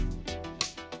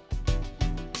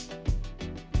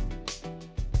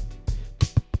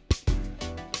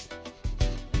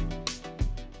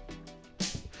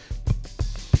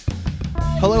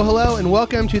Hello, and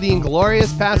welcome to the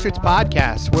Inglorious Bastards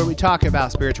podcast, where we talk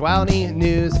about spirituality,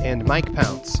 news, and Mike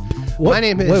Pounce. What? My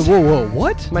name is... Whoa,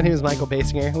 what? My name is Michael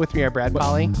Basinger. With me are Brad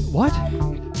Polly, What?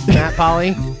 Matt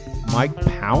Polly, Mike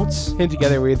Pounce? and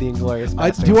together we're the Inglorious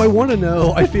Bastards. Do I want to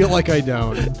know? I feel like I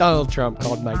don't. Donald Trump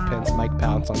called Mike Pence Mike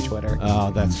Pounce on Twitter.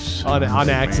 Oh, that's... on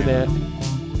accident.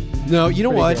 No, you know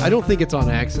Pretty what? good. I don't think it's on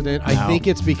accident. I No. think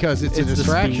it's because it's a the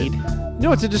distraction. speed.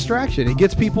 No, it's a distraction. It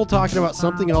gets people talking about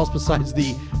something else besides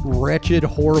the wretched,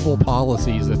 horrible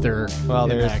policies that they're Well,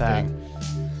 there's that. enacting.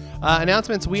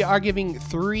 Announcements. We are giving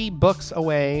 3 books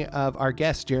away of our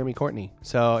guest, Jeremy Courtney.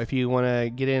 So if you want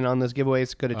to get in on those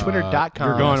giveaways, go to twitter.com.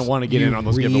 You're going to want to get in on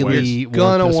those really giveaways.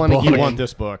 Gonna want wanna this get You book. want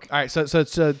this book. All right, so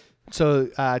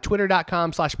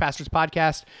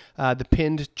twitter.com/pastorspodcast. The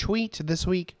pinned tweet this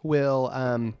week will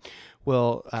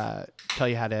tell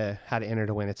you how to enter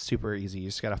to win. It's super easy. You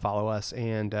just got to follow us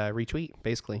and retweet,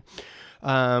 basically.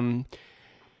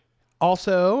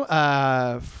 Also,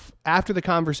 after the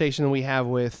conversation we have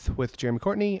with Jeremy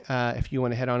Courtney, if you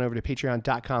want to head on over to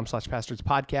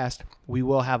patreon.com/pastorspodcast, we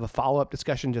will have a follow-up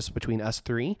discussion just between us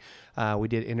 3. We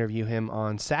did interview him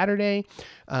on Saturday.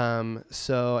 And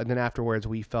then afterwards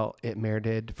we felt it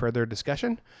merited further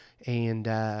discussion, and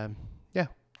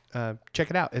check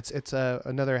it out. It's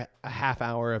another half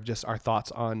hour of just our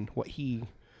thoughts on what he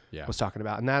was talking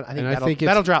about. And that I think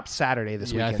that'll drop Saturday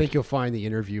this weekend. I think you'll find the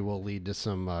interview will lead to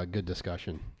some good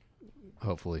discussion,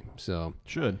 hopefully. So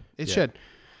Should. It should.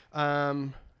 All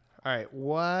right.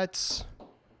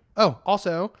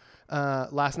 Also,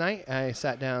 last night I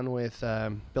sat down with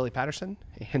Billy Patterson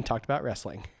and talked about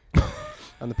wrestling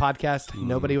on the podcast.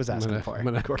 Nobody was asking for. I'm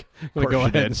gonna go you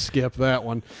ahead did. and skip that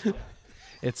one.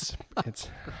 It's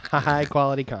high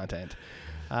quality content.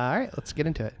 All right, let's get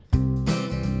into it.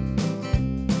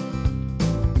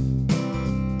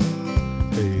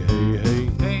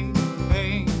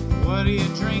 Hey, what are you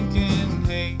drinking?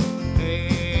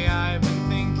 Hey, I've been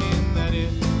thinking that if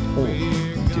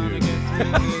we're gonna get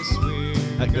through this, we're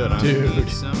That good, huh? gonna need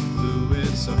some fluid.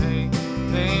 So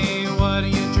hey, what are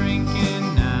you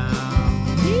drinking now?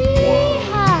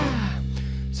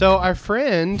 So our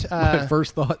friend, My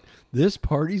first thought: this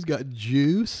party's got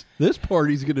juice. This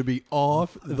party's going to be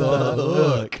off the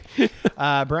hook.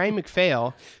 Brian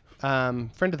McPhail,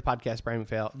 friend of the podcast, Brian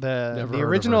McPhail, the Never heard of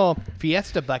original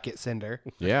Fiesta bucket sender,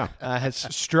 Yeah. has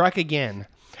struck again.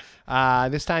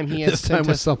 This time he has This time sent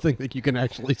with us. something that you can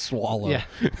actually swallow. Yeah,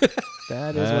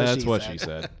 that is That's what what she she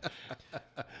said.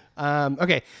 said.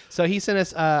 Okay, so he sent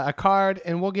us a card,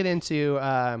 and we'll get into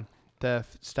the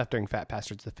stuff during Fat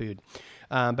Bastards, the food.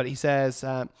 But he says,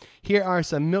 here are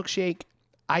some milkshake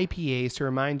IPAs to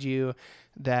remind you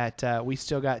that we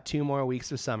still got 2 more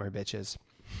weeks of summer, bitches.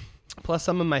 Plus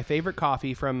some of my favorite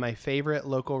coffee from my favorite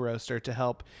local roaster to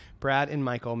help Brad and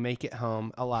Michael make it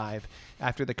home alive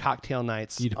after the cocktail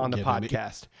nights You don't on the get any.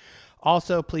 podcast.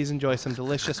 Also, please enjoy some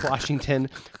delicious Washington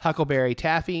Huckleberry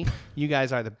Taffy. You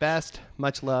guys are the best.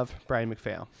 Much love, Brian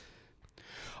McPhail.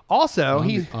 Also,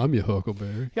 I'm your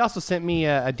Huckleberry. he also sent me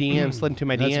a DM, slid into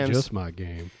my That's DMs, just my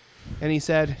game. and he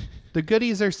said, the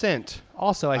goodies are sent.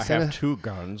 Also, I I sent have 2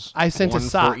 guns. I sent one a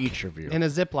sock for each of you. in a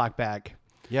Ziploc bag.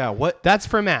 Yeah, what? That's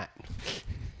for Matt.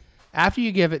 After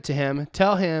you give it to him,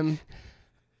 tell him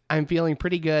I'm feeling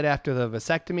pretty good after the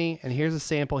vasectomy, and here's a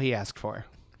sample he asked for.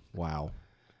 Wow.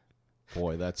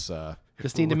 Boy, that's...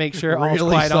 Just need to make sure all's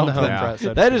Really quiet on the home something. front. so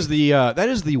to That speak.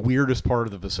 is the weirdest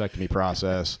part of the vasectomy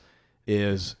process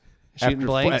is Shooting after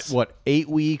blanks? 8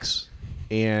 weeks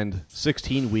and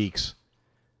 16 weeks,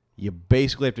 you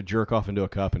basically have to jerk off into a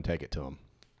cup and take it to him.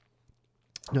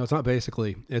 No, it's not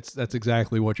basically. That's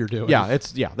exactly what you're doing.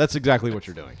 That's exactly what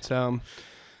you're doing. So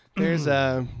there's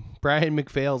Brian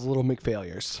McPhail's little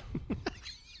McFailures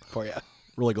for you.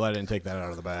 Really glad I didn't take that out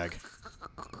of the bag.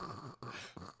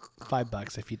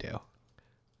 $5 if you do.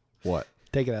 What?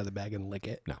 Take it out of the bag and lick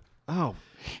it. No. Oh,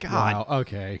 God. Wow.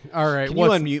 Okay. All right. Can you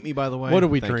unmute me, by the way? What are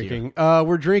we Thank you. drinking?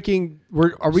 We're drinking.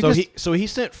 Are we So he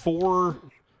sent 4.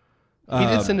 He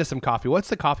did send us some coffee. What's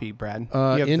the coffee, Brad? You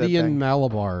have the Indian thing.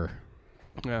 Malabar.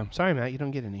 Yeah, sorry, Matt. You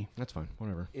don't get any. That's fine.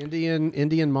 Whatever.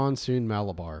 Indian Monsoon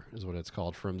Malabar is what it's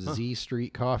called, from Z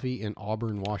Street Coffee in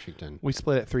Auburn, Washington. We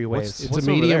split it 3 ways. What's- It's What's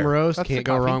a over medium there? roast. That's the Can't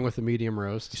go coffee. wrong with a medium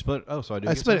roast. You split. Oh, so I did.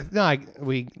 I get split some? it. No,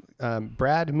 we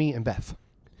Brad, me, and Beth.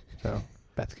 So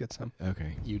Beth gets some.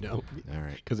 Okay. You know, All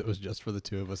right. because it was just for the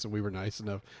 2 of us, and we were nice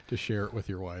enough to share it with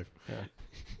your wife.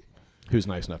 Who's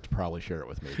nice enough to probably share it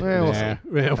with me? too. Well, we'll Nah. see.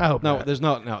 Well, I hope No, not. there's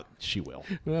not. No, she will.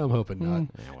 well, I'm hoping not.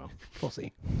 Yeah, well. We'll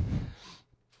see.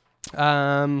 That's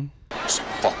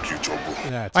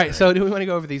All right. So, do we want to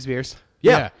go over these beers?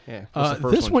 Yeah. Yeah. What's the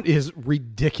first This one is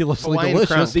ridiculously Hawaiian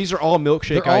delicious. Crunk. These are all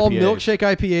milkshake They're all IPAs.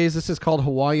 milkshake IPAs. This is called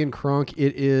Hawaiian Crunk.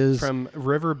 It is From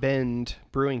River Bend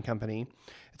Brewing Company.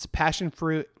 It's a passion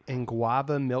fruit and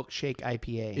guava milkshake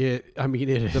IPA. it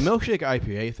is The milkshake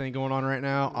IPA thing going on right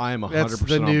now, I am 100% That's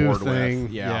the new on board thing.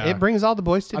 with. Yeah. It brings all the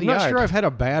boys to I'm the not yard. sure I've had a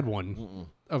bad one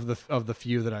of the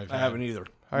few that I've had. I haven't either.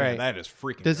 All Man, right. that is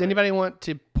freaking Does great. anybody want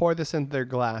to pour this into their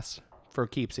glass for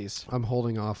keepsies? I'm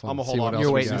holding off on I'm gonna see hold what off. else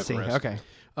You're we waiting to got. see. Rest. Okay.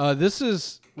 This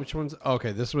is which one's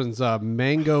okay. This one's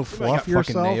mango I fluff got fucking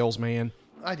yourself. nails, man.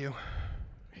 I do.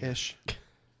 Ish.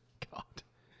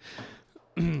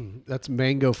 That's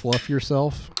mango fluff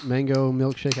yourself. Mango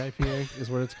milkshake IPA is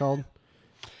what it's called.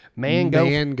 Mango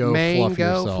Fluff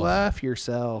yourself. fluff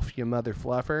yourself, you mother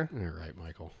fluffer. All right,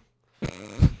 Michael.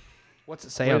 What's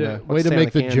it say Way on to, the way what's it to say on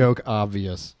make the can? joke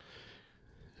obvious.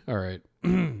 All right.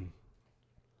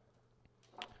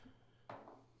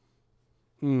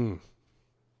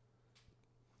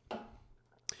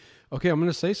 Okay, I'm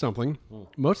going to say something.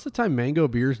 Most of the time, mango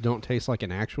beers don't taste like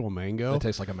an actual mango. That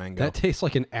tastes like a mango. That tastes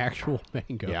like an actual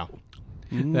mango. yeah.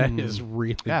 That is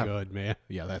really Yeah. good, man.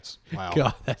 Yeah, that's wow.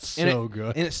 God, that's And so it,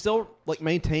 good. And it still like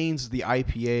maintains the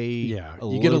IPA. Yeah, a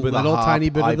you get a little bit of little hop, tiny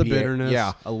bit of the IPA. bitterness.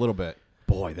 Yeah, a little bit.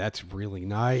 Boy, that's really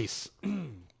nice.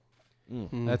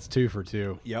 That's 2 for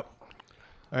 2. Yep.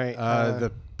 All right.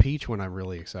 The peach one I'm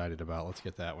really excited about. Let's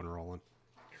get that one rolling.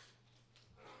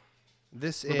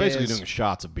 this We're is basically doing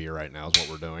shots of beer right now. Is what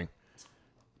we're doing.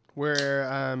 where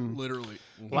Literally.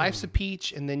 life's a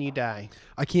peach and then you die.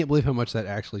 I can't believe how much that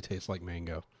actually tastes like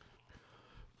mango.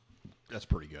 That's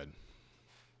pretty good.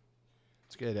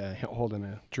 It's good holding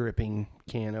a dripping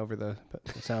can over the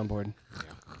soundboard.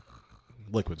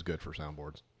 Liquid's good for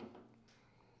soundboards.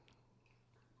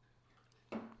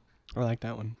 I like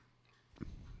that one.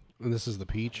 And this is the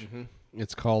peach.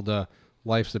 It's called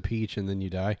Life's a Peach and Then You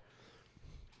Die.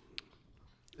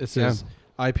 It says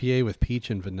IPA with peach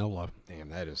and vanilla. Damn,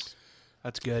 that is.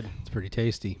 That's good. It's pretty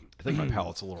tasty. I think my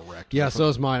palate's a little wrecked. Yeah, so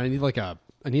is mine. I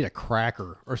need a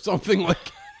cracker or something like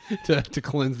to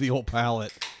cleanse the old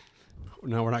palate.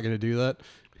 No, we're not going to do that.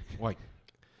 Like,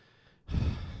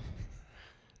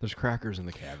 there's crackers in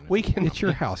the cabinet. We can. It's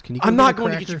your house. Can you? I'm go not get a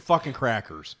going to get cracker? your fucking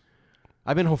crackers.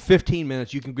 I've been home 15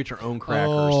 minutes. You can get your own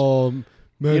crackers.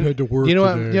 Man had to work. You know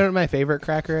what? today. You know what my favorite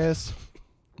cracker is?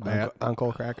 Matt.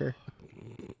 Uncle Cracker.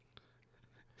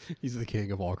 He's the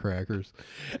king of all crackers.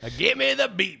 Give me the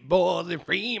beat, boys, and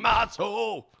free my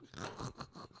soul.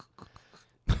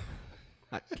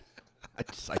 I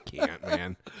can't,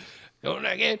 man.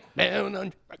 Gonna get down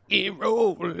on rocky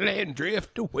roll and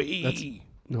drift away.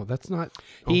 No, that's not.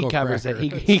 He Uncle covers Cracker.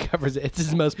 it. He covers it. It's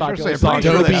his most popular I'm song. pretty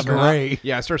sure Dobie that's not- Gray.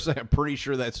 Yeah, I started saying I'm pretty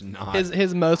sure that's not.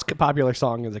 His most popular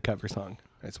song is a cover song.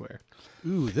 I swear.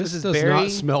 Ooh, this is does Barry.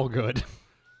 not smell good.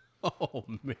 Oh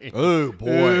man. oh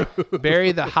boy,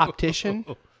 Barry the Hoptician.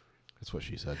 that's what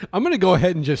she said. I'm going to go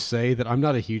ahead and just say that I'm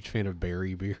not a huge fan of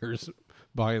berry beers,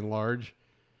 by and large.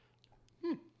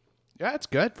 Yeah, it's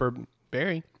good for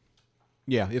Barry.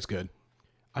 Yeah, it's good.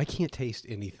 I can't taste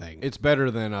anything. It's better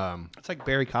than It's like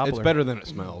Barry Cobbler. It's better than it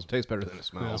smells. It tastes better than it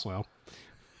smells. well.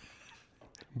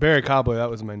 Barry Cobbler. That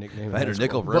was my nickname. If I had a in high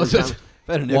nickel school. for every Was it? time. If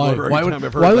I had a nickel Why, for every why, time would,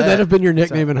 I've heard why would that. that have been your It's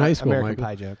nickname in high school, American Michael?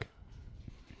 Pie joke.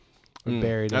 Mm,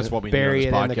 Buried that's in, what we bury need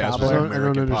it on in this the podcast. cobbler. I don't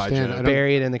American pie understand. joke. I don't-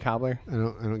 Bury it in the cobbler. I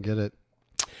don't get it.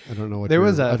 I don't know what There you're,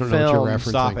 was a I don't know what you're film- referencing.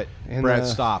 Stop it, In Brad. the-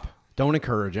 Stop. Don't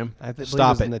encourage him. I believe Stop it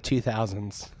was it. in the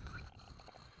 2000s.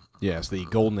 Yes, the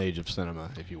golden age of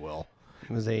cinema, if you will. It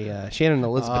was a Shannon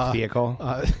Elizabeth vehicle.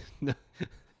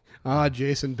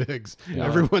 Jason Biggs,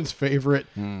 everyone's favorite,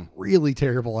 really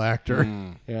terrible actor.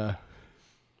 Yeah.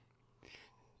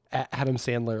 Adam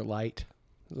Sandler light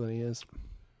is what he is.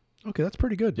 Okay, that's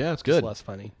pretty good. Yeah, it's Just good. less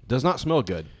funny. Does not smell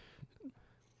good.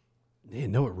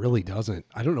 Man, no, it really doesn't.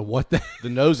 I don't know what that. The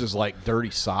nose is like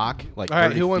dirty sock. Like All right,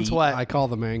 dirty who wants feet. what? I call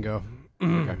the mango.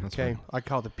 Okay, that's Okay, fine. I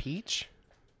call the peach.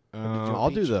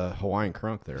 I'll do the Hawaiian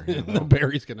crunk there. Yeah, The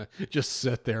berry's gonna just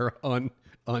sit there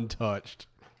untouched.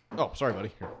 oh, sorry,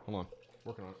 buddy. Here, hold on.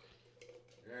 Working on it.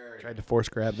 Tried to force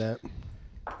grab that.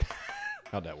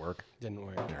 How'd that work? Didn't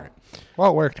work. All right.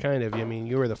 Well, it worked kind of. I mean,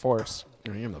 you were the force.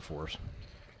 I am the force.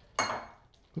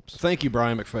 Oops. Thank you,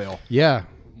 Brian McPhail. Yeah,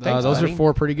 Thanks, those buddy. are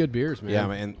 4 pretty good beers, man. Yeah,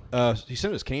 man. He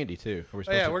sent us candy too. Are we Oh,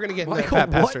 supposed yeah, to? we're gonna get into Michael, Fat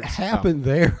what Bastards. happened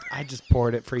there? I just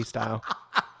poured it freestyle.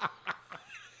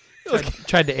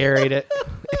 tried to aerate it.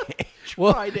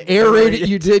 Well, aerate it.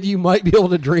 You did. You might be able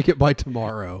to drink it by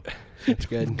tomorrow. It's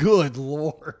good. Good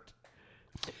Lord.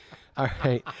 All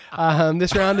right.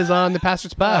 This round is on the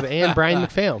Pastor's Pub and Brian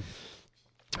McPhail.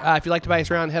 If you'd like to buy us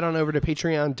around, head on over to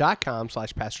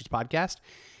patreon.com/pastorspodcast.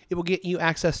 It will get you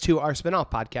access to our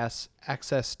spinoff podcasts,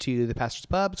 access to the Pastor's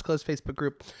Pub, it's a closed Facebook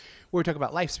group where we talk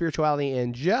about life, spirituality,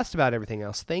 and just about everything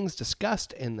else. Things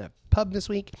discussed in the pub this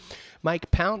week. Mike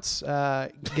Pounce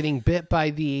getting bit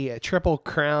by the Triple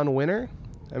Crown winner,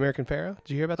 American Pharaoh.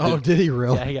 Did you hear about that? Oh, did he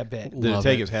really? Yeah, he got bit. Did it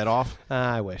take his head off?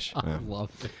 I wish. I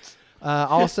love it.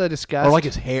 Also discussed. Or like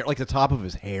his hair, like the top of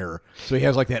his hair. So he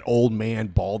has like that old man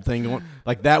bald thing going.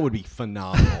 Like that would be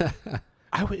phenomenal.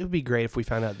 It would be great if we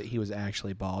found out that he was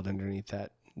actually bald underneath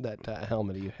that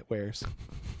helmet he wears.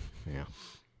 Yeah.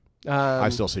 I I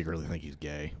still secretly think he's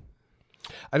gay.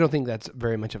 I don't think that's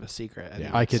very much of a secret.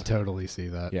 Yeah. I could totally see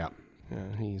that. Yeah.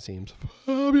 He seems.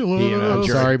 Fabulous. He and, I'm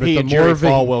Jerry, sorry, but he the and more Jerry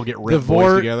Falwell get ripped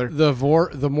boys together.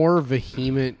 the more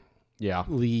vehemently Yeah.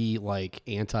 like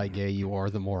anti-gay you are,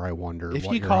 the more I wonder. If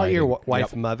what you you're call your hiding.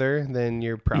 wife mother, then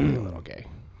you're probably a little gay.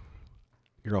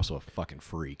 You're also a fucking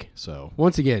freak. So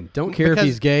Once again, don't care if Because-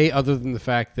 he's gay, other than the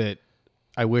fact that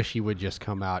I wish he would just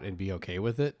come out and be okay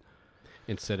with it,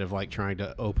 instead of like trying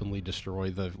to openly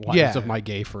destroy the lives Yeah. of my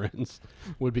gay friends.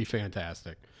 Would be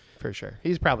fantastic. For sure.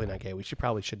 He's probably not gay. We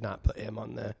should not put him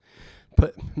on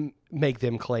make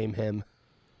them claim him.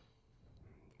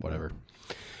 Whatever.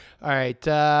 All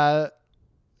right.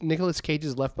 Nicolas Cage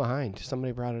is Left Behind.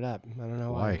 Somebody brought it up. I don't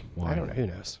know why. Why? I don't know. Who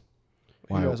knows?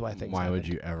 Who knows why things Why would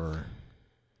happen. you ever?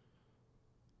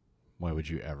 Why would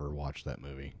you ever watch that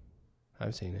movie?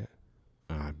 I've seen it.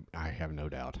 I have no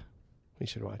doubt. We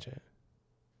should watch it.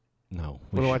 No.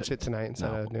 We'll watch it tonight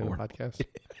instead No, of doing a we're- podcast.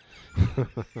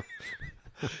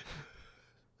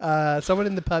 Someone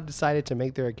in the pub decided to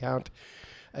make their account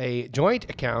a joint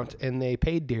account, and they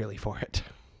paid dearly for it.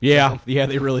 Yeah. Yeah.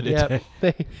 They really did.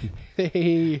 Yep.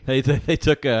 They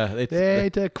took a They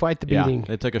took quite the yeah, beating.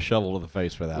 they took a shovel to the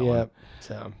face for that one. Yep.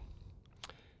 So,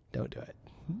 don't do it.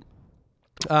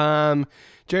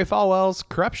 Jerry Falwell's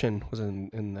Corruption was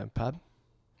in the pub.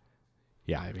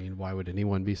 Yeah. I mean, why would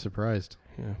anyone be surprised?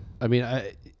 Yeah. I mean,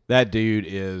 That dude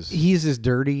is he's as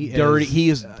dirty. dirty.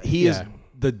 As, He is yeah.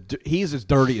 he's as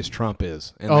dirty as Trump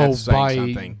is, and Oh, that's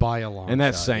saying something. by a long And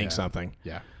that's shot, saying yeah. something.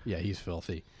 Yeah, yeah, he's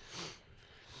filthy.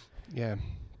 Yeah.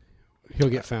 He'll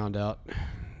get found out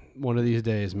one of these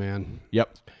days, man.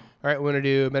 Yep. All right, we want to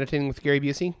do Meditating with Gary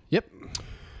Busey. Yep.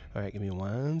 All right, give me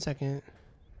 1 second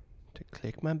to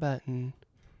click my button.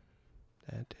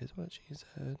 That is what she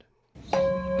said.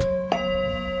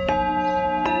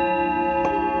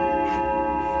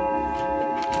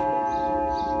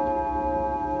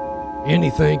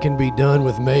 Anything can be done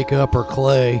with makeup or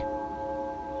clay.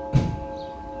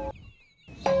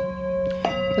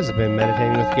 This has been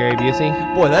Meditating with Gary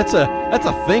Busey. Boy, that's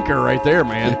a thinker right there,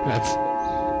 man.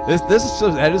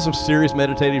 That is some serious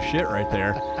meditative shit right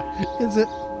there. Is it?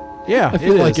 Yeah, I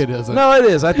feel like is. it isn't. No, it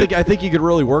is. I think you could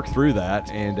really work through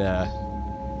that. And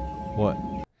what?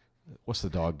 What's the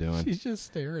dog doing? She's just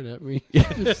staring at me.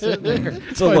 Just sitting there.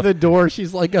 So By look- the door,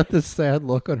 she's like got this sad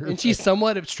look on her And face. she's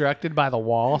somewhat obstructed by the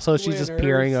wall, so she's just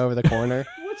peering over the corner.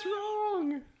 What's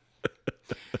wrong?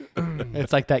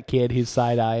 It's like that kid who's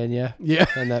side-eyeing you Yeah.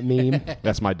 on that meme.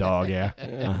 That's my dog. Yeah.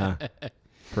 Uh-huh.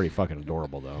 Pretty fucking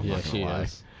adorable, though. I'm Yeah, not gonna she lie.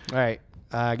 is. All right,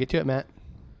 get to it, Matt.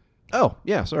 Oh,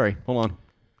 yeah. Sorry. Hold on.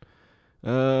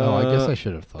 Oh, I guess I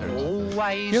should have thought about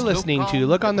that. You're listening to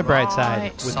Look on the Bright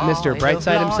Side with Mr.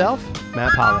 Brightside himself,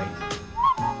 Matt Polly.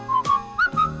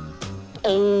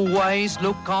 Always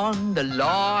look on the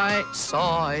light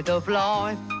side of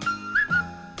life.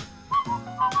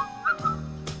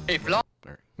 If life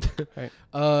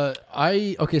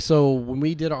Okay, so when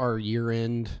we did our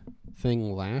year-end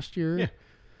thing last year, Yeah.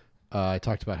 I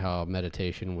talked about how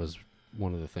meditation was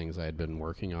one of the things I had been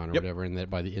working on or Yep. whatever, and that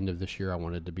by the end of this year I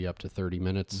wanted to be up to 30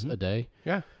 minutes a day,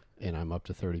 Yeah, and I'm up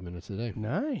to 30 minutes a day.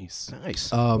 nice.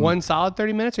 Nice. One solid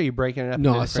 30 minutes, or are you breaking it up?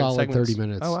 No, into a different solid segments? 30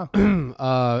 minutes. Oh,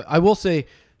 wow. I will say,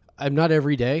 I'm not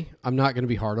every day. I'm not going to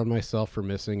be hard on myself for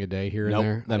missing a day here Nope, and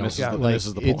there. that I don't- misses the- like,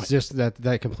 misses the It's point. just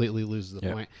that completely loses the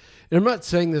Yeah. point. And I'm not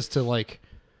saying this to like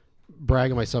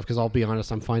brag on myself, because I'll be honest,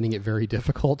 I'm finding it very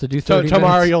difficult to do So 30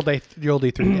 tomorrow minutes. you'll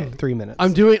do 3 minutes.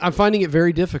 I'm finding it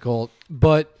very difficult,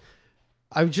 but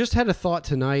I've just had a thought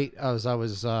tonight as I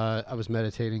was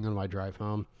meditating on my drive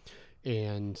home,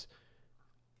 and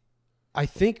I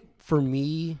think for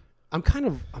me, I'm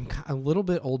a little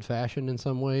bit old fashioned in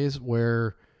some ways,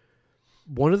 where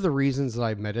one of the reasons that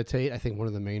I meditate, I think one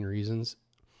of the main reasons,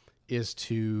 is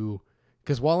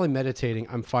because while I'm meditating,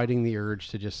 I'm fighting the urge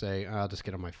to just say, I'll just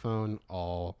get on my phone,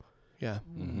 I'll yeah.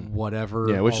 whatever.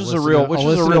 Yeah, which I'll is a listen real- to- which I'll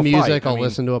is a listen real to music. fight. I I'll mean-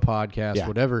 listen to a podcast, Yeah.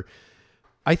 whatever.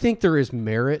 I think there is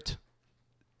merit,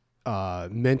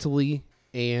 mentally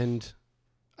and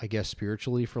I guess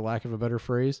spiritually, for lack of a better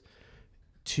phrase,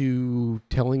 to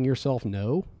telling yourself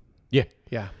no. yeah.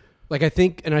 Yeah. Like I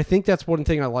think that's one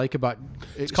thing I like about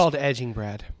It's called edging,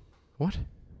 Brad. what?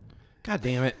 God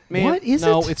damn it, man! What is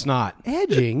no, it? it's not.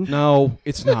 Edging? No,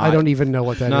 it's not. I don't even know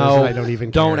what that is. No, And I don't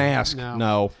even don't care. ask.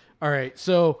 No. All right,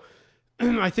 so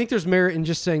I think there's merit in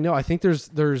just saying no. I think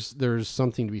there's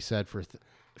something to be said for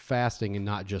fasting and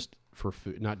not just for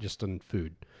food, not just on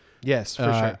food. Yes, for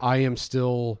sure. I am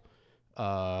still.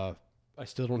 I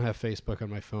still don't have Facebook on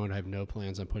my phone. I have no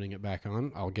plans on putting it back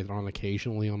on. I'll get it on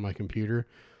occasionally on my computer.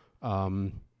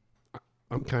 I'm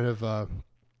kind of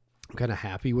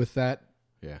happy with that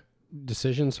Yeah.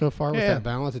 decision so far with Yeah. that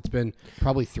balance. It's been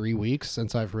probably 3 weeks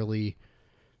since I've really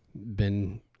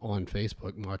been on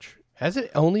Facebook much. Has it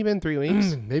only been 3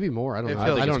 weeks? Maybe more. I don't It know.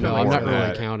 feels like I don't it's know. been I'm more not than really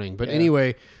that. counting. But Yeah.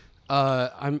 anyway,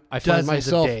 I Dozens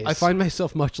of find days.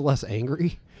 myself much less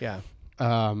angry. Yeah.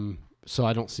 So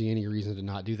I don't see any reason to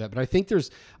not do that. But I think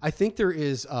there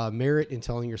is merit in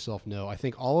telling yourself no. I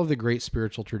think all of the great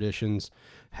spiritual traditions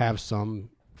have some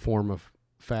form of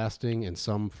fasting and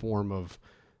some form of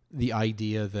the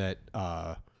idea that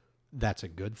that's a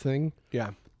good thing.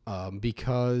 Yeah.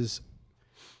 Because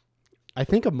I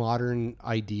think a modern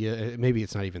idea, maybe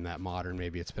it's not even that modern,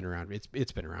 maybe it's been around.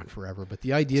 It's been around forever. But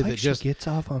the idea that just gets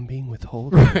off on being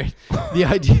withholding. right, the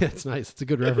idea. It's nice. It's a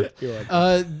good reference.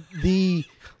 The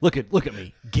Look at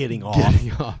me getting off.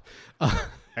 getting off.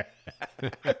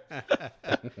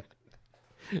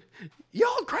 You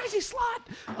old crazy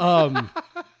slut.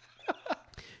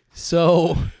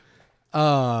 So,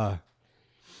 I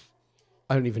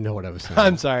don't even know what I was saying.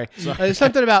 I'm sorry.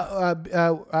 Something about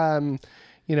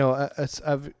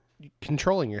of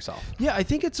controlling yourself. Yeah, I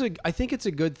think it's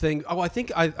a good thing. Oh,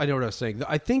 I know what I was saying.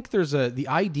 I think there's the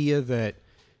idea that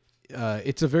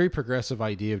it's a very progressive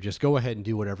idea of just go ahead and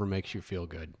do whatever makes you feel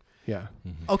good. Yeah.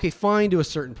 Okay, fine to a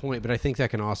certain point, but I think that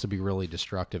can also be really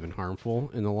destructive and harmful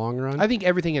in the long run. I think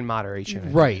everything in moderation. I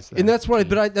think Right, is and that's what.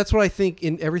 That's what I think.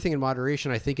 In everything in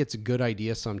moderation, I think it's a good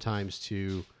idea sometimes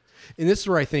to. And this is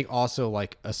where I think also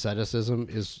like asceticism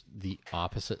is the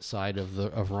opposite side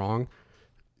of wrong.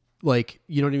 Like,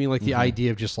 you know what I mean? Like the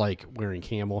idea of just like wearing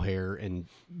camel hair and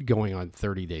going on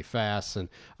 30-day fasts, and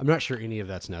I'm not sure any of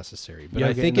that's necessary. But I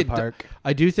Yoga think in the park.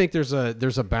 I do think there's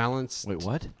a balance. Wait,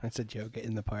 what? I said yoga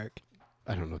in the park.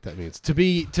 I don't know what that means. To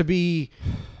be,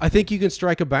 I think you can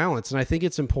strike a balance, and I think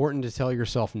it's important to tell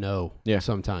yourself no. Yeah,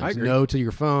 sometimes I agree. no to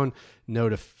your phone, no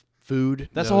to food.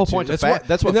 That's no the whole point of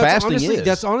that's what and fasting honestly, is.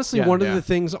 That's honestly Yeah. one of Yeah. the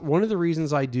things. One of the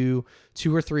reasons I do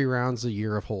 2 or 3 rounds a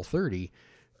year of Whole30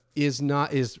 is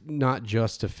not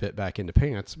just to fit back into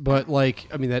pants, but like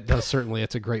I mean that does certainly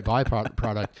it's a great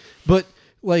byproduct, but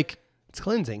like It's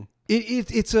cleansing.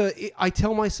 I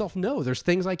tell myself no. There's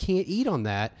things I can't eat on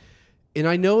that, and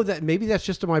I know that maybe that's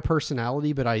just my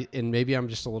personality, but maybe I'm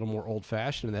just a little more old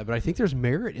fashioned in that. But I think there's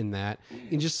merit in that,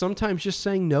 and just sometimes just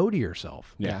saying no to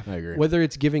yourself. Yeah, I agree. Whether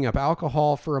it's giving up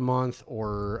alcohol for a month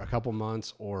or a couple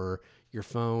months, or your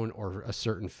phone or a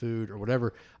certain food or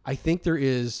whatever, I think there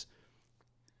is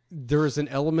an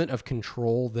element of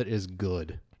control that is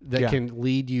good that Yeah. can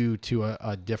lead you to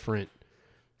a different.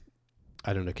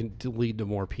 I don't know, can lead to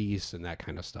more peace and that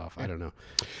kind of stuff. I don't know.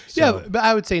 Yeah, but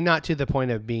I would say not to the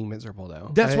point of being miserable, though.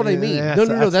 That's what I mean.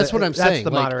 No. That's what I'm saying. That's the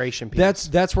Like, moderation piece.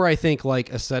 That's where I think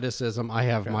like asceticism. I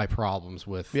have my problems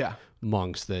with Yeah.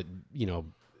 monks that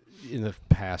in the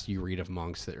past you read of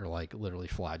monks that are like literally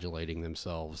flagellating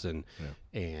themselves and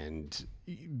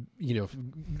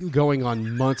going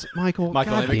on months. Michael,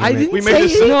 Michael, God we damn it. didn't made say the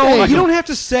same. anything. No, you don't have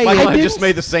to say Michael it. and I just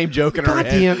made the same joke in our God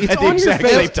head damn, it's at the on your exact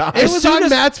face. same time. It As was soon on as-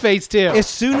 Matt's face too. As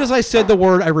soon as I said the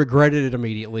word, I regretted it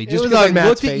immediately. Just was because I on Matt's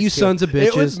looked at face, you too. sons of bitches.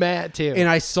 It was Matt too. And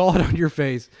I saw it on your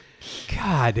face.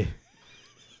 God.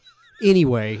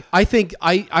 Anyway, I think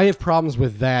I have problems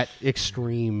with that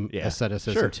extreme Yeah,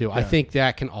 asceticism sure, too. I think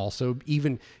that can also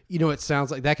it sounds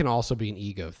like that can also be an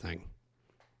ego thing.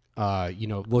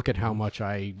 Look at how much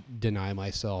I deny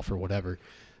myself or whatever.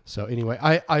 So anyway,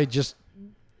 I just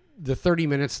the 30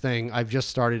 minutes thing, I've just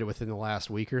started it within the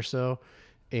last week or so,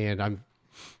 and I'm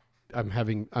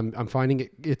finding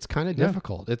it's kind of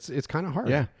difficult. It's kind of hard.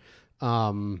 Yeah.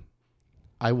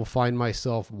 I will find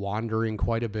myself wandering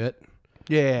quite a bit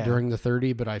during the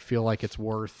 30, but I feel like it's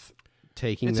worth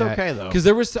taking. It's that. okay, though.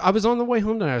 Because I was on the way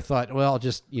home tonight. I thought, well, I'll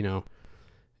just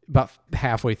about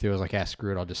halfway through, I was like,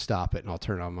 screw it, I'll just stop it and I'll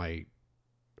turn on my.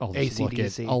 I'll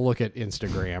AC/DC. look at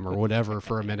Instagram or whatever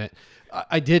for a minute.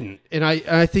 I didn't, and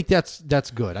I think that's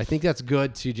good. I think that's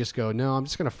good to just go. No, I'm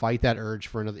just going to fight that urge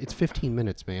for another. It's 15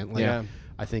 minutes, man. Like, Yeah.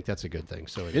 I think that's a good thing.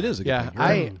 So It is a good Yeah, thing. You're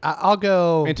right. I'll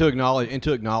go. and to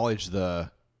acknowledge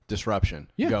to disruption.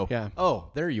 You Yeah. go, Yeah. oh,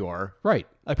 there you are. Right.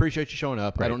 I appreciate you showing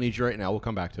up. I Right. don't need you right now. We'll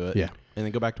come back to it. Yeah. And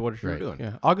then go back to what you're Right. doing.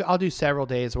 Yeah, I'll do several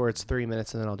days where it's 3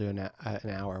 minutes, and then I'll do an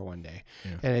hour one day,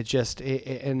 and it just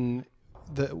and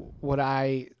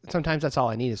sometimes that's all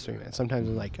I need is 3 minutes. Sometimes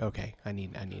I'm like, okay, I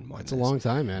need more. It's a long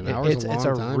time, man. An hour's It's a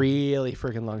long time. really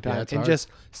freaking long time, it's and hard. just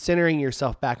centering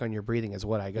yourself back on your breathing is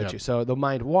what I go Yep. to. So the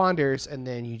mind wanders, and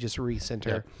then you just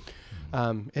recenter,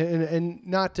 and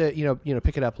not to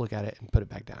pick it up, look at it, and put it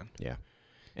back down. Yeah.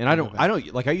 And I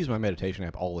don't like, I use my meditation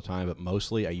app all the time, but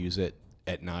mostly I use it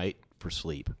at night for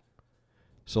sleep.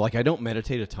 So like, I don't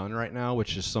meditate a ton right now,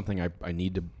 which is something I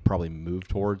need to probably move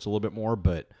towards a little bit more,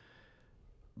 but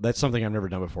that's something I've never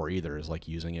done before either, is like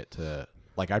using it to,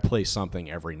 like, I play something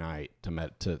every night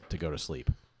to go to sleep.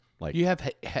 Like, You have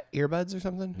earbuds or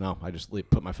something? no, I just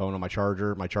put my phone on my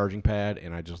charger, my charging pad,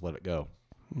 and I just let it go.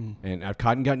 And I've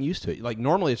gotten used to it. Like,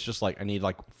 normally it's just like, I need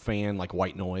like fan, like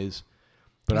white noise.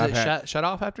 But Does I've it had, shut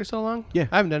off after so long? yeah,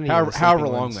 I haven't done any. however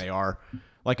long they are.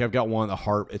 Like, I've got one, the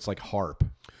harp. It's like harp,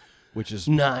 which is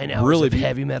 9 hours really of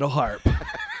heavy metal harp.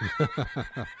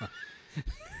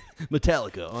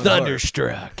 Metallica, on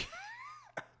Thunderstruck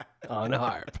on a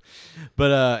harp.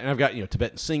 But and I've got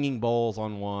Tibetan singing bowls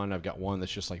on one. I've got one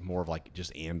that's just like more of like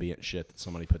just ambient shit that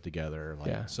somebody put together. Like,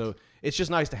 Yeah. So it's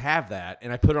just nice to have that,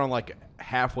 and I put it on like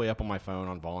halfway up on my phone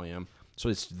on volume, so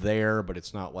it's there, but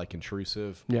it's not like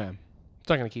intrusive. Yeah, it's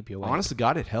not gonna keep you awake. Honest to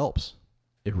God, it helps.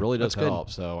 It really does That's good. help.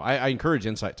 So I encourage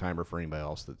Insight Timer for anybody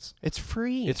else that's it's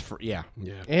free. it's for Yeah.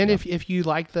 and if you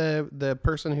like the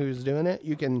person who's doing it,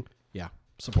 you can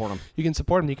support them.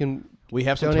 support them. You can We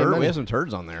have some Donate money. we have some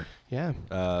turds on there. yeah.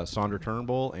 Sandra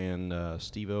Turnbull and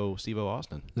Steve-O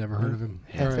Austin. Never heard of him.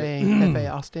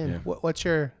 Hefe Austin. Yeah. What's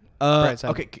your bright side?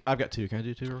 Okay, I've got two. Can I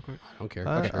do two real quick? I don't care.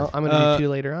 I'm gonna do two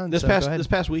later on. This so go past ahead. this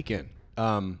past weekend,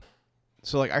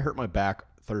 so like I hurt my back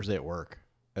Thursday at work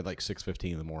at like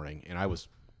 6:15 in the morning, and I was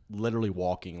literally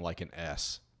walking like an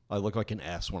S. I looked like an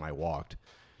S when I walked,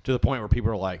 to the point where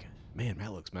people are like, "Man,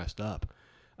 Matt looks messed up,"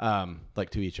 like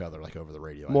to each other, like over the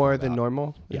radio. I more found than out.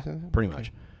 normal. Yeah, pretty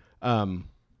much.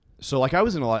 So like I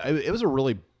was in a lot. It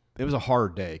was a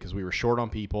hard day because we were short on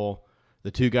people.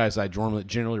 The two guys I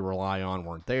generally rely on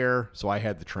weren't there, so I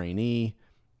had the trainee.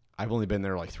 I've only been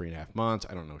there like 3.5 months.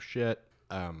 I don't know shit,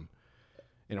 and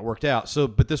it worked out. So,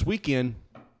 but this weekend,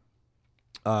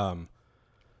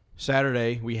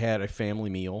 Saturday we had a family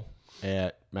meal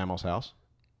at Mammal's house,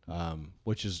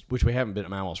 which we haven't been at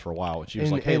Mammal's for a while. Which she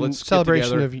was like, "Hey, let's get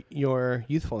celebration together." of your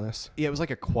youthfulness. Yeah, it was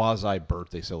like a quasi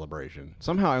birthday celebration.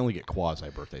 Somehow I only get quasi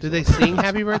birthday. Did they sing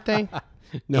Happy Birthday?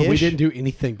 No, we Ish. didn't do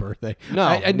anything birthday. No,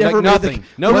 I never like made nothing.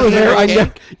 The, we No were there.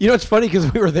 cake. You know, it's funny because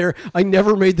we were there. I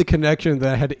never made the connection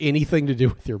that had anything to do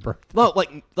with your birthday. No,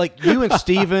 like you and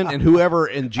Steven and whoever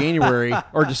in January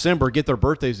or December get their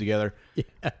birthdays together. Yes.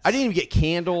 I didn't even get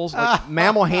candles. Like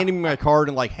Mammal handed me my card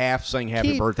and like half saying happy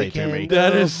Keep birthday the to me. candle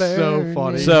That is so burning.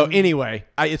 funny. So anyway,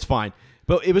 it's fine.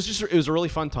 But it was a really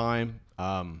fun time.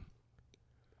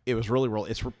 It was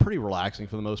it's pretty relaxing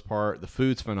for the most part. The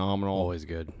food's phenomenal. Always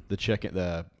good. The chicken,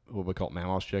 what we call it,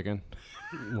 Mammal's chicken.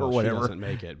 Well, whatever. She doesn't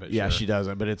make it, but Yeah, sure. she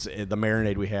doesn't. But the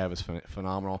marinade we have is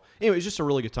phenomenal. Anyway, it was just a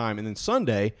really good time. And then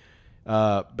Sunday,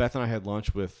 Beth and I had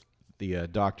lunch with the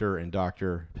Dr. and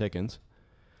Dr. Pickens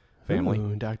family.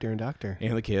 Ooh, doctor and doctor.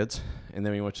 And the kids. And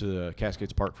then we went to the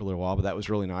Cascades Park for a little while, but that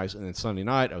was really nice. And then Sunday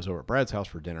night, I was over at Brad's house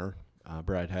for dinner.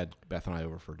 Brad had Beth and I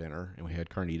over for dinner, and we had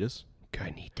carnitas.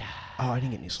 Carnita. Oh, I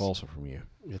didn't get any salsa from you.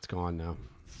 It's gone now.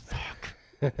 Fuck.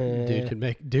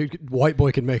 White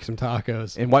boy can make some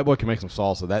tacos. And White Boy can make some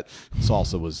salsa. That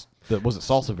salsa was it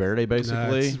salsa verde,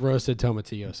 basically? It's roasted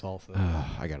tomatillo salsa.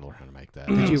 I got to learn how to make that.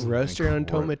 Did you That was roast your own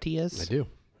incredible. tomatillas? I do.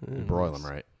 Broil them,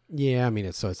 right? Yeah, I mean,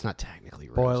 it's not technically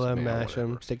roasted. Boil them, Yeah, mash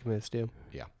them, whatever. stick them in the stew.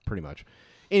 Yeah, pretty much.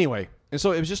 Anyway, and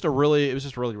so it was just a really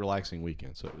relaxing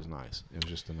weekend. So it was nice. It was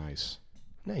just a nice.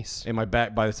 Nice. And my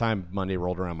back, by the time Monday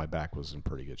rolled around, my back was in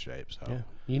pretty good shape. So Yeah.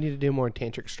 You need to do more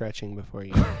tantric stretching before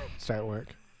you start work.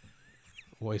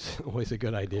 Always a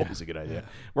good idea. it's a good idea.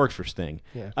 Works for Sting.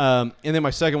 Yeah. And then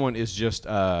my second one is just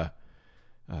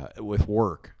with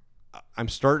work. I'm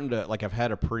starting to I've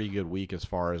had a pretty good week as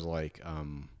far as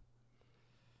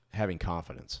having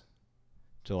confidence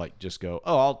to just go,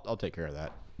 oh, I'll take care of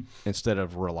that instead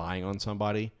of relying on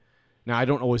somebody. Now, I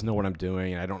don't always know what I'm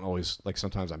doing, and I don't always,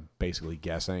 sometimes I'm basically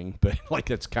guessing, but,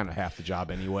 that's kind of half the job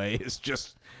anyway. It's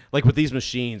just, with these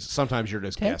machines, sometimes you're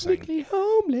just guessing. Technically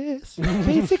homeless,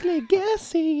 basically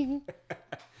guessing.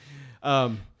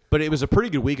 But it was a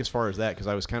pretty good week as far as that, because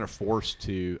I was kind of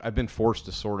I've been forced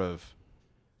to sort of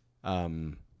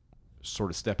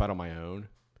step out on my own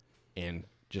and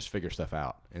just figure stuff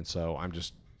out. And so I'm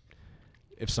just,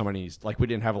 if somebody's like, we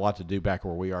didn't have a lot to do back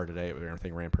where we are today, but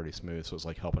everything ran pretty smooth. So it was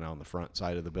like helping out on the front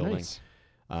side of the building. Nice.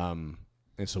 And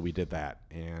so we did that.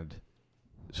 And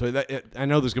so I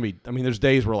know there's going to be, I mean, there's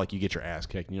days where like you get your ass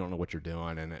kicked and you don't know what you're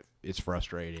doing, and it's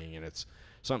frustrating, and it's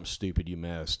something stupid you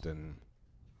missed.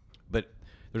 But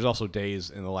there's also days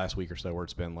in the last week or so where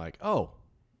it's been like, oh,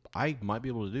 I might be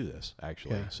able to do this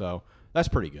actually. Yeah. So that's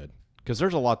pretty good because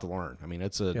there's a lot to learn. I mean,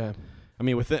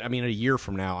 a year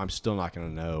from now, I'm still not going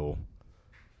to know.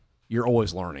 You're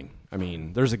always learning. I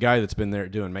mean, there's a guy that's been there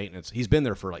doing maintenance. He's been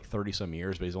there for like 30 some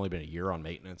years, but he's only been a year on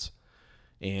maintenance.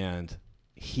 And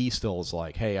he still is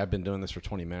like, hey, I've been doing this for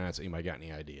 20 minutes. Anybody got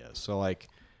any ideas? So like,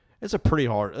 it's a pretty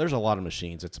hard, there's a lot of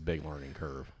machines. It's a big learning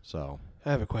curve. So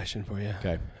I have a question for you.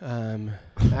 Okay.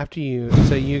 After you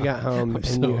got home and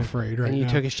so you afraid right and you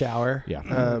now. took a shower. Yeah.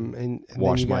 And then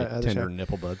wash you got my another tender shower.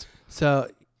 nipple buds. So,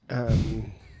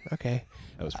 okay,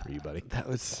 That was for you, buddy. that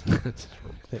was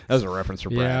That was a reference for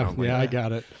Brad. Yeah, I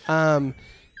got it.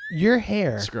 your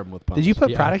hair. Scrub them with Did you pumpkins. put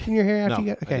Yeah. product in your hair after No, you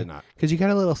got? I Okay, did not. because you got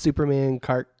a little Superman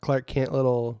Clark Kent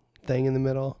little thing in the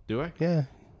middle. Do I? Yeah,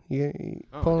 you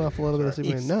Oh, pulling off a little bit of sorry.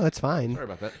 Superman. No, it's fine. Sorry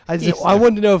about that. I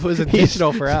wanted to know if it was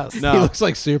intentional for us. No. He looks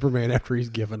like Superman after he's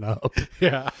given up.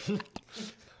 Yeah.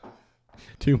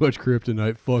 Too much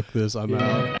kryptonite. Fuck this. I'm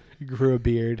out. You grew a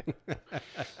beard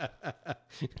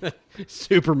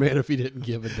Superman if he didn't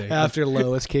give a damn. after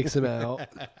Lois kicks him out.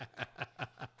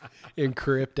 In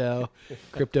Crypto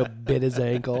bit his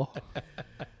ankle.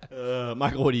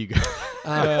 Michael, what do you got?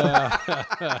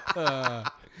 I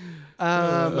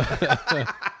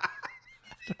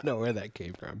don't know where that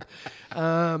came from.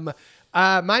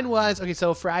 Mine was okay.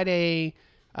 So Friday,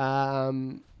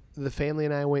 the family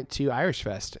and I went to Irish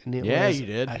Fest, and it Yeah, was you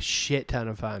did. a shit ton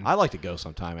of fun. I like to go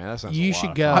sometime, man. That sounds You a lot should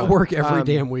of go. fun. I work every Um,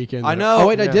 damn weekend. I there. know. Oh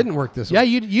wait, I Yeah. didn't work this Yeah,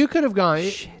 week. you could have gone.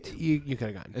 You could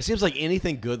have gone. It seems like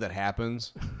anything good that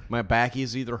happens, my back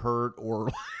is either hurt or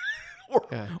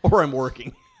Yeah. or I'm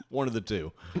working. One of the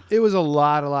two. It was a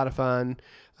lot of fun.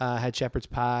 Had shepherd's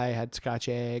pie, had Scotch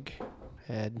egg,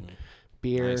 had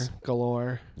beer Nice.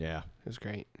 galore. Yeah. It was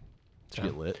great. Did you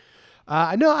get lit?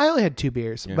 No, I only had 2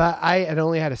 beers, Yeah. but I had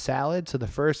only had a salad. So the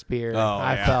first beer, Oh,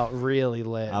 I yeah. felt really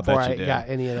lit I bet before you I did. got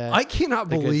any of that. I cannot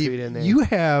the good food in believe there. you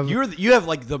have You have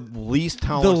like the least the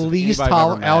tolerance. of least anybody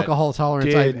I've ever met. alcohol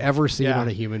tolerance I've Dude, ever seen yeah. on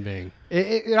a human being.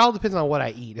 It all depends on what I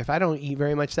eat. If I don't eat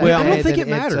very much that Well, day, I don't think then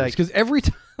it matters it's because every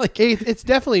time, like, it's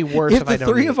definitely worse if if I the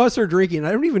don't three eat. of us are drinking,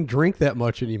 I don't even drink that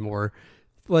much anymore.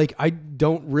 Like, I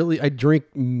don't really. I drink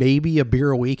maybe a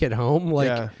beer a week at home. Like,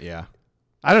 Yeah. Yeah.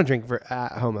 I don't drink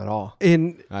at home at all.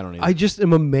 and I don't either. I just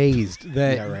am amazed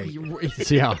that. Yeah, right.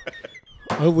 Yeah,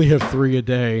 I only have 3 a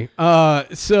day.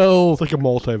 So like a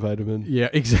multivitamin. yeah,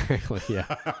 exactly. Yeah.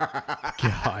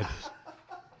 God.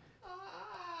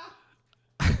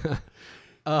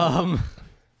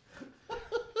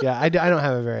 Yeah, I don't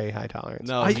have a very high tolerance.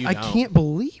 no, I you don't. can't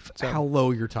believe how low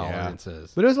your tolerance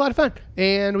is. But it was a lot of fun,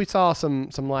 and we saw some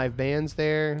live bands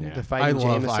there. Yeah. The Fighting I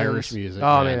love Jamesons. Irish music,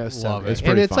 Oh man. man, it was so Love it. good. It's and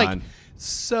pretty it's like fun.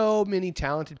 so many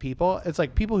talented people. It's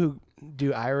like people who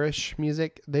do Irish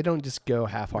music. They don't just go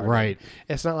half-hearted. Right.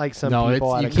 It's not like some No, it's,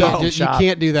 people at you, a can't coffee do, you shop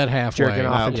can't do that halfway. jerking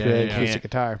off into Yeah, an yeah, acoustic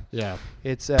guitar. yeah.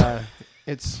 It's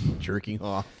it's jerking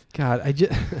off. God, I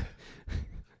just.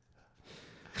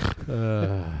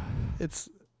 it's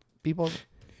people,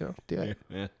 do it.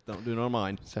 Yeah, don't do it on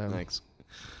mine. So- Thanks.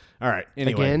 All right.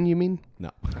 Anyway. Again, you mean No.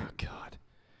 Oh God.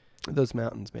 those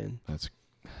mountains, man? That's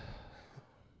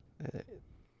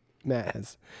Matt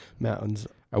has mountains.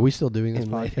 Are we still doing this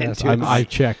Inlaid podcast? into I his-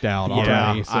 checked out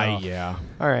already. So. yeah.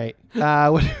 All right.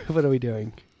 What are we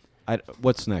doing?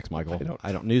 What's next, Michael?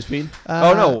 I don't newsfeed.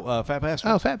 Uh, Oh no, Fat Bastards.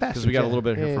 Oh, Fat Bastards. Because we got a yeah. little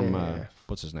bit here Yeah, from yeah, yeah.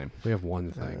 what's his name? We have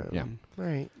one thing. Yeah. All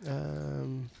right.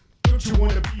 Don't you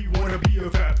wanna be a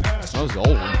fat bastard? That was the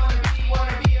old one.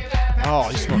 Oh,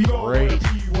 he smelled We all great.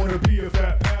 wanna be a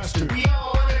fat bastard.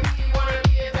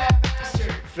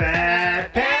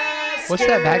 What's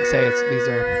that bag say?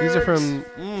 These are from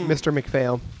Mr.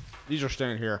 McPhail. These are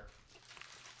staying here.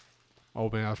 Oh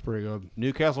man, that's pretty good.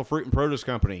 Newcastle Fruit and Produce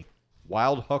Company.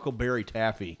 Wild Huckleberry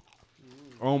Taffy.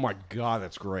 Oh my God,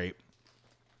 that's great.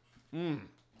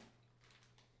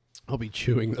 I'll be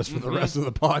chewing this for the rest of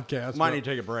the podcast. Might need to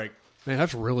take a break. Man,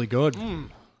 that's really good. All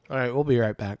right, we'll be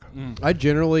right back. I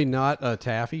generally not a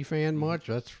taffy fan much.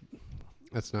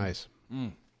 That's nice.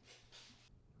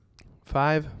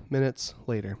 5 minutes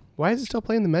later. Why is it still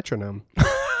playing the metronome?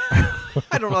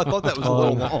 I don't know. I thought that was a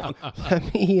little long.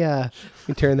 Let me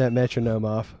turn that metronome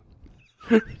off.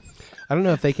 I don't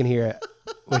know if they can hear it,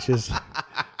 which is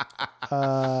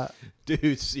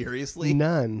Dude, seriously?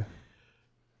 none.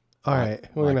 All right,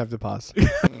 we're gonna have to pause.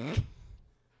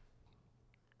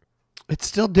 It's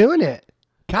still doing it.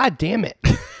 God damn it.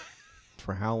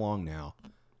 For how long now?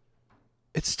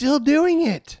 It's still doing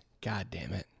it. God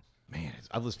damn it. Man,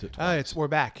 I've listened to it Oh, twice. we're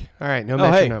back. All right, no Oh,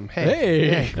 hey. metronome.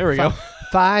 Hey. There we go.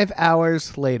 5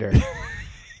 hours later.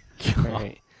 All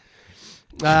right.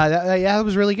 That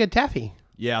was really good taffy.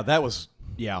 Yeah, that was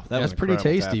that That's was pretty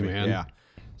incredible tasty, taffy. man. Yeah.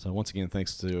 So once again,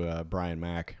 thanks to Brian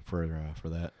Mack for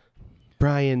that.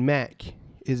 Brian Mack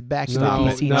is back in the No,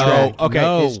 DC no, track.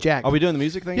 Okay. Is Jack. Are we doing the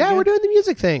music thing? Yeah, again? we're doing the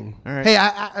music thing. All right. Hey,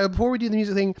 I before we do the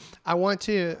music thing, I want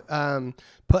to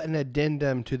put an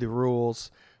addendum to the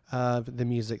rules of the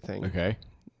music thing. Okay.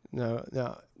 No.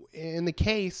 In the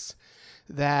case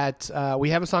that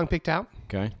we have a song picked out,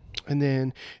 Okay. and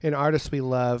then an artist we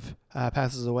love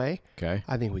passes away, Okay.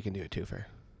 I think we can do a twofer.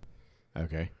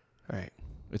 Okay. All right.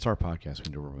 It's our podcast. We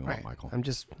can do whatever we All want, right. Michael. I'm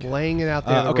just laying it out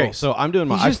there. The Okay, rules. so I'm doing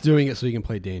my. He's just doing it so he can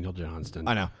play Daniel Johnston.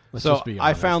 I know. Let's So just be I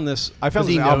honest. found this. I found Because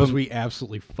this he knows album. we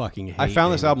absolutely fucking hate I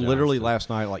found this Daniel album literally Johnston. last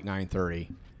night at like 9:30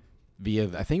 via.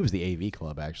 I think it was the AV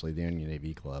Club actually, the Onion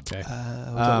AV Club. Okay.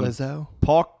 was it Lizzo?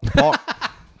 Paul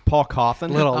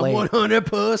Cawthon. Little late.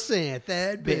 100%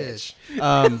 that bitch.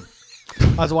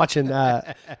 I was watching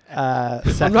Seth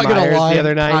I'm not gonna Meyers lie, the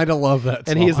other night. I love that. And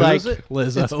song. he's Who like, is it?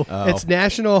 Lizzo. It's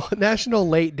National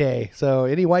Late Day. So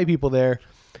any white people there,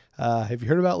 have you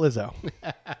heard about Lizzo?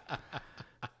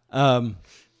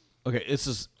 Okay, this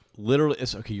is literally.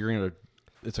 It's okay.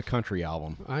 It's a country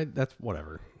album. That's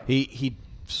whatever. He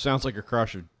sounds like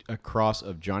a cross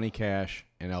of Johnny Cash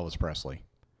and Elvis Presley.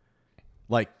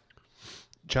 Like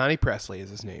Johnny Presley is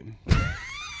his name.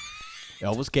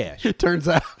 Elvis Cash. Turns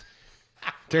out.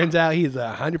 Turns out he's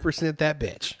 100% that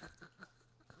bitch.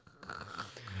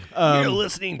 You're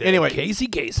listening to anyway, Casey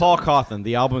Kasem. Paul Cawthon.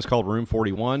 The album is called Room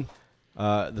 41.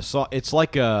 The song, it's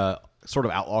like a sort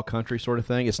of outlaw country sort of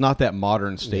thing. It's not that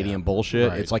modern stadium bullshit.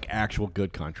 right. It's like actual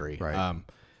good country. Right.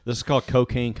 This is called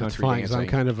Cocaine It's Country fine 'cause Dancing.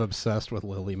 I'm kind of obsessed with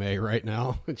Lily Mae right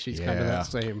now. And she's kind of Yeah. that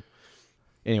same.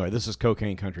 Anyway, this is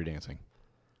Cocaine Country Dancing.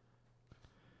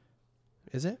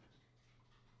 Is it?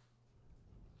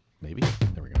 Maybe.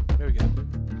 There we go. There we go.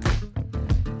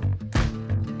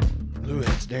 Ooh,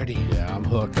 it's dirty. Yeah, I'm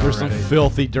hooked There's some already.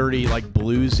 filthy, dirty, like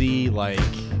bluesy, like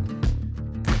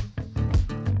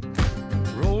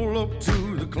Roll up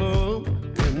to the club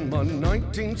in my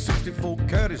 1964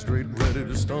 caddy straight ready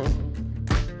to stump.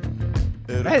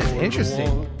 That is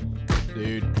interesting.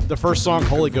 dude. The first song,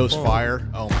 Holy Ghost Fire.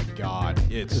 Oh my God,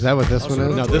 it's. Is that what this one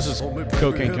is? No, this is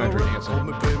Cocaine Country Dancing.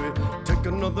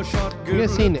 You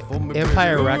guys seen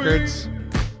Empire Records?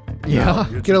 Yeah.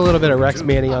 Get a little bit of Rex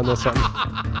Manning on this one.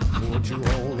 What you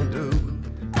wanna do?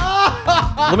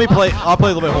 Let me play. I'll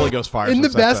play a little bit of Holy Ghost Fire. In the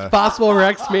since that's best possible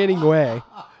Rex Manning way.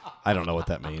 I don't know what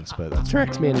that means, but that's. It's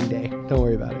Rex Manning Day. Don't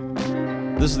worry about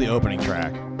it. This is the opening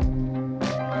track.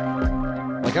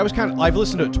 Like I've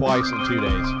listened to it twice in 2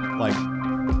 days. Like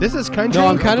This is country. No,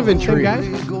 I'm kind of Same intrigued. guy?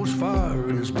 Holy Ghost fire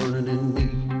and it's burning in me.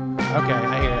 Okay,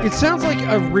 I hear It it. sounds like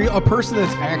a person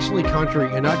that's actually country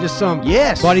and not just some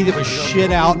Yes. buddy that was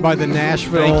shit out by the Thank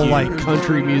Nashville you. like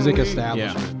country music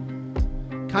establishment.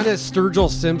 Kind of Sturgill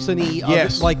Simpson-y,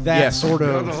 Yes. like that Yes. sort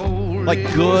of.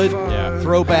 like good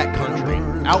throwback country,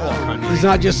 outlaw country. He's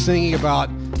not just singing about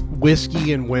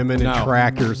whiskey and women and No.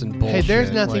 tractors and Hey, bullshit. there's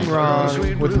nothing like-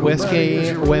 wrong with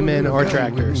whiskey, women, or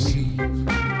tractors.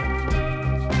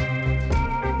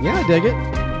 Yeah, I dig it.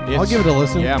 I'll give it a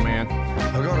listen. Yeah, man.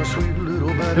 I got a sweet little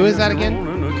baby Who is that again?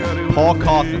 in a caddy Paul with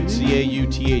Cawthon, me.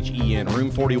 Cauthen. Room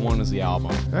 41 is the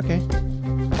album. Okay.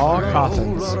 Paul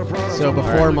Cawthons. So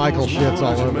before Michael shits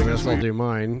all over this, I'll do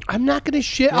mine. I'm not gonna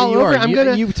shit Yeah, all you over. are. I'm You-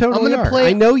 gonna. you totally I'm gonna are. play.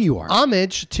 I know you are.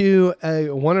 Homage to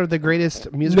one of the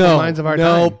greatest musical minds of our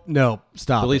time. No,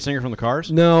 stop. The lead it. singer from the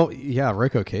Cars. No, yeah,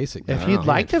 Rick Ocasek. If you'd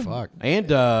like to- fuck. And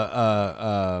who's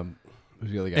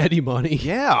the other guy? Eddie Money.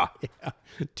 Yeah.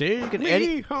 Taking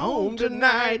Eddie home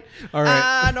tonight. All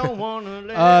right. I don't wanna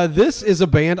let. This is a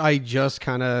band I just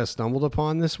kind of stumbled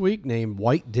upon this week named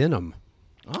White Denim.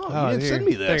 Oh, you didn't send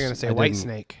me They're this. gonna say I White didn't.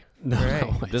 Snake. No, Right.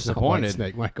 it's not Disappointed. White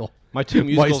Snake, Michael. My two White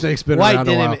musicals. Snake's been White around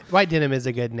a while. Denim. White Denim is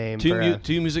a good name. Two, for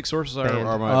two music sources are band.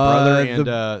 my brother and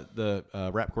the-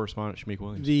 the rap correspondent Shmeek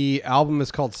Williams. The album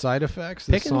is called Side Effects.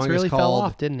 This Pickens song really is fell called,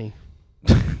 off, didn't he?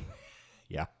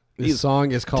 Yeah. This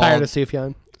song is called Tired of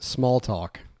Sufjan. Small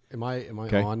Talk. Am I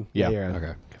Okay. on? Yeah. you're on.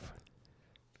 Okay.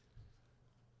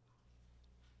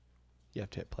 You have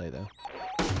to hit play though.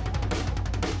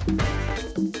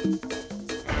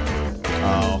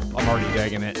 Oh, I'm already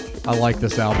digging it. I like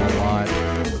this album a lot.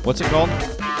 What's it called?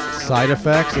 Side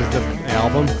Effects is the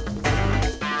album.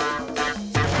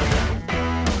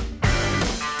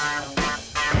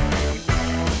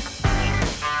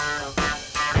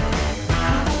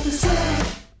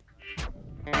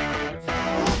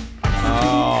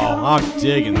 I'm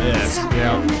digging this.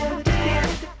 Yeah.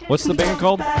 What's the band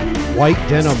called? White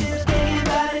Denim.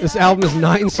 This album is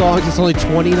 9 songs. It's only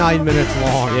 29 minutes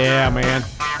long. Yeah, man.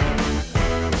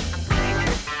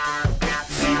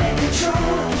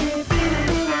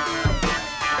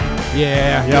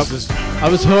 Yeah. Yep. This is, I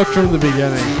was hooked from the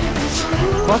beginning.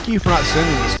 fuck you for not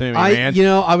sending this to me,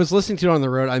 man. I was listening to it on the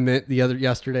road. I meant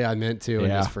yesterday. I meant to, and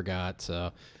Yeah. just forgot.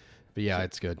 So, but yeah,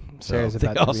 it's good. So, Sarah's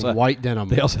about to also- read. White Denim.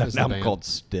 They also have is an the album band. called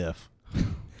Stiff,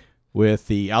 with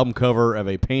the album cover of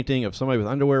a painting of somebody with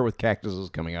underwear with cactuses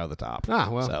coming out of the top. Ah,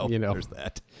 well, so you know. there's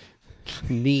that.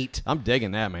 Neat. I'm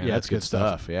digging that, man. Yeah, That's it's good good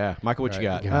stuff. stuff. Yeah, Michael, what you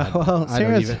got? God. Well, I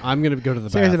don't even. I'm gonna go to the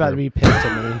Sarah's bathroom. about to be pissed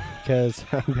at me because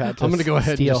I'm about to I'm gonna go ahead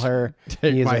and steal just her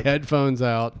Take music. my headphones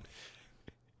out.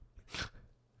 I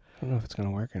don't know if it's gonna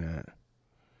work or not. It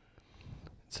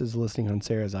says listening on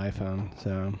Sarah's iPhone,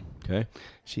 so Okay.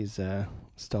 she's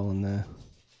stolen the.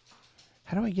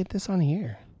 How do I get this on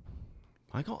here?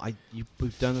 Michael,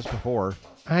 we've done this before.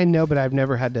 I know, but I've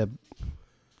never had to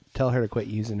tell her to quit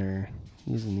using the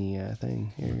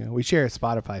thing. Here you go. We share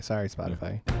Spotify. Sorry,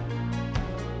 Spotify.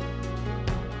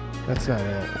 That's not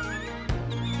it.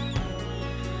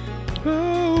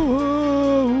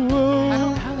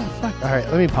 How the fuck? All right,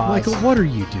 let me pause. Michael, what are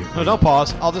you doing? No, don't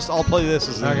pause. I'll play this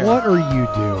as Okay. What are you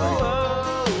doing?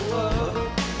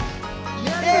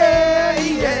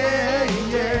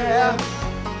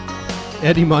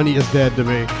 Eddie Money is dead to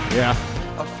me. Yeah.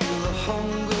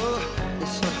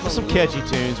 Some catchy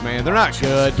tunes, man. They're not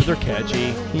good, but they're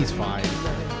catchy. He's fine.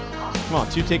 Come on,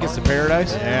 2 Tickets to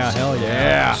Paradise? Yeah, hell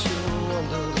Yeah.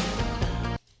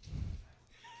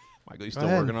 Michael, you still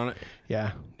ahead. working on it? Yeah.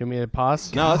 Do you want me to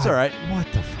pause? No, that's all right. What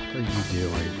the fuck are you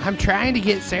doing? I'm trying to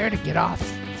get Sarah to get off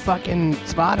fucking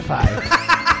Spotify.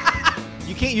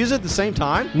 You can't use it at the same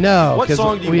time? No. What 'cause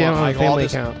song do you we want, have a Michael? I'll family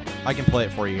just- account. I can play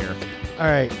it for you here. All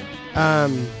right.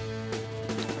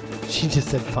 She just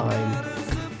said fine.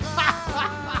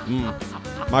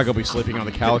 Michael will be sleeping on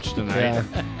the couch tonight. Yeah.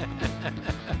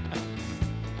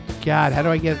 God, how do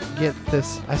I get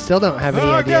this? I still don't have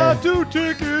any idea. 2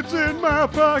 tickets in my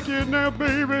pocket now,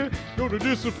 baby. Gonna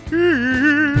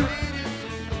disappear.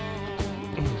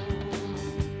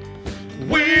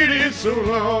 Waited so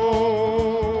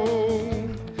long.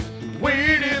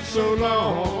 Waited so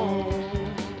long.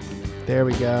 There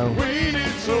we go.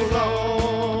 Waited so long.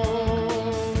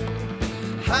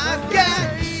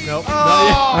 Nope.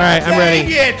 All right, I'm ready.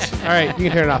 All right, you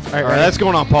can turn it off. All right, All right, ready? that's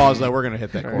going on pause, though. We're going to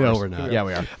hit that chorus. No, we're not. Yeah,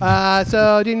 we are.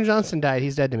 So Daniel Johnston died.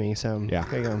 He's dead to me. So Yeah.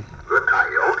 there you go.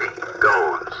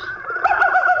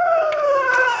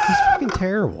 He's fucking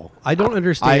terrible. I don't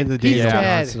understand the He's Daniel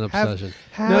dead. Johnston Have- obsession.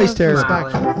 have No, he's terrible.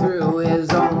 respect. Through his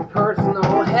own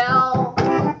personal hell,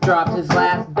 dropped his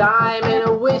last dime in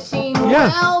a wishing Yeah.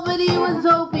 well, but he was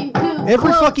hoping to.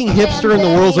 Every close fucking hipster in the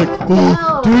and world's like, then oh,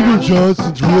 fell Daniel down.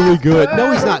 Johnston's really good.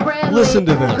 No, he's not. Friendly Listen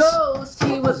to this. Ghost.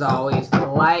 He was always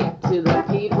polite to the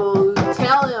people who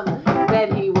tell him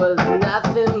that he was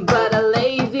nothing but a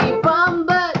lazy bum.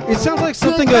 But It sounds like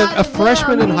something a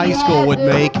freshman in high school would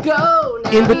make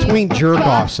in between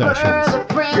jerk-off sessions.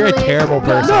 You're a terrible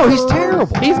person. No, he's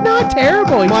terrible. He's not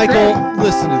terrible. He's Michael, great.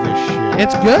 listen to this shit.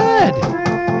 It's good.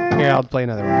 Here, I'll play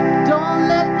another one. Don't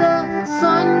let the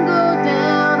sun go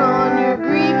down on your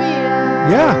grievous.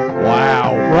 Yeah.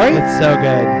 Wow. Right? It's so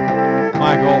good.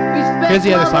 Michael. Here's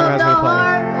the other song I was gonna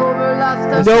play.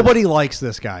 Nobody likes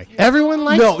this guy. Everyone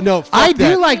likes. No, fuck I do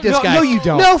that. like this No, guy. no, you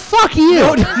don't. No, fuck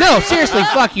you. No, seriously,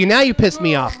 fuck you. Now you pissed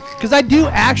me off because I do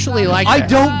actually like. I this.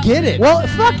 don't get it. Well,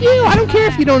 fuck you. I don't care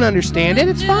if you don't understand it.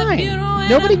 It's fine.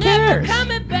 Nobody cares.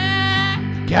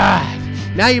 God,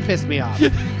 now you pissed me off.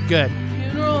 Good.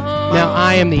 Now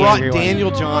I am the Brought angry one.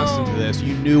 Daniel Johnston to this.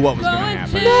 You knew what was going to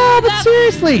happen. No, but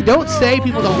seriously, don't say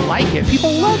people don't like it.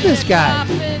 People love this guy.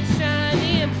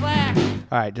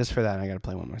 All right, just for that, I gotta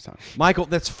play one more song. Michael,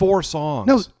 that's 4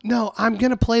 songs. No, I'm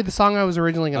gonna play the song I was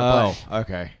originally gonna Oh,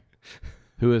 okay.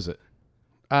 Who is it?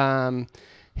 play.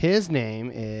 His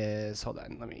name is. Hold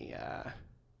on, let me.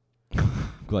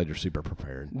 Glad you're super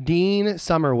prepared. Dean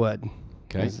Summerwood.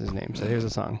 Okay. Is his name. So here's a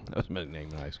song. That was my name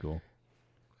in high school.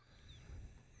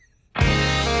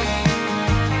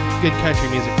 Good country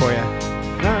music for you.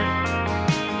 All right.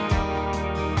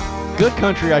 Good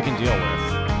country I can deal with.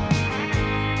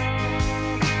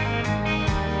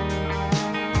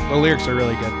 The lyrics are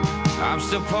really good. I'm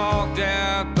still parked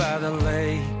out by the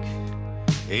lake,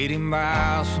 80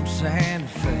 miles from Santa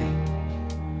Fe.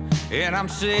 And I'm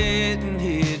sitting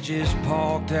here just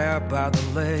parked out by the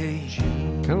lake.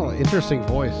 Kind of interesting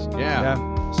voice. Yeah.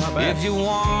 It's not bad. If you're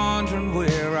wondering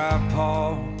where I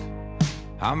park,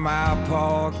 I'm out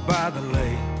parked by the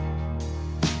lake.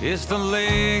 It's the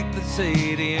lake that's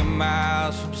 80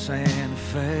 miles from Santa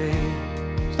Fe.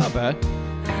 It's not bad.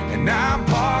 And I'm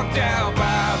parked out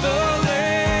by the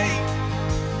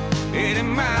lake, 80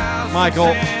 miles from Michael,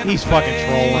 Santa he's fucking Fe.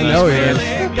 trolling I know us, he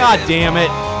man. is. God damn it.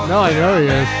 No, I know he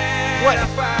is. What?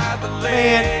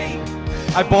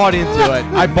 Man, I bought into it.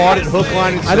 I bought it hook,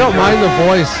 line, and I don't sinker. mind the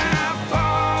voice.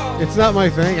 It's not my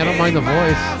thing. I don't mind the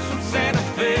voice.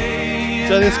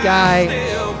 So this guy,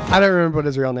 I don't remember what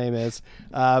his real name is,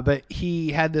 but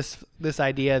he had this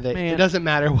idea that it doesn't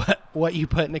matter what you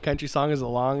put in a country song as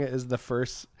long as the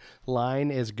first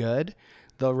line is good,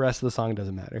 the rest of the song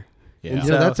doesn't matter. Yeah. And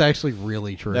You know, that's actually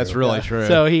really true. That's really true.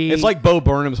 So it's like Bo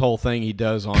Burnham's whole thing he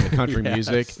does on the country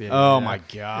music. yeah. Oh my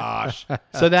gosh.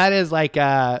 So that is like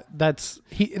there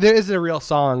is a real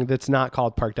song that's not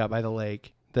called "Parked Out by the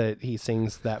Lake" that he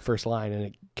sings that first line and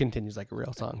it continues like a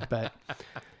real song. But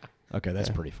Okay, that's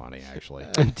pretty funny actually.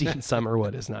 Dean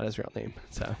Summerwood is not his real name.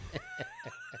 So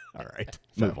All right,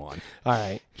 move on. all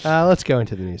right, let's go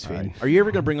into the news feed. All right. Are you ever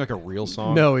gonna bring like a real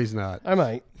song? No, he's not. I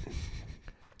might.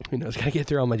 Who knows? Gotta get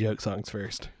through all my joke songs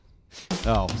first.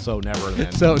 Oh, so never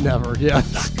then. So never. Yeah.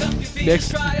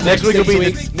 next week will be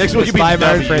next week will be Five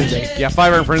Iron W's. Frenzy. Yeah,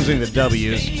 5 Iron Frenzy and the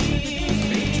W's.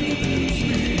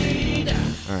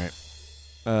 All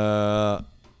right.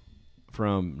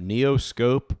 From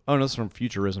Neoscope. Oh no, this is from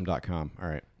Futurism.com. All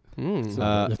right.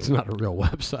 It's not a real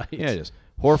website. Yeah, it is.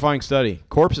 Horrifying study.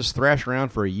 Corpses thrash around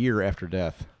for a year after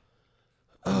death.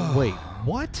 Wait,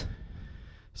 what?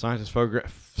 Scientists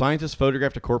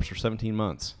photographed a corpse for 17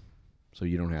 months, so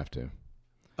you don't have to.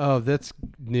 Oh, that's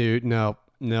new. No.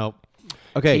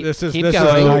 Okay, This is keep this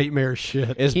going. is nightmare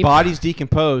shit. as bodies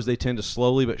decompose, they tend to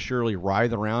slowly but surely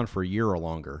writhe around for a year or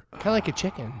longer. Kind of like a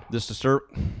chicken. This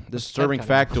disturbing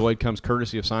factoid comes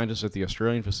courtesy of scientists at the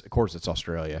Australian, of course it's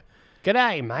Australia,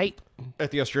 G'day, mate.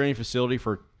 at the Australian Facility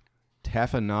for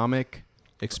Taphonomic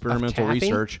Experimental taffy?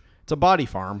 Research. It's a body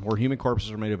farm where human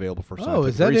corpses are made available for scientific Oh,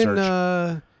 is that research.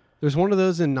 in? There's one of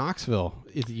those in Knoxville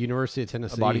at the University of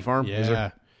Tennessee. body farm? Yeah. Is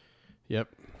there? Yep.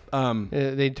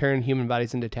 They turn human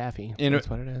bodies into taffy. In That's a-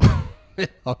 what it is.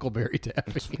 Huckleberry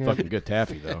taffy. Fucking good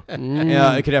taffy, though.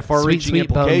 Yeah, it could have far-reaching Sweet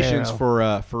bone implications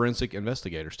marrow. for forensic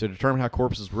investigators. To determine how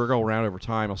corpses wriggle around over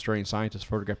time, Australian scientists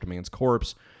photographed a man's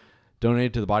corpse,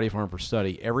 donated to the body farm for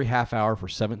study, every half hour for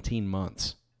 17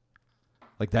 months.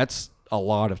 Like, that's a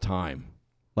lot of time.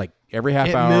 Like, every half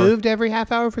It hour. moved every half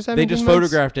hour for 17 They just months?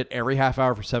 photographed it every half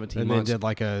hour for 17 And then months. did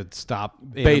like a stop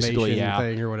Basically, animation yeah.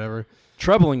 thing or whatever.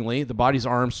 Troublingly, the body's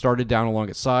arms started down along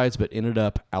its sides, but ended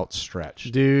up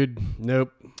outstretched. Dude,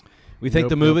 nope. We think Nope,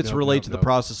 the nope, movements nope, relate nope, to the nope.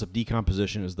 process of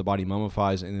decomposition as the body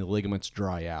mummifies and the ligaments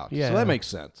dry out. Yeah. So that makes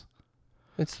sense.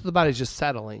 It's the body's just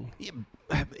settling.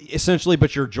 Essentially,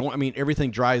 but your joint, I mean,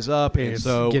 everything dries up, and It's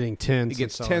so getting tense it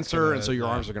gets and so it's tenser, gonna- and so your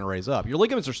yeah. arms are going to raise up. Your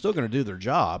ligaments are still going to do their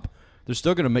job. They're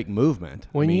still going to make movement.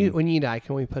 When I mean, you die,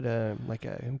 can we put a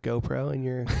GoPro in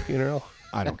your funeral?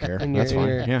 I don't care. in That's your, fine.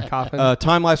 in your Yeah. coffin?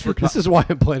 Time lapse for This is why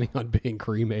I'm planning on being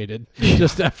cremated.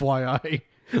 Just FYI.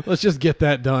 Let's just get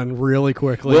that done really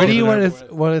quickly. Where do you want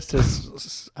us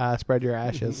to spread your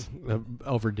ashes?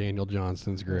 Over Daniel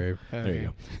Johnston's grave. There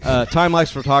you go.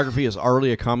 Time-lapse photography is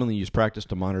already a commonly used practice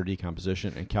to monitor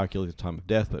decomposition and calculate the time of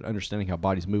death, but understanding how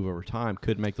bodies move over time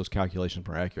could make those calculations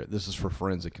more accurate. This is for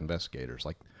forensic investigators.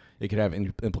 Like, it could have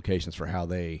implications for how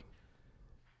they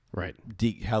Right.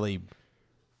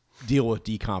 deal with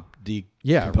decomposing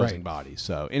right. bodies.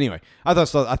 So anyway, I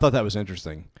thought that was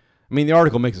interesting. I mean, the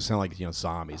article makes it sound like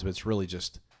zombies, but it's really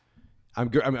just. I'm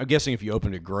guessing if you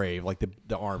open a grave, like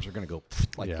the arms are going to go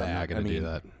like Yeah, that. I'm not gonna do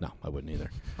that. No, I wouldn't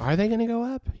either. Are they going to go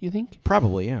up, you think?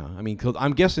 Probably, yeah. I mean, 'cause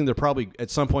I'm guessing they're probably at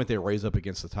some point they raise up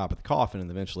against the top of the coffin,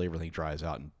 and eventually everything dries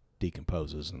out and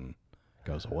decomposes and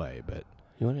goes away. But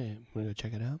You want to go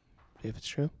check it out? See if it's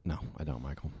true? no, I don't,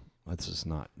 Michael. This is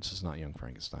not Young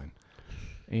Frankenstein.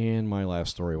 And my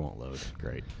last story won't load.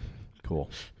 Great, cool.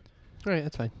 All right,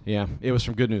 that's fine. Yeah, it was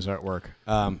from Good News Network.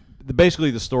 Basically,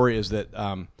 the story is that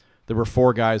there were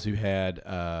five guys who had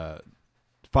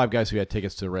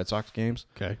tickets to the Red Sox games.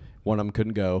 Okay. One of them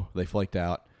couldn't go; they flaked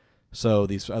out. So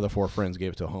these other four friends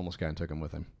gave it to a homeless guy and took him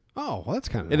with him. Oh, well, that's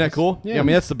kind of Isn't that cool? Yeah. I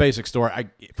mean, that's the basic story.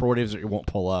 For what it is, it won't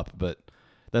pull up, but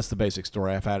that's the basic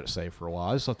story. I've had it saved for a while.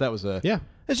 I just thought that was Yeah.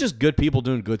 It's just good people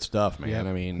doing good stuff, man. Yeah.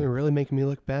 I mean, They're really making me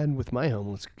look bad with my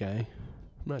homeless guy.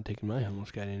 I'm not taking my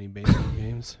homeless guy to any baseball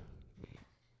games.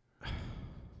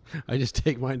 I just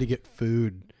take mine to get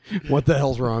food. What the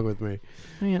hell's wrong with me?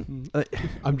 man,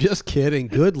 I'm just kidding.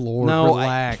 Good Lord, no,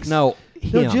 relax. no,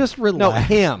 No, him. just No, relax.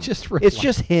 him. Just It's relax.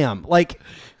 just him. Like,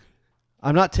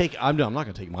 I'm not going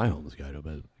to take my homeless guy to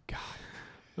bed.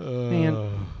 God,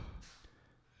 man.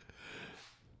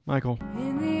 Michael.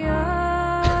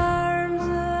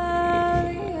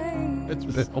 It's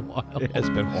been a while. It has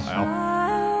been a while.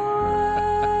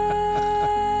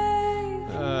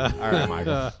 All right,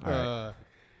 Michael. All right.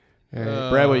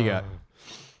 Brad, what you got?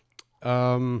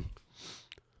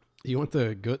 You want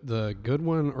the good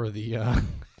one or the? I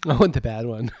want the bad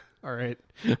one. All right,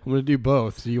 I'm gonna do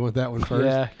both. So you want that one first?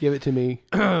 Yeah, give it to me.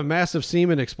 Massive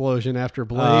semen explosion after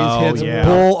blaze Oh, hits yeah.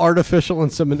 Bull Artificial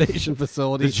Insemination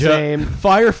Facility. Same.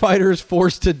 Firefighters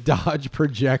forced to dodge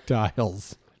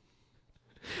projectiles.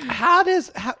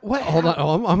 What? Hold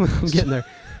on, I'm getting there.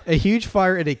 A huge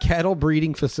fire at a cattle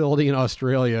breeding facility in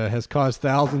Australia has caused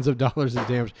thousands of dollars in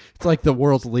damage. It's like the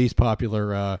world's least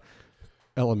popular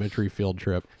elementary field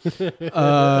trip.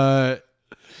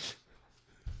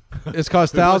 It's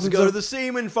caused thousands Go to of the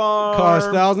semen farm. caused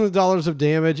thousands of dollars of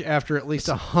damage after at least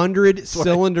 100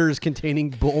 cylinders containing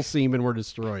bull semen were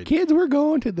destroyed. Kids, we're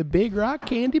going to the Big Rock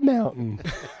Candy Mountain.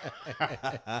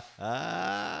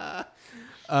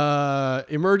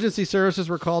 Emergency services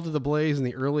were called to the blaze in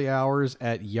the early hours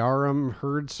at Yarram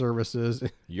Herd Services.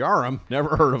 Yarram,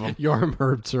 never heard of him. Yarram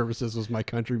Herd Services was my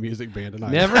country music band,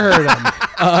 and Never heard of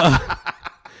them.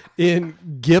 in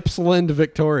Gippsland,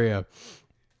 Victoria.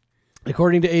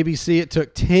 According to ABC, it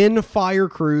took 10 fire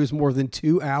crews more than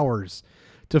 2 hours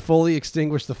to fully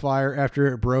extinguish the fire after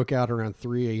it broke out around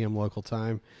 3 a.m. local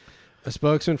time. A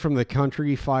spokesman from the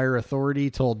Country Fire Authority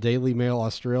told Daily Mail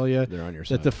Australia They're on your that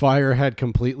side. the fire had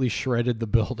completely shredded the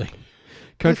building.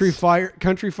 Country Fire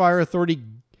Authority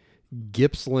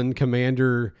Gippsland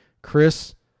Commander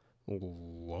Chris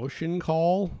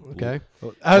Loschencall. Okay.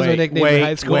 That was my nickname in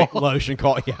high school. Lotion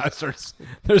call. Yeah,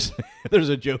 there's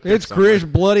a joke. there It's somewhere. Chris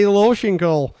Bloody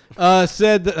Loschencall.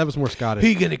 Said that was more Scottish. Who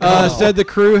you gonna call? Said the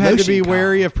crew had to be Loschencall.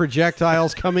 wary of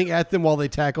projectiles coming at them while they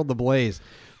tackled the blaze.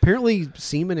 Apparently,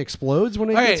 semen explodes when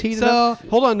it All gets right, heated so up.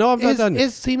 Hold on, no, I'm not done.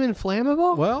 Is semen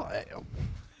flammable? Well,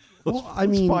 I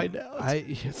mean, find out.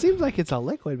 It seems like it's a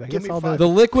liquid. But I guess me all five. the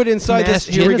liquid inside Mass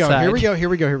this. Here we go. genocide. Here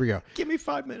we go. Give me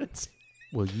 5 minutes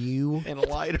Will you? and a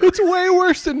lighter. It's way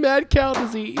worse than mad cow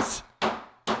disease.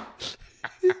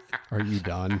 Are you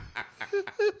done?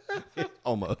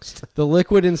 Almost. The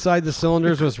liquid inside the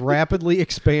cylinders was rapidly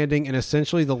expanding, and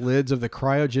essentially the lids of the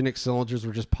cryogenic cylinders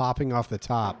were just popping off the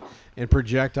top, and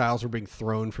projectiles were being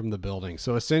thrown from the building.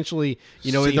 So essentially,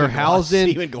 Semen they're gloves. housed in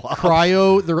Semen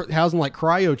gloves. they're housed in like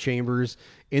cryo chambers.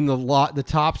 In the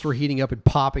tops were heating up and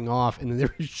popping off, and then they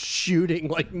were shooting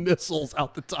like missiles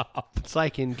out the top. It's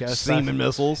like in Ghostbusters. Semen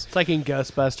missiles. It's like in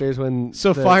Ghostbusters when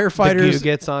So the firefighters- goo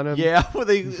gets on them. Yeah, well,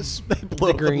 they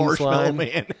blow up the green marshmallow slime.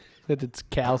 man. That it's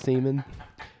cow semen.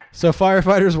 So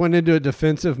firefighters went into a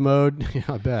defensive mode. Yeah,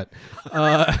 I bet.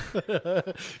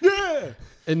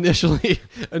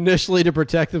 Initially to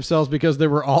protect themselves because there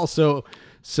were also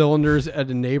cylinders at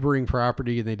a neighboring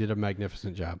property, and they did a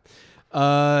magnificent job.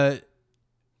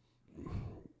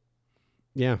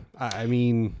 Yeah, I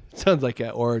mean, Sounds like an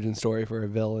origin story for a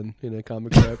villain in a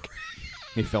comic book.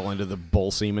 He fell into the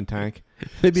bull semen tank.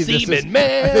 maybe this Semen is,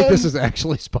 Man! I think this is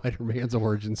actually Spider-Man's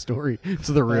origin story. It's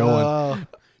the real one. Oh.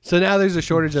 So now there's a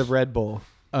shortage of Red Bull.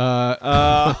 There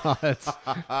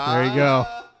you go.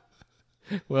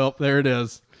 Well, there it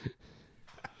is.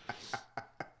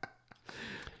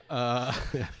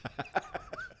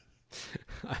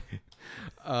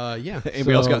 Yeah.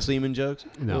 Anybody else so- got semen jokes?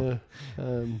 No.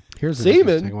 Um, Here's an Semen?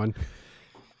 interesting one.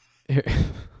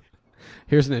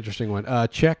 Here's an interesting one.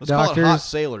 Czech Let's call it doctors. hot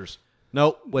sailors.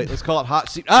 No, wait. Let's call it hot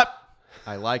sea. Up.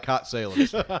 I like hot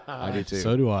sailors. I do too.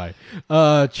 So do I.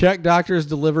 Czech doctors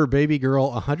deliver baby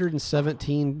girl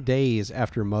 117 days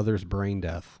after mother's brain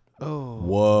death.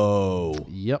 Whoa.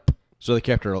 Yep. So they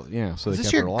kept her. Yeah. So they is this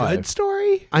kept your her alive. good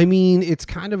story? I mean, it's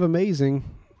kind of amazing.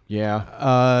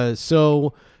 Yeah.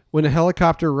 So when a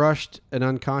helicopter rushed an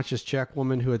unconscious Czech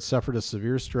woman who had suffered a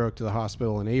severe stroke to the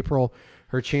hospital in April,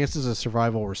 her chances of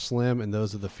survival were slim, and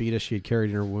those of the fetus she had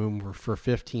carried in her womb for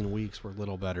 15 weeks were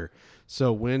little better.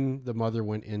 So when the mother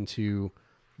went into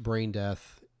brain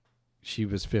death, she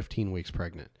was 15 weeks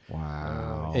pregnant.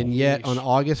 Wow. And yet, on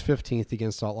August 15th,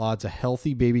 against all odds, a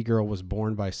healthy baby girl was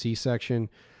born by C-section,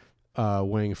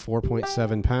 weighing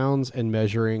 4.7 pounds and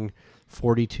measuring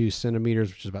 42 centimeters,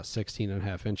 which is about 16 and a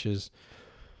half inches.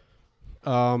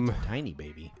 Tiny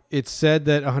baby. It's said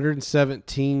that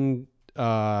 117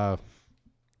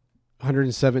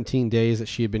 days that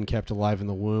she had been kept alive in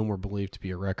the womb were believed to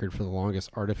be a record for the longest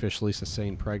artificially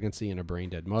sustained pregnancy in a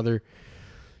brain-dead mother.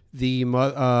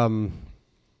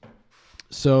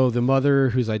 So the mother,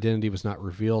 whose identity was not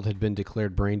revealed, had been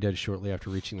declared brain dead shortly after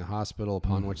reaching the hospital,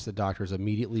 upon which the doctors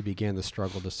immediately began the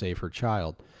struggle to save her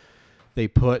child. They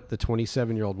put the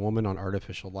 27-year-old woman on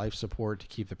artificial life support to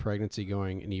keep the pregnancy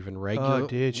going, and even Oh,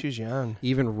 dude, she's young.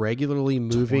 regularly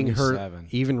moved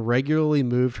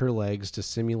her legs to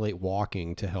simulate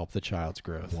walking to help the child's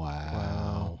growth.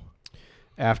 Wow.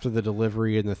 After the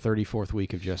delivery in the 34th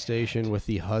week of gestation, with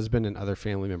the husband and other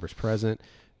family members present,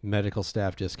 medical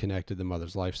staff disconnected the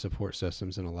mother's life support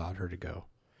systems and allowed her to go.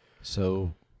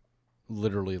 So,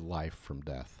 literally life from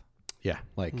death. Yeah.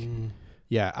 Like,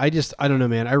 Yeah, I don't know,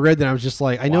 man. I read that, I was just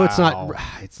like, I know it's not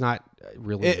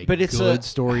really but it's good a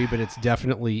story, but it's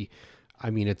definitely,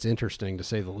 I mean, it's interesting to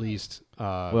say the least.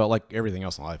 well, like everything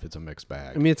else in life, it's a mixed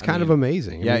bag. I mean, it's kind of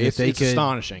amazing. Yeah, I mean, it's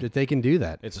astonishing that they can do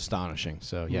that. It's astonishing.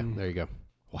 So yeah, there you go.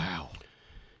 Wow.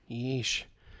 Yeesh.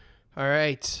 All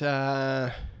right.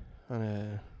 On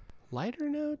a lighter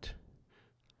note,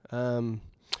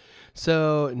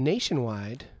 so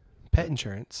Nationwide,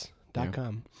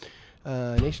 petinsurance.com.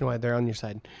 Nationwide, they're on your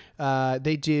side.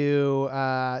 They do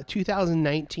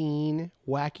 2019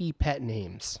 wacky pet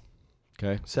names.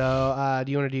 Okay. So,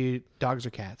 do you want to do dogs or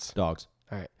cats? Dogs.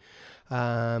 All right.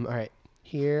 All right.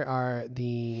 Here are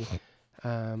the.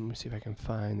 Let me see if I can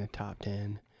find the top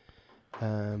 10.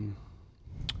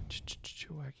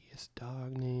 Wackiest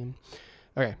dog name.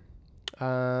 Okay.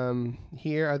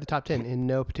 Here are the top 10 in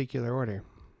no particular order.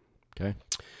 Okay.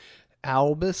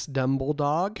 Albus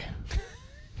Dumbledog.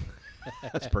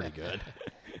 That's pretty good.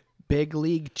 Big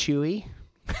League Chewy.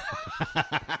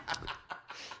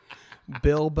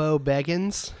 Bilbo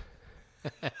Beggins.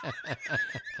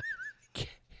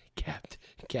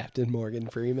 Captain Morgan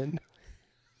Freeman.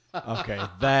 Okay,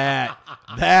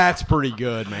 that's pretty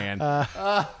good, man.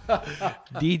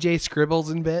 DJ Scribbles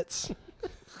and Bits.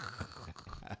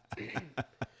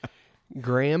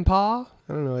 Grandpa.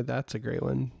 I don't know. That's a great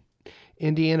one.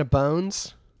 Indiana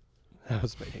Bones. That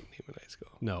was my nickname in high school.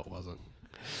 No, it wasn't.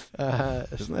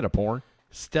 Isn't that a porn?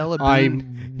 Stella Bean.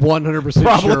 I'm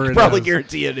 100% sure it Probably is.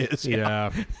 guarantee it is.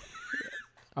 Yeah.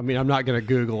 I mean, I'm not going to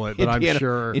Google it, but I'm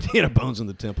sure. Indiana Bones in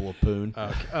the Temple of Poon.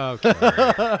 Okay.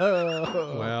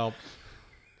 Well.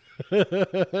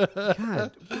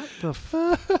 God,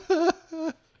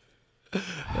 what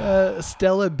the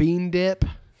Stella Bean Dip.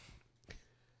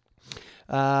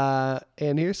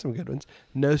 And here's some good ones.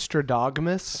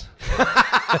 Nostradamus.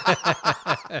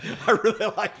 I really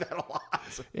like that a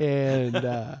lot.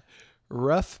 And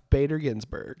Ruff Bader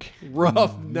Ginsburg.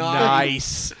 Rough,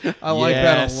 nice. I like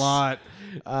that a lot.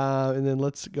 And then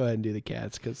let's go ahead and do the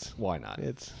cats because Why not?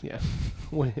 it's,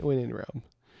 when in Rome.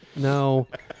 No,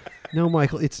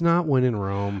 Michael, it's not when in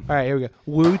Rome. All right, here we go.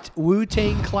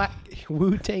 Wu-Tang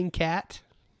Cat.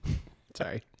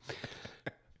 Sorry.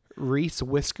 Reese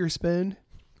Whiskerspoon.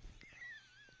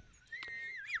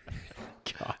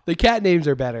 God. The cat names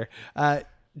are better.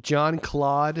 John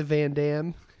Claude Van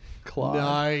Damme. Claude.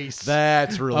 Nice.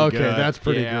 That's really Okay, good. that's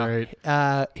pretty Yeah. great.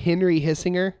 Henry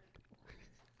Hissinger.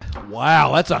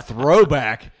 Wow, that's a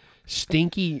throwback.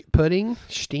 Stinky Pudding.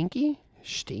 Stinky.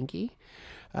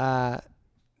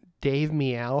 Dave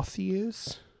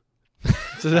Meowthews.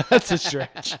 So that's a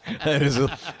stretch. That is a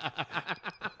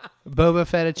Boba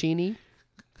Fettuccine.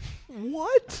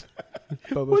 What?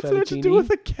 Boba What's that to do Fettuccine? with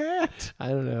a cat? I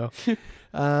don't know.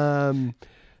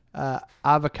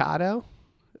 Avocado.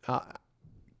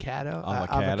 Avocado.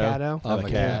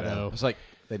 Avocado. It's like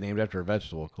they named after a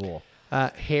vegetable. Cool.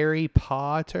 Harry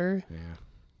Potter Yeah.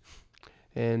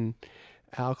 and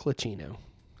Al Clacino.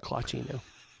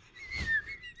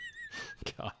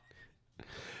 God.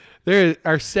 There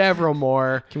are several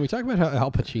more. Can we talk about how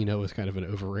Al Pacino is kind of an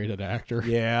overrated actor?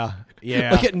 Yeah.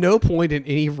 Like at no point in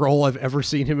any role I've ever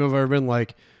seen him have I ever been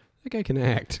like, that guy can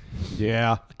act.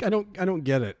 Yeah. Like, I don't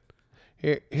get it.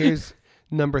 Here's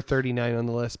number 39 on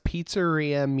the list.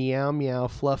 Pizzeria Meow Meow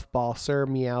Fluff Ball. Sir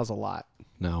meows a lot.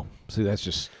 No. See, that's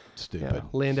just Yeah. stupid.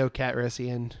 Lando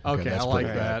Calrissian. Okay, that's I like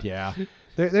pretty that. good. Yeah.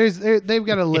 They've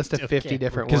got a list of 50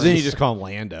 different ones. Because then you just call him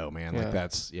Lando, man. Yeah. Like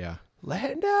that's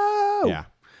Lando. Yeah.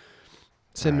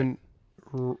 Cinnamon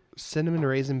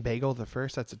raisin bagel. The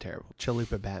first. That's a terrible.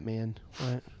 Chalupa Batman.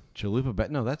 What? Chalupa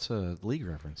No, that's a League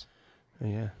reference. Oh,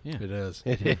 yeah. Yeah. It is.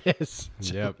 It is.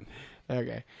 Yep.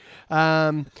 Okay.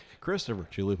 Christopher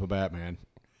Chalupa Batman.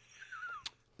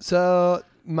 So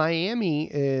Miami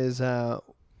is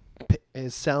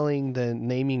selling the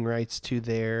naming rights to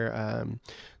their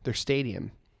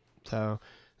stadium. So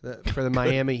for the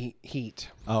Miami Heat.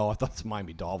 Oh, I thought it's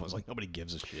Miami Dolphins. Like nobody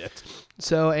gives a shit.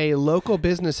 So a local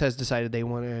business has decided they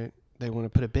want to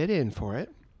put a bid in for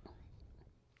it.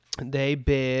 They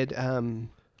bid $10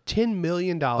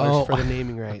 million for the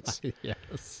naming rights.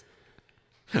 Yes.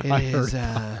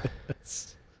 It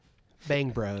is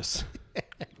Bang Bros.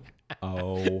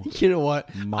 Oh, You know what?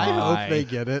 I My hope they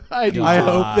get it. I do I too.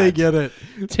 hope they get it.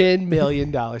 $10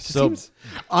 million. So-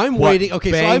 I'm What, waiting. Okay,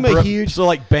 so Bang I'm a Bro- huge. So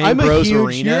like Bang I'm a Bros huge-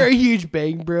 Arena. You're a huge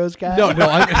Bang Bros guy. No,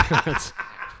 I'm.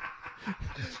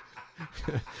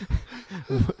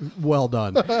 Well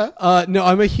done. No,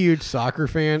 I'm a huge soccer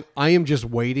fan. I am just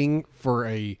waiting for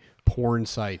a porn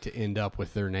site to end up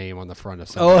with their name on the front of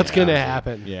something. Oh, it's gonna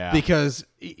happen. Yeah. Because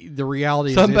the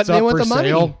reality Some- is, but it's they up want for the money.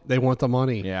 sale. They want the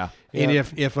money. Yeah. And Yeah.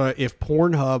 if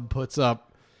Pornhub puts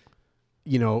up,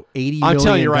 $80 I'm telling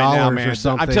million you right now, man. or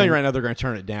something, I'm telling you right now, they're going to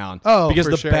turn it down. Oh, because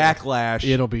for the sure. backlash.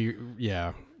 it'll be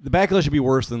The backlash should be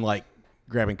worse than like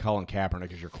grabbing Colin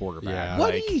Kaepernick as your quarterback. Yeah.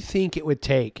 What Like, do you think it would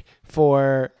take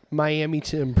for Miami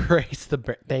to embrace the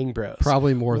Bang Bros?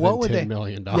 probably more What than would $10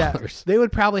 million. Yeah, they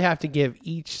would probably have to give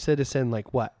each citizen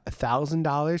like what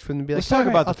 $1,000 for them to be like. Let's talk "All right,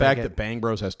 about I'll the fact take that it." Bang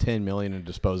Bros has $10 million in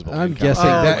disposable I'm income. guessing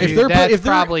Oh, that dude, if they're that's if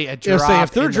they're probably a if they're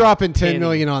drop in dropping the $10 penny.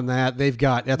 million on that, they've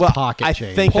got that's Well, pocket I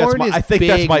change. think Porn is that's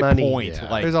big my money. point. Yeah.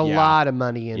 Like, There's a yeah. lot of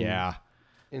money in Yeah.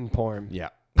 in porn. Yeah.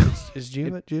 Is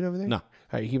June over there? No.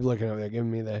 All right, you keep looking over there, giving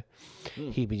me the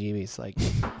heebie-jeebies. Like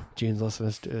June's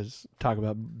listening to us talk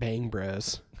about Bang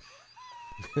Bros.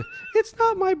 It's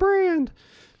not my brand.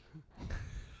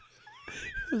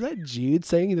 Was that Jude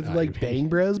saying it's like Bang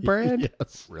Bros brand?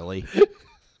 Yes. Really?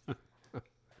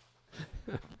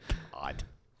 God.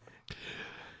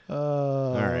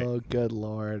 Oh, right. good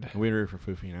lord. Are we ready for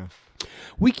Foofy now?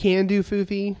 We can do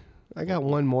Foofy. I got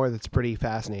one more that's pretty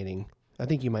fascinating. I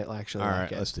think you might actually All like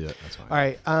right, it. let's do it. That's fine. All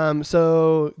right.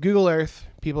 So Google Earth,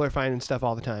 people are finding stuff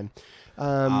all the time.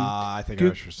 I think I know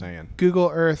what you're saying. Google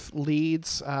Earth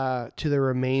leads to the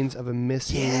remains of a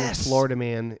missing Florida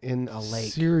man in a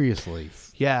lake. Seriously.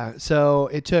 Yeah. So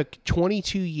it took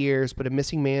 22 years, but a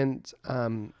missing man's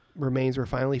remains were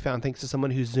finally found thanks to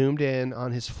someone who zoomed in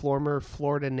on his former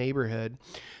Florida neighborhood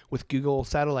with Google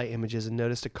satellite images and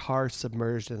noticed a car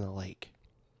submerged in the lake.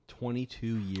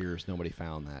 22 years, nobody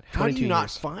found that. How do 22 you not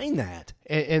years. find that?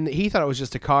 And he thought it was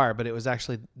just a car, but it was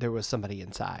actually, there was somebody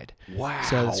inside. Wow.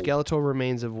 So the skeletal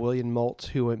remains of William Moult,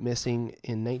 who went missing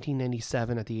in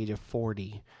 1997 at the age of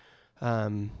 40.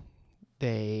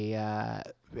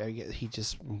 He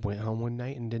just went home one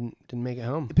night and didn't make it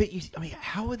home. But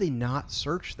how would they not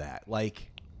search that? Like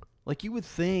you would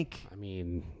think. I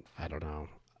mean, I don't know.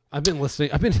 I've been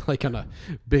listening. I've been like on a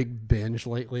big binge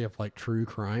lately of like true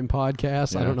crime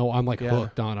podcasts. I Yeah. don't know. I'm like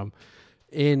hooked on them.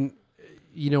 And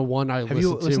one I Have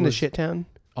you listened to was, Shit Town?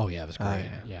 Oh yeah, it was great.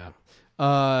 yeah.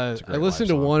 I great listened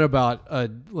live to song. one about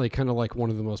like kind of like one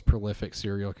of the most prolific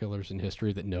serial killers in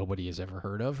history that nobody has ever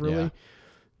heard of, really.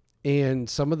 And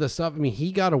some of the stuff. I mean,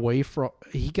 he got away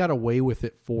with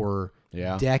it for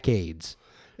Yeah. decades.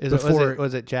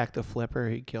 Was it Jack the Flipper?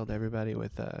 He killed everybody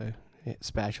with a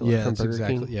spatula from that's Burger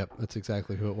exactly. King. Yep, that's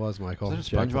exactly who it was, Michael. Is that a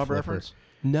Jack the SpongeBob Flipper. reference?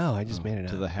 No, I just made it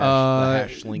To up. the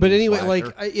hash slinging But anyway, slasher?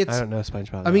 like I it's. don't know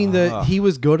SpongeBob. I mean, Ah. he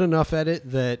was good enough at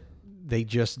it that they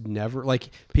just never like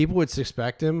people would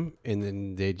suspect him, and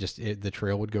then the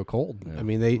trail would go cold. I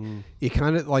mean, it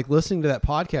kind of like listening to that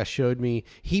podcast showed me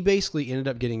he basically ended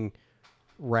up getting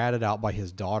ratted out by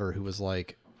his daughter, who was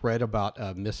like read about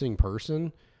a missing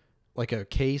person, like a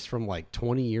case from like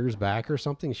 20 years back or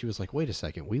something. She was like, "Wait a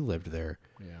second, we lived there,"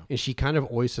 and she kind of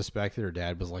always suspected her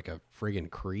dad was like a friggin'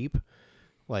 creep,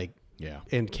 like. Yeah.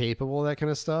 And capable of that kind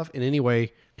of stuff. And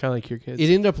anyway, kind of like your kids. it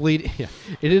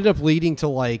ended up leading to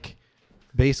like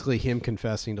basically him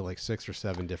confessing to like 6 or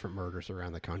 7 different murders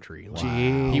around the country. Like,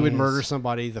 he would murder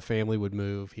somebody, the family would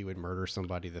move. He would murder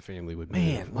somebody, the family would move.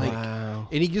 Man, Like, Wow.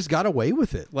 and he just got away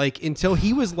with it. Like until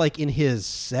he was like in his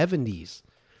 70s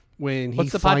when he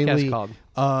What's the finally podcast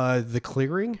called? The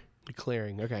Clearing. The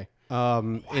Clearing. Okay.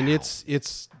 And it's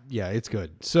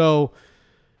good. So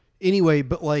anyway,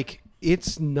 but like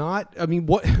it's not. I mean,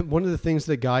 one of the things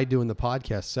the guy doing the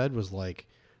podcast said was like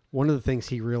one of the things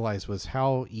he realized was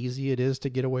how easy it is to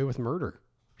get away with murder.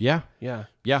 Yeah. Yeah.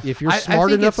 Yeah. If you're I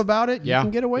smart think enough it's- about it, you Yeah. can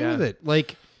get away Yeah. with it.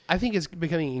 Like I think it's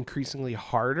becoming increasingly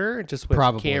harder just with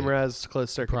Probably. cameras,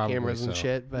 closed circuit Probably cameras and so.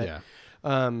 shit. But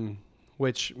Yeah.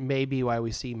 Which may be why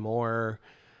we see more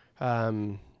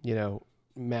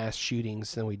mass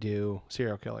shootings than we do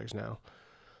serial killers now.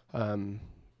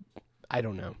 I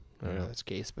don't know. I don't know if that's the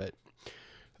case, but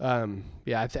I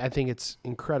think it's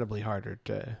incredibly harder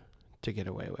to get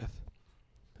away with.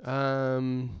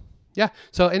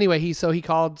 So anyway, he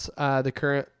called the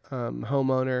current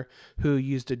homeowner who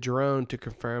used a drone to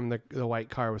confirm the white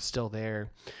car was still there.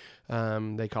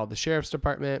 They called the sheriff's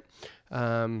department,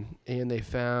 and they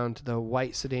found the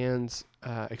white sedan's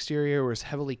exterior was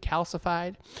heavily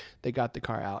calcified. They got the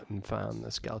car out and found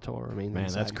the skeletal remains. Man,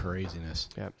 inside. that's craziness.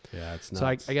 Yeah. Yeah, it's So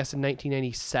I guess in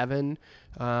 1997,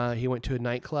 he went to a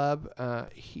nightclub.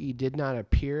 He did not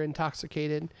appear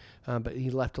intoxicated, but he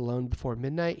left alone before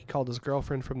midnight. He called his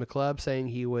girlfriend from the club saying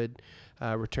he would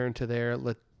return to their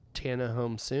Latana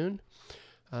home soon.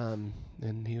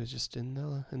 And he was just in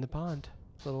the pond,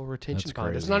 little retention That's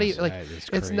pond. It's crazy. not even like That is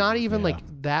it's not crazy. even Yeah.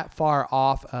 like that far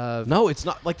off of. No, it's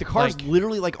not. Like the car's Like-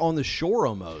 literally like on the shore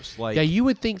almost. Like Yeah, you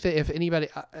would think that if anybody,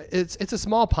 it's a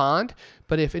small pond,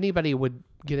 but if anybody would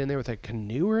get in there with a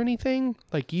canoe or anything,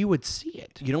 like you would see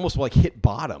it. you'd almost like hit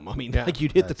bottom. I mean, Yeah. like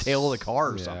you'd hit the That's- tail of the car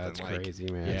or yeah, something. that's like, crazy,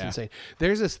 man. Yeah. It's insane.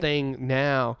 There's this thing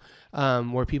now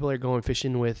where people are going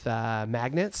fishing with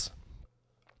magnets,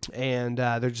 and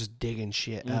they're just digging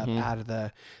shit up out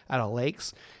of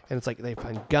lakes, and it's like they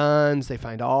find guns, they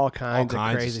find all kinds, of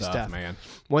crazy stuff. man.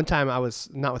 One time I was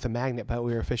not with a magnet, but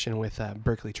we were fishing with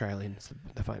Berkeley Tri-Lane. It's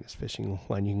the finest fishing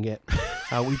line you can get.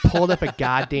 We pulled up a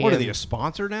goddamn. What are they, a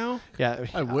sponsor now? Yeah,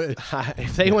 I wish.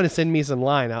 if they want to send me some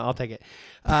line, I'll take it.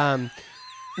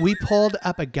 We pulled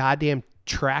up a goddamn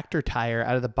tractor tire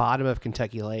out of the bottom of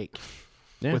Kentucky Lake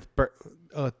Yeah. with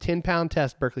a 10-pound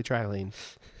test Berkeley Tri-Lane.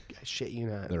 I shit you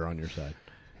not. They're on your side.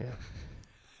 Yeah.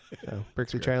 So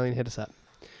Berkeley Tri-Lane, hit us up.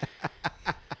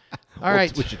 All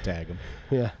right. We should tag them.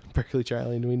 Yeah, Berkeley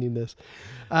Tri-Lane, we need this.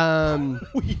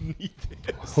 We need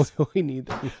this. We need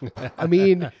that. I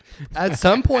mean, at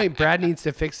some point, Brad needs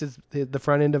to fix the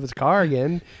front end of his car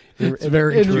again. It's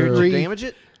very true. Damage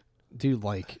it? Dude,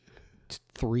 like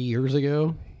 3 years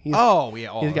ago. Oh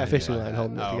yeah. He's got fishing line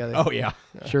holding it together. Oh yeah.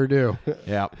 Sure do.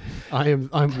 Yeah. I'm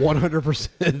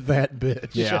 100% that bitch.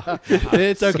 Yeah.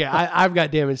 It's okay. I've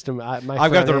got damage to my I've front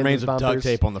got the end remains of bumpers. duct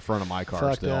tape on the front of my car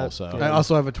Fucked still. up. So I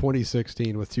also have a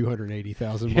 2016 with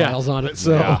 280,000 Yeah. miles on it.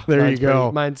 So Yeah. there Mine's you go.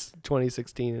 pretty- mine's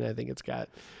 2016, and I think it's got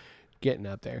getting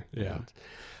up there. Yeah.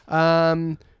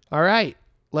 All right.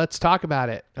 Let's talk about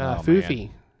it. Oh,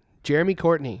 Foofy, Jeremy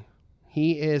Courtney.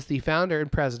 He is the founder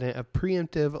and president of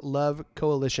Preemptive Love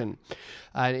Coalition,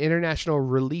 an international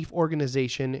relief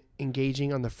organization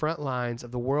engaging on the front lines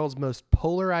of the world's most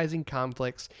polarizing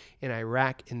conflicts in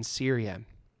Iraq and Syria.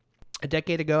 A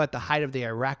decade ago, at the height of the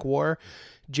Iraq War,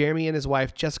 Jeremy and his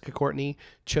wife, Jessica Courtney,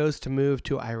 chose to move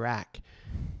to Iraq.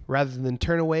 Rather than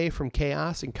turn away from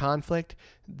chaos and conflict,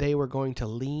 they were going to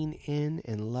lean in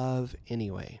and love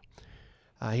anyway.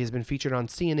 He has been featured on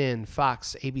CNN,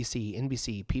 Fox, ABC,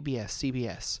 NBC, PBS,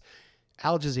 CBS,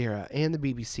 Al Jazeera, and the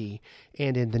BBC,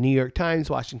 and in the New York Times,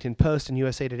 Washington Post, and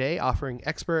USA Today, offering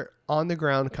expert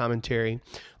on-the-ground commentary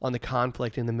on the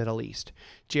conflict in the Middle East.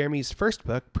 Jeremy's first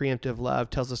book, Preemptive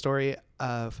Love, tells the story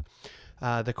of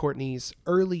the Courtneys'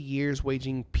 early years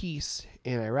waging peace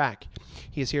in Iraq.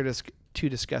 He is here to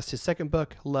discuss his second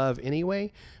book, Love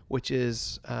Anyway, which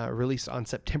is released on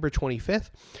September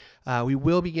 25th. We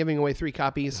will be giving away 3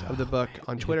 copies of the book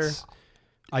on Twitter.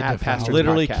 I at devoured Pastor it.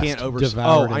 literally Podcast. can't over.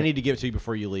 Devoured Oh, I it. need to give it to you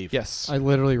before you leave. Yes. I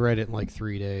literally read it in like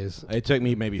 3 days. It took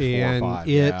me maybe 4 And or 5.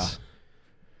 it, Yeah.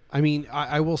 I mean,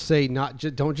 I will say,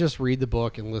 don't just read the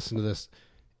book and listen to this.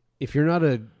 If you're not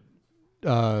a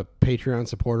Patreon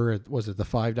supporter, was it the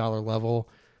 $5 level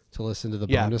to listen to the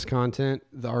Yeah. bonus content,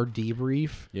 our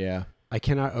debrief? Yeah. I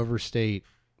cannot overstate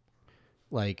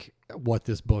like what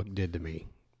this book did to me.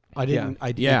 I didn't.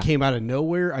 Yeah. It came out of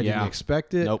nowhere. I didn't Yeah.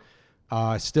 expect it. Nope.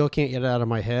 I still can't get it out of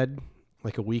my head.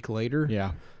 Like a week later.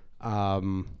 Yeah.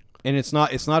 Um, And it's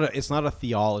not a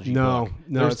theology No, book.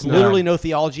 no, There's it's not. literally no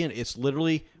theology in it. It's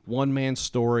literally one man's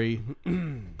story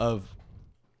of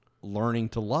learning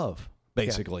to love,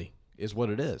 basically, is what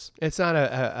it is. It's not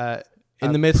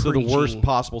In the midst of the preachy worst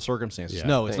possible circumstances. Yeah.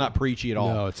 No, it's thing. not preachy at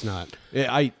all. no, it's not.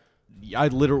 We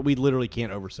literally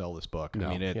can't oversell this book. No.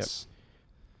 I mean, it's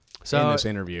in So, this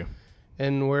interview.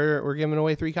 and we're giving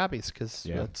away 3 copies because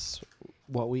Yeah. that's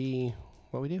what we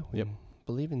do. Yep. We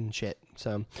believe in shit.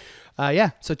 So,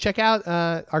 So check out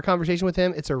our conversation with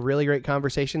him. It's a really great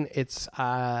conversation. It's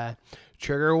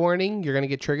trigger warning. You're gonna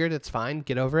get triggered. It's fine.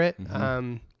 Get over it.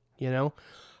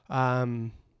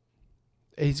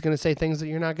 He's gonna say things that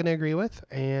you're not gonna agree with,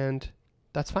 and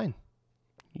that's fine.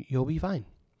 You'll be fine.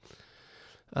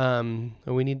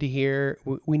 We need to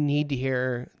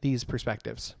hear these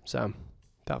perspectives. So,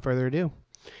 without further ado,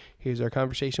 here's our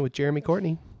conversation with Jeremy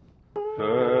Courtney.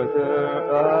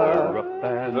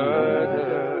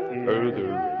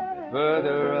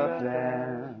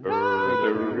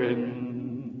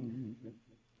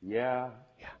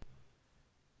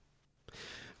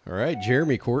 All right,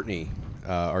 Jeremy Courtney,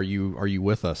 are you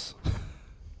with us?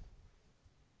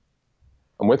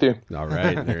 I'm with you. All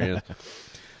right, there he is.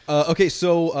 Okay,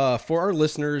 so for our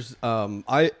listeners,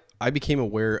 I became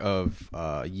aware of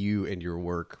you and your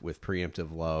work with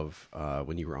Preemptive Love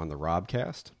when you were on the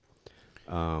Robcast.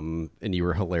 And you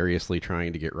were hilariously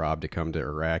trying to get Rob to come to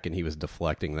Iraq, and he was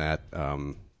deflecting that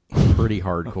pretty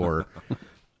hardcore.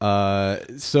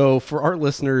 So for our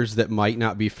listeners that might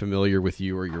not be familiar with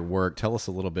you or your work, tell us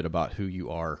a little bit about who you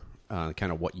are,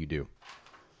 kind of what you do.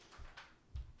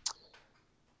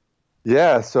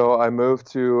 Yeah, so I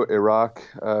moved to Iraq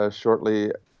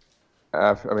shortly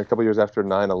after, a couple years after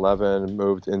 9/11,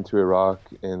 moved into Iraq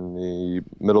in the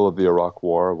middle of the Iraq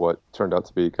War, what turned out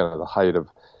to be kind of the height of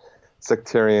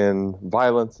sectarian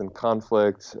violence and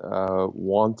conflict,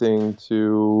 wanting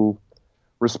to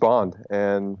respond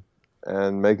and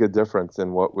make a difference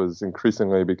in what was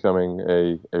increasingly becoming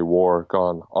a war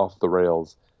gone off the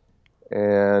rails.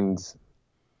 And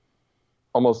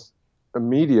almost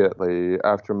immediately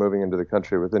after moving into the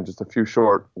country, within just a few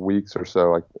short weeks or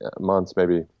so, like months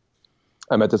maybe,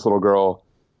 I met this little girl.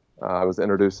 I was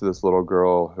introduced to this little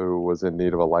girl who was in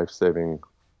need of a life-saving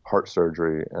heart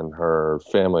surgery, and her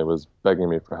family was begging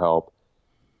me for help.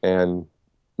 And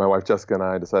my wife Jessica and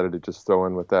I decided to just throw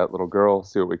in with that little girl,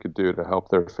 see what we could do to help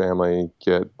their family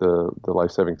get the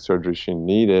life-saving surgery she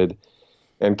needed.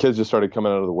 And kids just started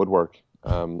coming out of the woodwork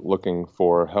looking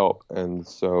for help. And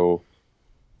so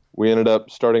we ended up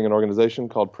starting an organization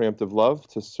called Preemptive Love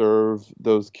to serve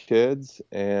those kids,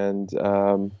 and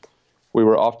we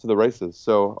were off to the races.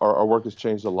 So our work has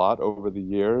changed a lot over the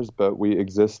years, but we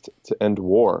exist to end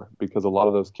war, because a lot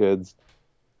of those kids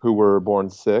who were born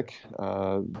sick,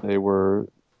 they were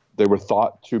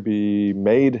thought to be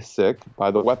made sick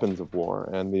by the weapons of war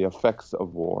and the effects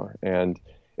of war. And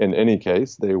in any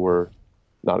case, they were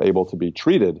not able to be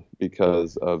treated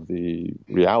because of the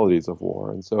realities of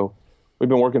war. And so we've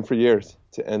been working for years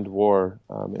to end war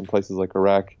in places like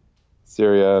Iraq,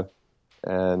 Syria,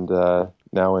 and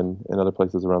now in other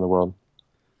places around the world.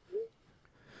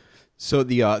 So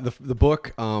the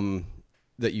book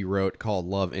that you wrote called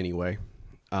Love Anyway,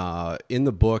 in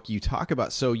the book you talk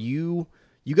about, so you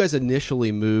guys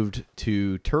initially moved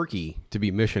to Turkey to be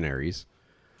missionaries,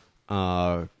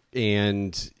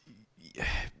 and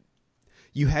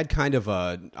you had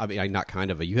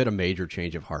you had a major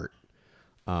change of heart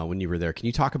when you were there. Can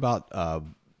you talk about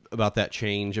that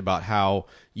change, about how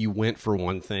you went for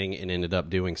one thing and ended up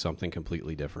doing something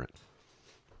completely different?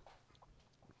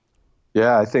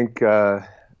 Yeah, I think I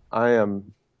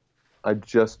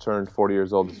just turned 40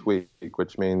 years old this week,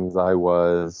 which means I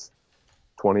was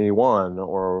 21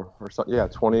 or so,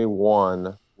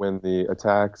 21 when the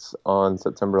attacks on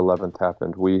September 11th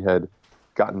happened. We had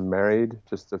gotten married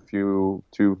just a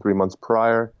 2-3 months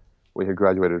prior. We had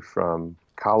graduated from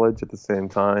college at the same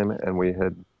time, and we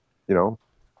had,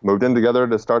 moved in together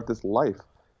to start this life.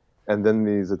 And then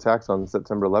these attacks on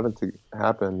September 11th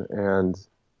happened, and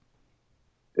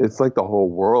it's like the whole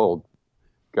world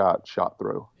got shot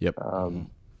through. Yep.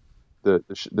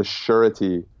 The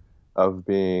surety of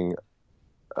being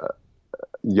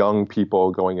young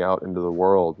people going out into the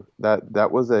world,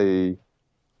 that was a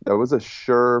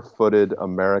sure-footed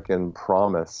American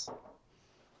promise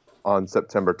on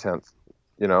September 10th.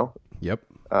 Yep.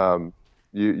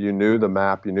 You knew the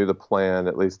map, you knew the plan.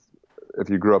 At least if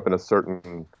you grew up in a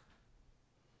certain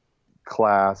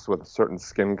class with a certain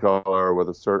skin color, with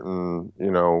a certain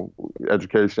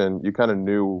education, you kind of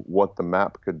knew what the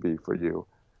map could be for you.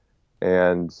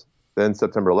 And then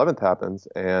September 11th happens,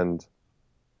 and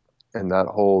that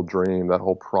whole dream, that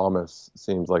whole promise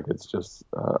seems like it's just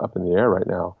up in the air right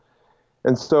now.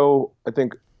 And so I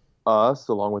think us,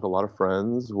 along with a lot of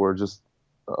friends, were just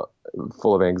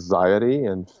full of anxiety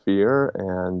and fear.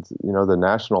 And, the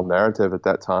national narrative at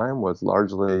that time was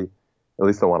largely, at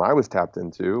least the one I was tapped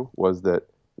into, was that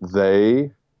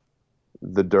the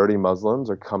dirty Muslims,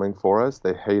 are coming for us.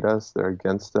 They hate us. They're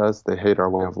against us. They hate our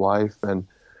way of life. And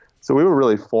so we were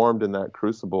really formed in that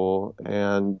crucible,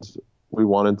 and we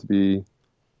wanted to be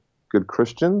good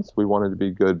Christians. We wanted to be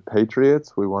good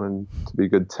patriots. We wanted to be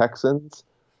good Texans.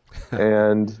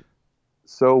 And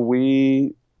so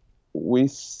we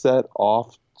set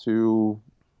off to,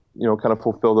 kind of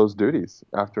fulfill those duties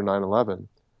after 9/11.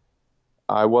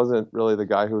 I wasn't really the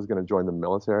guy who was going to join the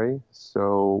military,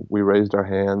 so we raised our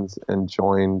hands and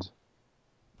joined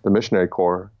the missionary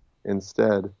corps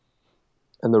instead.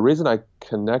 And the reason I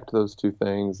connect those two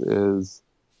things is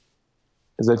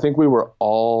I think we were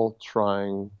all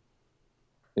trying,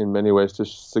 in many ways, to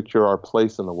secure our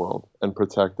place in the world and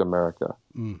protect America.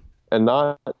 And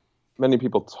not many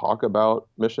people talk about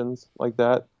missions like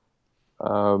that.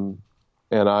 And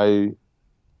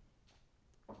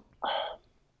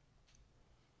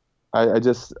I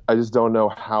just don't know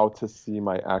how to see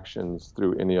my actions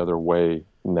through any other way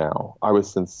now. I was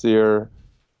sincere,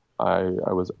 I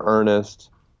was earnest,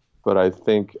 but I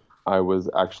think I was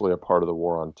actually a part of the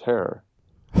war on terror.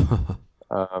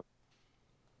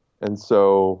 And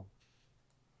so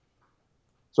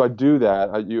I do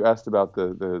that. You asked about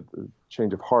the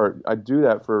change of heart. We do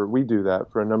that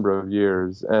for a number of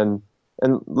years. And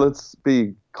let's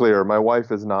be clear, my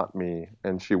wife is not me,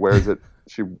 and she wears it.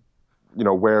 She,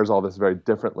 wears all this very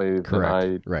differently than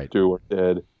I do or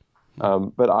did.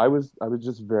 But I was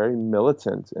just very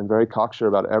militant and very cocksure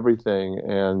about everything.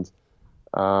 And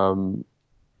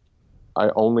I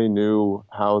only knew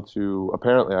how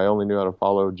to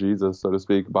follow Jesus, so to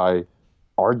speak, by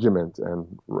argument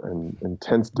and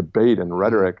intense debate and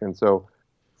rhetoric. And so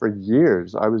for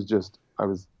years, I was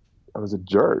a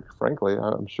jerk, frankly.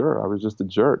 I'm sure I was just a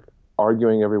jerk,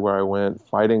 arguing everywhere I went,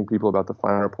 fighting people about the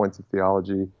finer points of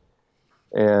theology.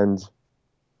 And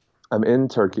I'm in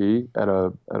Turkey at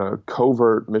a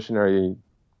covert missionary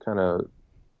kind of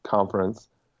conference.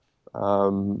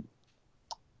 And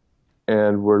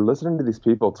we're listening to these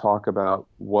people talk about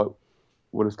what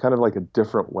is kind of like a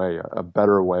different way, a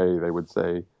better way, they would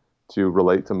say, to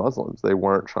relate to Muslims. They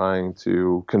weren't trying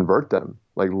to convert them.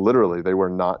 Like literally, they were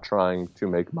not trying to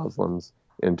make Muslims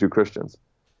into Christians.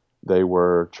 They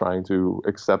were trying to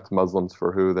accept Muslims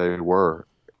for who they were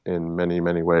in many,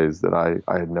 many ways that I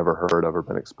had never heard of or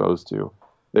been exposed to.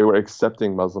 They were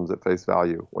accepting Muslims at face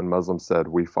value when Muslims said,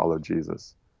 "We follow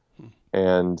Jesus."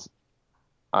 And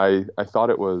I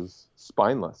thought it was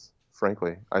spineless,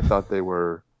 frankly. I thought they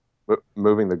were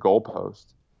moving the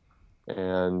goalpost.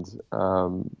 And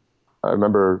I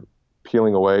remember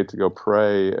peeling away to go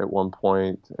pray at one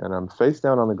point, and I'm face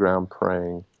down on the ground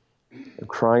praying and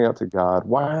crying out to God,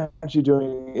 "Why aren't you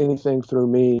doing anything through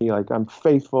me? Like, I'm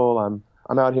faithful. I'm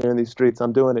out here in these streets.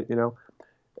 I'm doing it,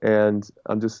 And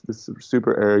I'm just this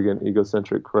super arrogant,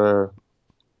 egocentric prayer.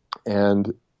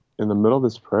 And in the middle of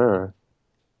this prayer,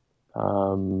 I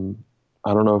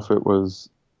don't know if it was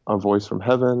a voice from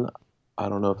heaven. I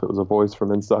don't know if it was a voice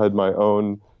from inside my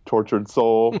own tortured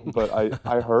soul, but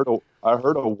I heard a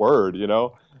word,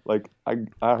 like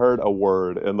I heard a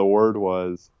word, and the word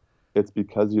was, "It's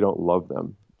because you don't love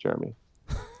them, Jeremy."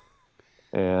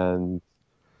 And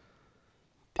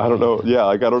I don't know. Yeah.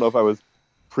 Like, I don't know if I was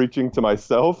preaching to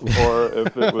myself or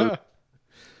if it was,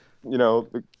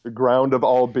 the ground of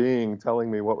all being telling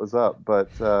me what was up, but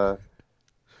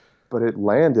it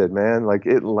landed, man. Like,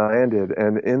 it landed.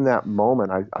 And in that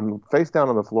moment, I'm face down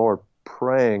on the floor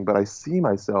praying, but I see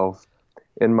myself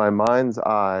in my mind's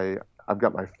eye. I've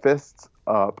got my fists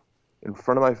up in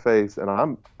front of my face, and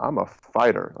I'm a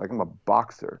fighter. Like, I'm a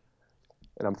boxer.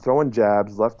 And I'm throwing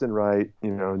jabs left and right,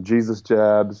 Jesus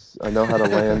jabs. I know how to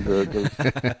land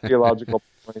the theological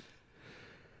point.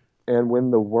 And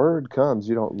when the word comes,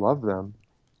 "You don't love them,"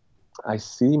 I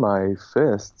see my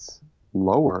fists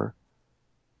lower,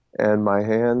 and my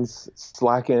hands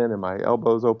slacken, and my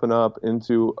elbows open up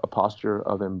into a posture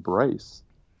of embrace.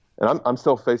 And I'm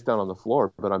still face down on the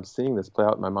floor, but I'm seeing this play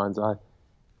out in my mind's eye.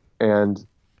 And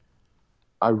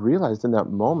I realized in that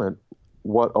moment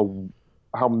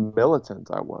how militant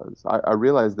I was. I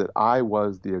realized that I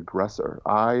was the aggressor.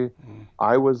 I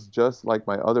was just like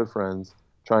my other friends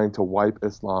trying to wipe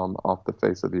Islam off the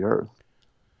face of the earth.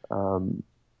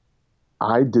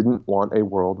 I didn't want a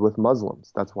world with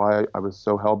Muslims. That's why I was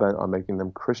so hell-bent on making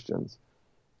them Christians.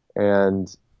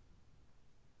 And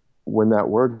when that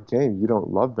word came, "You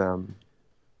don't love them,"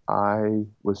 I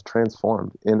was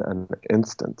transformed in an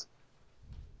instant.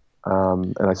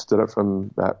 And I stood up from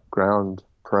that ground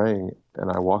praying,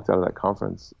 and I walked out of that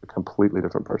conference a completely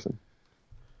different person.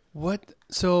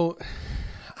 So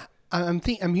I'm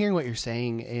hearing what you're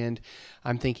saying, and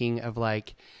I'm thinking of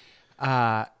like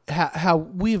how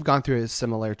we've gone through a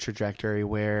similar trajectory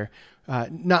where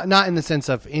not in the sense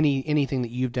of anything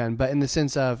that you've done, but in the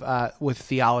sense of with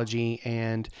theology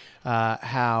and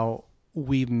how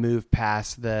we've moved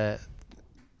past the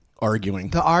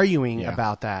arguing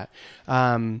about that.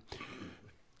 And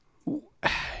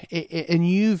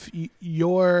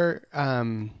your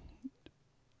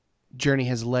journey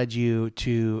has led you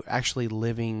to actually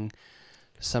living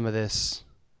some of this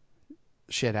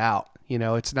shit out.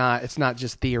 It's not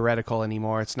just theoretical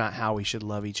anymore. It's not how we should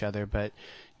love each other, but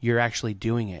you're actually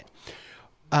doing it.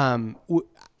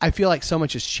 I feel like so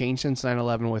much has changed since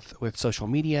 9/11 with social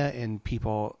media and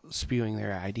people spewing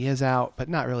their ideas out, but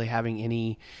not really having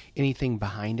anything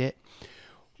behind it.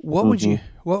 What would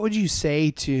you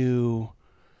say to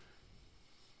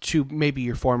maybe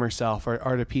your former self or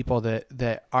to people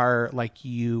that are like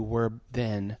you were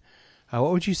then?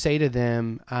 What would you say to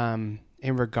them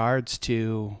in regards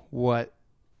to what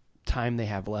time they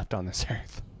have left on this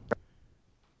earth.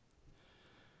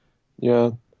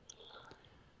 Yeah.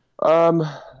 I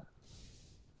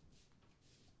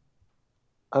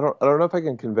don't know if I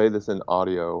can convey this in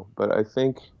audio, but I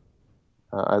think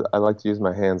I like to use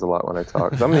my hands a lot when I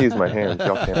talk. 'Cause I'm going to use my hands.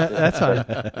 Y'all can't see That's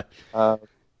fine.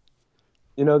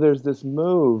 You know, there's this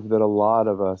move that a lot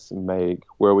of us make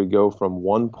where we go from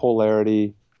one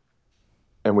polarity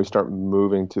and we start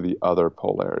moving to the other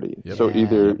polarity. Yep. So Yeah.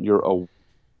 either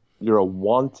you're a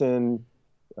wanton,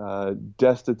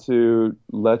 destitute,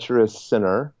 lecherous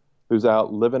sinner who's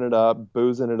out living it up,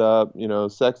 boozing it up, you know,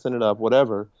 sexing it up,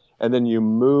 whatever. And then you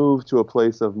move to a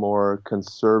place of more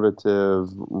conservative,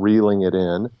 reeling it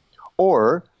in,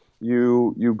 or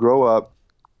you grow up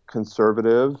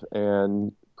conservative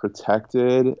and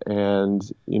protected and,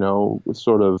 you know,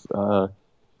 sort of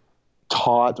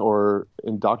taught or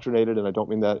indoctrinated, and I don't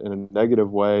mean that in a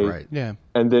negative way. Right. Yeah.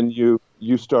 And then you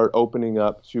start opening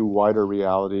up to wider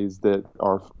realities that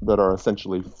are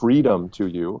essentially freedom to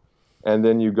you, and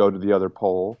then you go to the other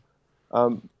pole.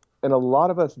 And a lot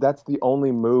of us, that's the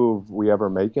only move we ever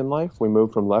make in life. We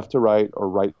move from left to right or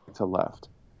right to left.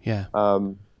 Yeah.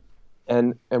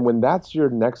 And when that's your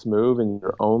next move and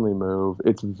your only move,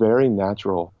 it's very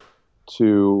natural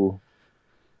to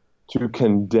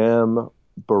condemn,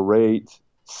 berate,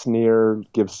 sneer,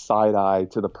 give side eye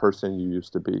to the person you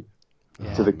used to be,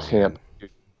 to the camp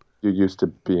you used to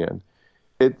be in.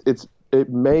 It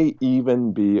may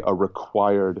even be a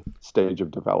required stage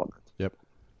of development. Yep.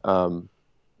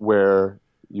 Where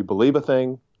you believe a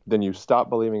thing, then you stop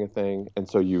believing a thing, and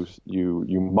so you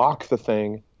mock the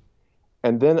thing,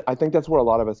 and then I think that's where a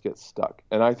lot of us get stuck,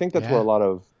 and I think that's where a lot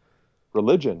of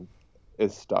religion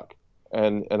is stuck,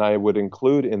 and I would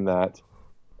include in that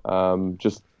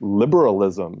just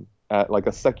liberalism, like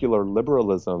a secular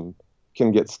liberalism,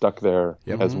 can get stuck there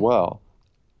as well.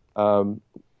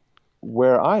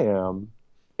 Where I am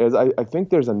is I think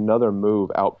there's another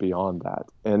move out beyond that,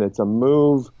 and it's a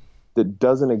move that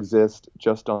doesn't exist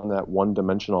just on that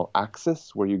one-dimensional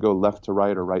axis where you go left to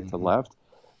right or right to left,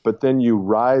 but then you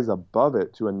rise above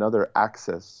it to another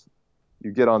axis.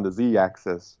 You get on the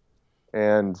z-axis,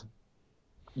 and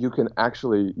you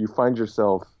find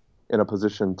yourself in a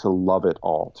position to love it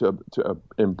all, to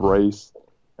embrace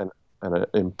and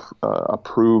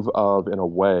approve of in a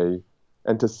way,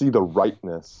 and to see the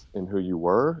rightness in who you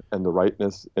were, and the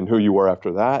rightness in who you were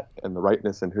after that, and the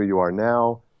rightness in who you are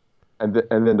now. And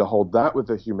then to hold that with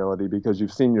the humility, because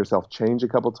you've seen yourself change a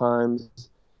couple times,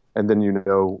 and then you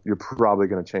know you're probably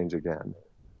going to change again.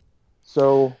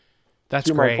 So That's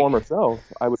to great. my former self,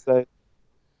 I would say,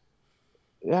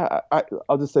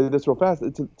 I'll just say this real fast.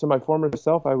 To my former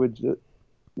self, I would,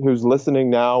 who's listening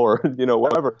now or, you know,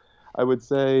 whatever, I would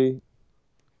say,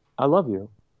 I love you.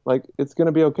 Like, it's going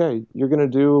to be okay. You're going to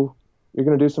do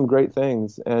some great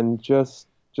things, and just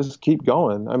keep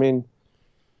going. I mean,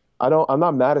 I'm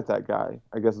not mad at that guy,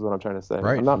 I guess is what I'm trying to say.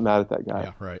 Right. I'm not mad at that guy.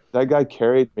 Yeah, right. That guy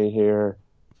carried me here,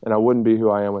 and I wouldn't be who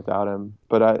I am without him.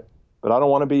 But I don't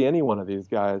want to be any one of these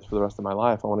guys for the rest of my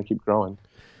life. I want to keep growing.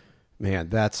 Man,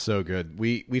 that's so good.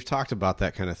 We've talked about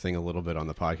that kind of thing a little bit on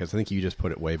the podcast. I think you just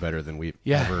put it way better than we've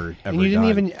ever and you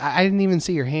didn't done. I didn't even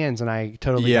see your hands, and I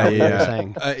totally got what you were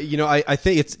saying. You know, I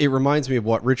think it reminds me of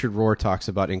what Richard Rohr talks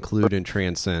about: include and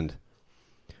transcend.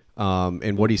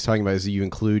 And what he's talking about is you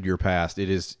include your past. It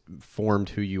is formed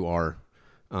who you are,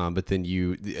 but then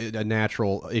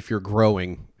if you're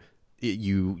growing,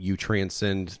 you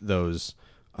transcend those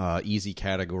easy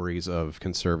categories of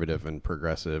conservative and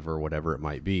progressive or whatever it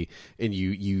might be, and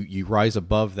you rise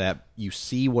above that. You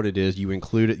see what it is. You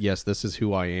include it. Yes, this is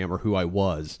who I am or who I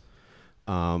was,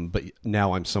 but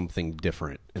now I'm something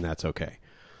different, and that's okay.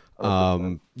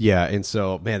 And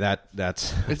so, man,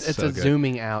 that's It's so a good.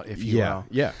 zooming out, if you will.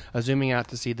 Yeah. A zooming out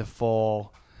to see the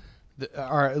full,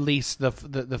 or at least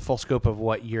the full scope of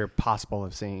what you're possible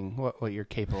of seeing, what you're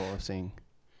capable of seeing.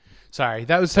 Sorry,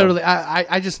 that was totally. I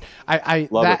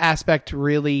Love that it. aspect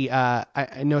really. I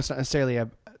know it's not necessarily a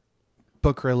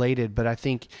book related, but I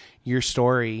think your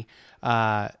story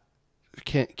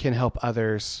can help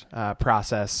others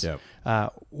process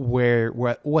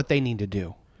what they need to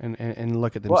do and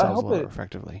look at Well, I themselves a hope little more it-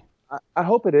 effectively. I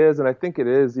hope it is, and I think it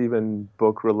is even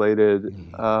book related.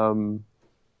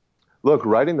 Look,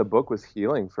 writing the book was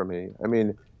healing for me. I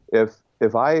mean, if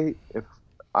I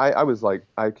was like,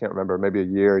 I can't remember, maybe a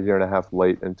year and a half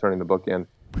late in turning the book in,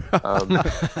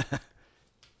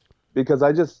 because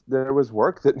there was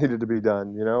work that needed to be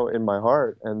done, you know, in my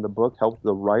heart, and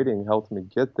the writing helped me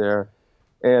get there.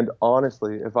 And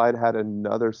honestly, if I'd had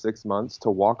another 6 months to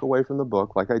walk away from the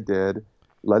book like I did,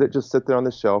 let it just sit there on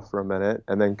the shelf for a minute,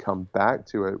 and then come back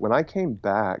to it. When I came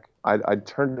back, I'd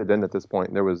turned it in at this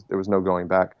point. There was no going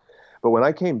back. But when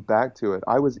I came back to it,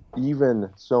 I was even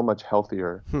so much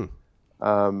healthier.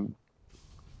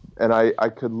 And I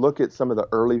could look at some of the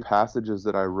early passages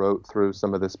that I wrote through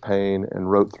some of this pain and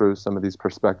wrote through some of these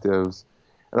perspectives.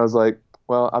 And I was like,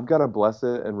 well, I've got to bless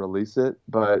it and release it.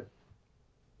 But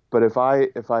if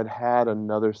I'd had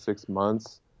another 6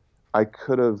 months, I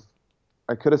could have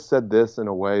said this in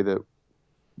a way that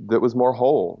was more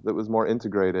whole, that was more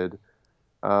integrated.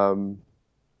 So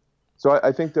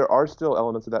I think there are still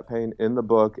elements of that pain in the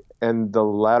book, and the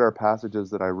latter passages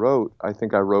that I wrote, I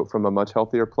think I wrote from a much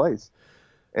healthier place.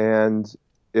 And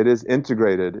it is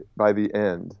integrated by the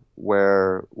end,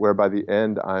 where by the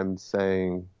end I'm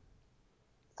saying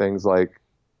things like,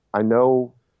 I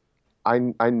know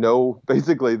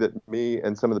basically that me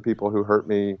and some of the people who hurt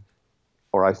me,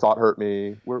 or I thought hurt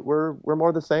me, we're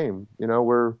more the same. You know,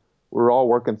 we're all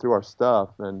working through our stuff,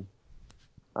 and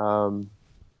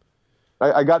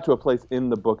I got to a place in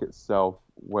the book itself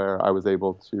where I was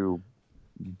able to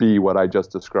be what I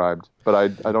just described, but I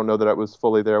don't know that I was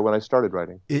fully there when I started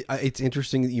writing. It's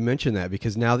interesting that you mention that,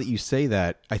 because now that you say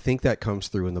that, I think that comes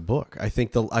through in the book. I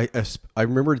think I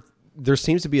remember there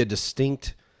seems to be a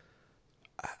distinct,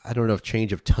 I don't know if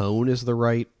change of tone is the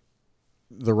right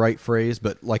phrase,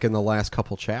 but like in the last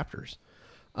couple chapters,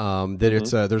 that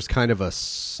it's there's kind of a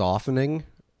softening,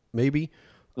 maybe,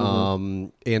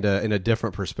 and a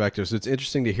different perspective. So it's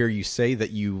interesting to hear you say that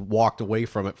you walked away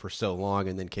from it for so long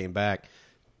and then came back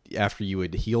after you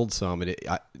had healed some, and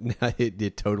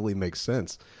it totally makes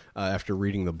sense after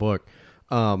reading the book.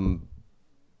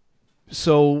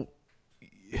 So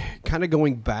kind of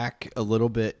going back a little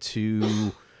bit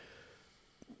to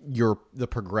the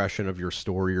progression of your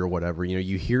story or whatever, you know,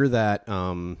 you hear that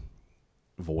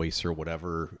voice or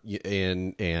whatever,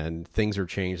 and things are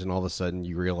changed, and all of a sudden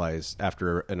you realize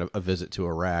after a visit to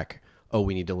Iraq, oh,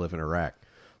 we need to live in Iraq.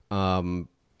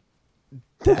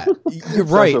 That you're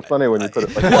right. It's so funny when you put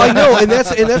it like well, I know, and that's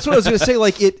what I was going to say.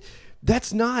 Like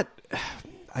it's not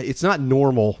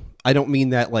normal. I don't mean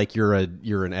that like you're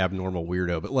an abnormal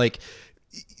weirdo, but like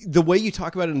the way you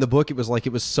talk about it in the book, it was like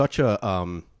it was such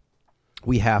a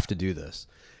we have to do this.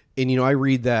 And you know, I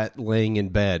read that laying in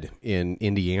bed in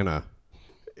Indiana,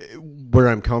 where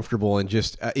I'm comfortable, and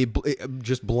just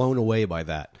blown away by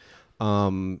that.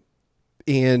 And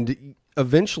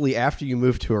eventually, after you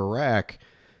move to Iraq,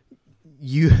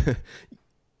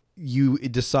 you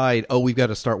decide, oh, we've got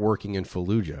to start working in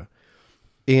Fallujah.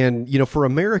 And, you know, for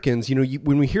Americans, you know,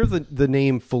 when we hear the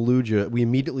name Fallujah, we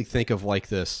immediately think of like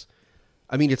this.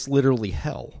 I mean, it's literally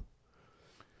hell.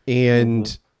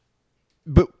 And,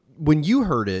 but when you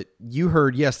heard it, you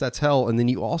heard, yes, that's hell. And then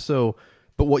you also,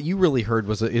 but what you really heard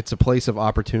was it's a place of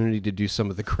opportunity to do some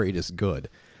of the greatest good.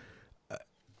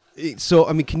 So,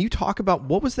 I mean, can you talk about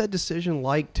what was that decision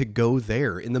like to go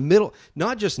there in the middle?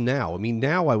 Not just now. I mean,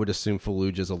 now I would assume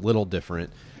Fallujah is a little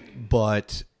different,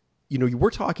 but you know,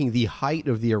 we're talking the height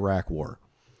of the Iraq War.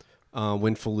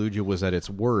 When Fallujah was at its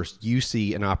worst, you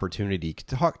see an opportunity.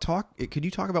 Could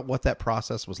you talk about what that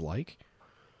process was like?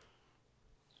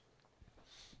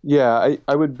 Yeah,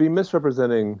 I would be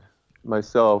misrepresenting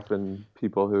myself and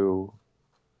people who,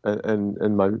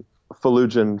 and my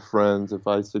Fallujah friends if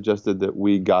I suggested that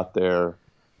we got there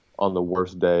on the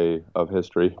worst day of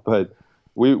history. But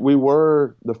we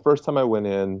were, the first time I went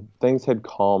in, things had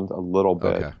calmed a little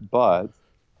bit. Okay. But,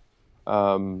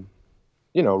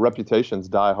 you know, reputations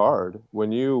die hard.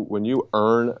 When you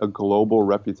earn a global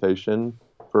reputation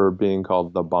for being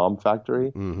called the bomb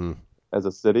factory as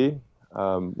a city,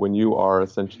 when you are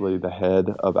essentially the head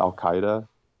of Al-Qaeda,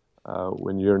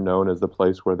 when you're known as the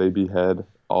place where they behead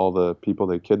all the people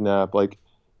they kidnap, like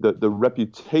the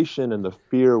reputation and the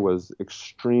fear was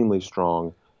extremely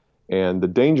strong, and the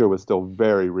danger was still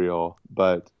very real,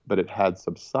 but it had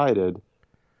subsided.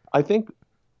 I think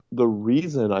the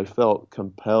reason I felt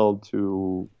compelled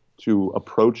to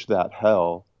approach that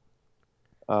hell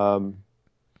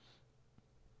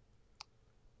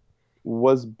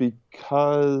was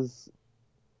because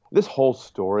this whole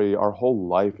story, our whole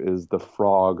life is the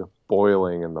frog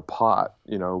boiling in the pot,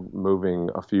 you know, moving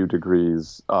a few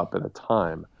degrees up at a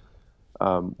time.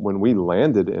 When we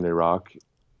landed in Iraq,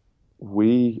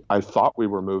 I thought we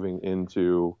were moving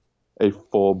into a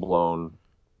full-blown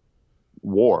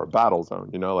battle zone,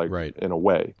 you know, like right. In a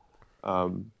way.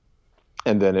 And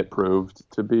then it proved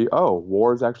to be,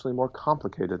 war is actually more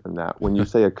complicated than that. When you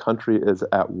say a country is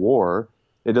at war,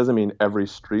 it doesn't mean every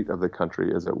street of the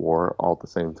country is at war all at the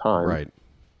same time. Right.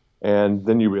 And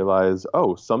then you realize,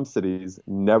 some cities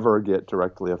never get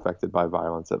directly affected by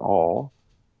violence at all.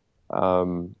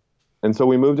 And so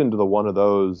we moved into the one of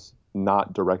those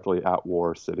not directly at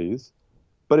war cities,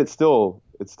 but it still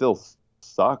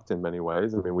sucked in many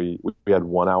ways. I mean, we had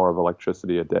 1 hour of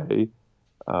electricity a day.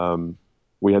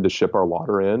 We had to ship our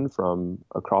water in from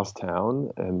across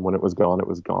town, and when it was gone, it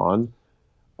was gone.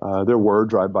 There were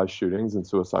drive-by shootings and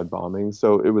suicide bombings,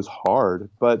 so it was hard.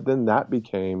 But then that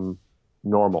became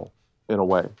normal in a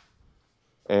way.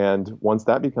 And once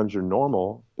that becomes your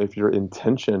normal, if your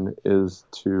intention is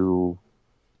to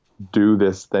do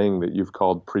this thing that you've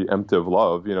called preemptive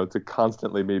love, to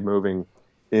constantly be moving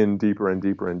in deeper and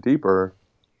deeper and deeper,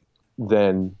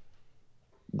 then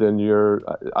you're,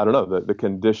 I don't know, the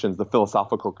conditions, the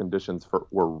philosophical conditions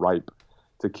were ripe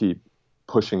to keep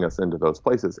pushing us into those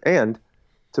places. And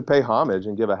to pay homage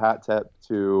and give a hat tip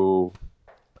to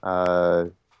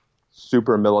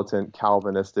super militant,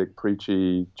 Calvinistic,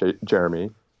 preachy Jeremy,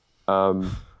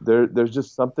 there's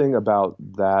just something about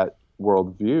that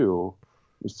worldview.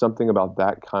 There's something about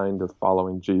that kind of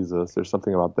following Jesus. There's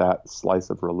something about that slice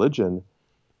of religion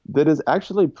that is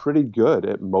actually pretty good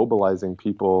at mobilizing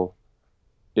people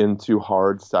into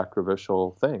hard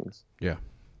sacrificial things. Yeah.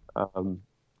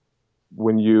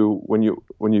 When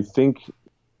you think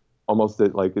almost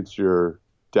that like it's your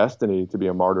destiny to be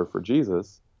a martyr for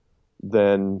Jesus,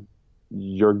 then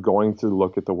you're going to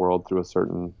look at the world through a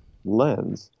certain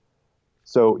lens.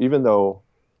 So even though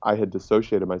I had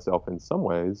dissociated myself in some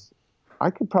ways, I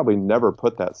could probably never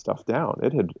put that stuff down.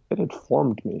 It had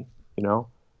formed me,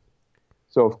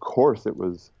 So of course it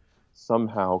was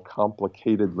somehow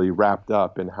complicatedly wrapped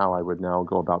up in how I would now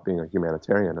go about being a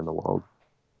humanitarian in the world.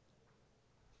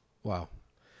 Wow.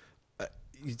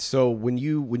 So when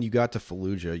you got to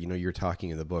Fallujah, you're talking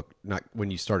in the book, not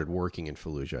when you started working in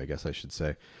Fallujah, I guess I should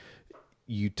say,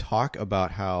 you talk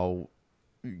about how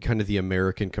kind of the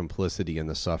American complicity and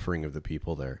the suffering of the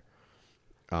people there.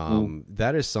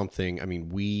 That is something, I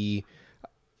mean,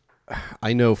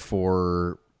 I know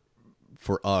for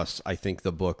us, I think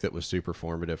the book that was super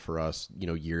formative for us,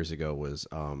 years ago was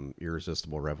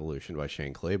Irresistible Revolution by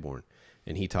Shane Claiborne.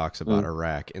 And he talks about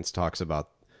Iraq and talks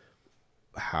about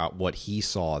what he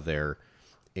saw there.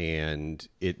 And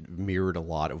it mirrored a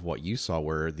lot of what you saw,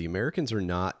 where the Americans are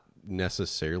not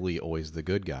necessarily always the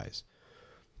good guys.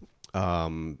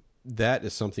 That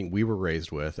is something we were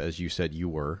raised with, as you said you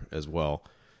were as well.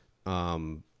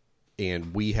 And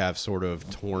we have sort of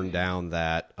torn down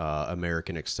that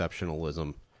American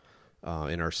exceptionalism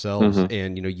in ourselves. Mm-hmm.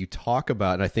 And, you talk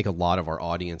about, and I think a lot of our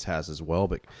audience has as well,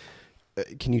 but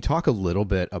can you talk a little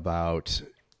bit about,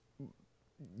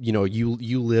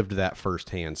 you lived that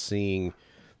firsthand, seeing,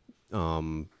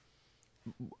 I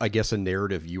guess, a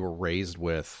narrative you were raised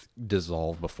with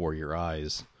dissolve before your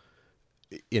eyes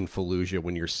in Fallujah,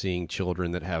 when you're seeing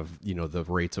children that have, the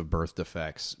rates of birth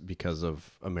defects because of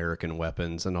American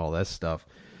weapons and all that stuff.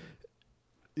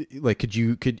 Like, could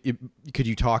you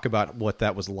talk about what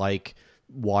that was like,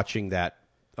 watching that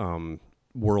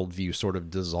worldview sort of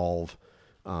dissolve,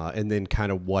 and then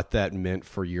kind of what that meant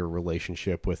for your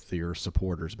relationship with your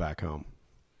supporters back home?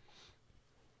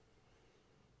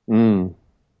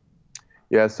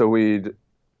 Yeah. So when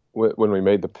we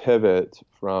made the pivot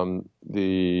from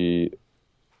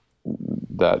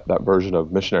that version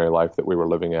of missionary life that we were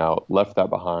living out, left that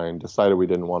behind, decided we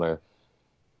didn't want to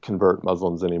convert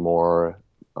Muslims anymore.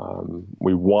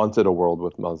 We wanted a world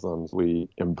with Muslims. We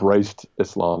embraced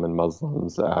Islam and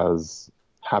Muslims as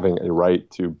having a right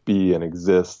to be and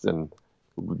exist, and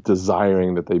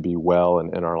desiring that they be well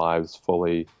and in our lives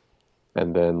fully,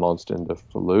 and then launched into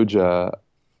Fallujah.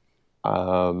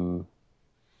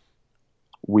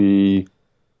 We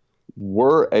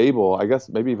were able, I guess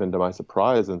maybe even to my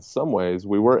surprise in some ways,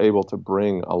 we were able to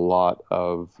bring a lot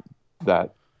of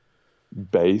that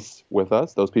base with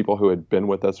us, those people who had been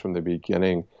with us from the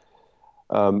beginning.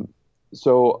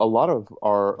 So a lot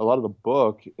of the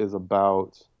book is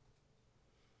about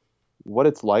what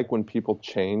it's like when people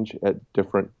change at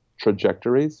different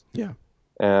trajectories. Yeah.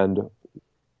 And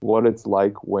what it's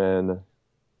like when,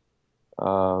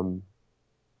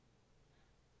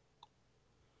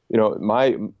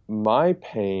 my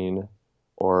pain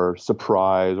or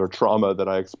surprise or trauma that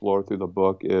I explore through the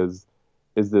book is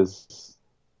this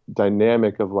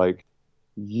dynamic of like,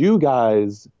 you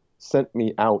guys sent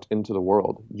me out into the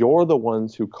world. You're the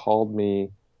ones who called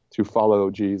me to follow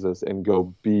Jesus and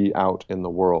go be out in the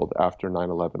world after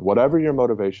 9/11, whatever your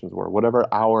motivations were, whatever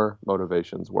our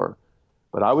motivations were.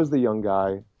 But I was the young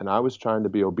guy and I was trying to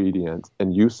be obedient,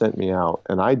 and you sent me out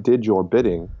and I did your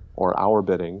bidding or our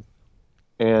bidding.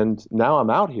 And now I'm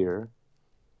out here,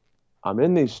 I'm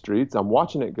in these streets, I'm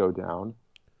watching it go down,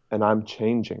 and I'm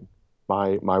changing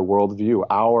my worldview.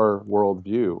 Our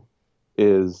worldview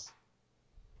is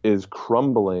is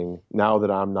crumbling now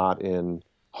that I'm not in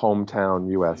hometown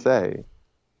USA.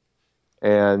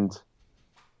 And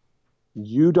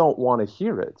you don't want to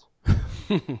hear it.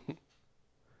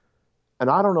 And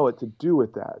I don't know what to do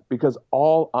with that, because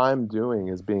all I'm doing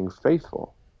is being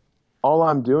faithful. All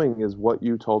I'm doing is what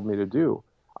you told me to do.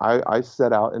 I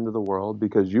set out into the world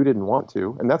because you didn't want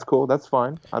to, and that's cool. That's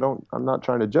fine. I'm not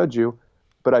trying to judge you,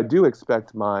 but I do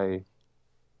expect my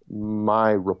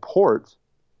report,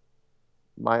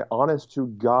 my honest to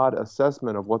God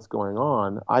assessment of what's going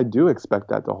on. I do expect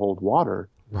that to hold water.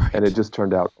 Right. And it just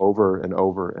turned out over and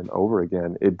over and over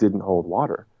again, it didn't hold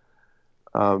water.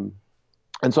 And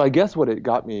so I guess what it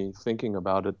got me thinking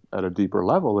about it at a deeper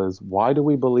level is, why do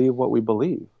we believe what we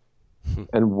believe?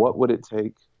 And what would it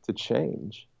take to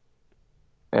change?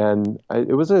 And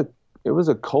it was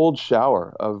a cold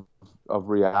shower of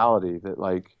reality that,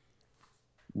 like,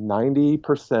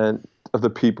 90% of the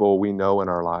people we know in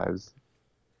our lives,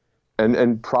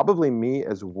 and probably me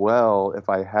as well, if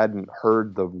I hadn't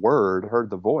heard the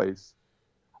voice,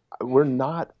 we're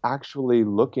not actually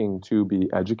looking to be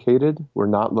educated. We're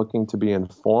not looking to be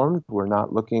informed. We're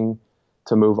not looking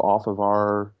to move off of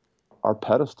our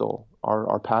pedestal,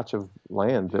 our patch of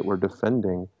land that we're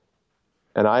defending.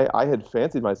 And I had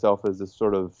fancied myself as this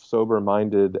sort of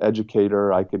sober-minded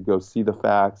educator. I could go see the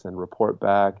facts and report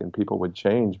back and people would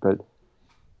change, but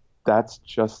that's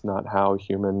just not how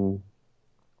human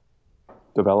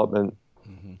development,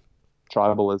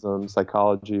 tribalism,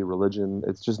 psychology, religion,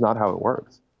 it's just not how it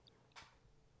works.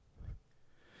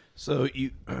 So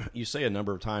you say a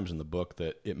number of times in the book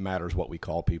that it matters what we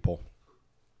call people,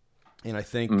 and I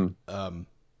think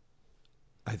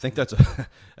that's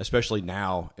especially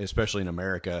now, especially in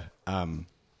America,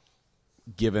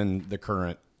 given the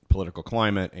current political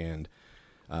climate and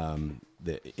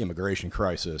the immigration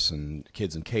crisis and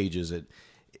kids in cages,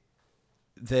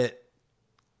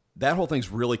 that whole thing's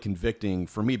really convicting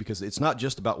for me, because it's not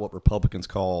just about what Republicans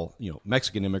call,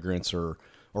 Mexican immigrants or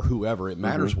whoever. It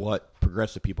matters what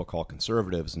progressive people call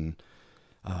conservatives, and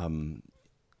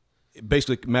it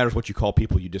basically matters what you call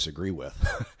people you disagree with.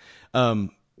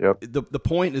 Yep. The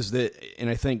point is that, and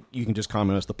I think you can just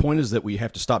comment on this, the point is that we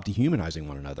have to stop dehumanizing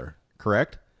one another,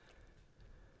 correct?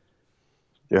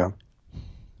 Yeah.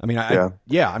 I mean,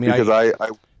 because I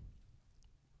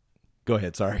go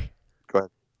ahead. Sorry. Go ahead.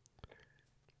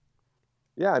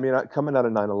 Yeah, I mean, coming out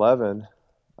of 9/11,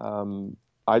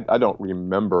 I don't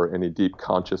remember any deep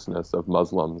consciousness of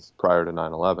Muslims prior to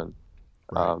 9/11.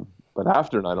 Right. But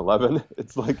after 9/11,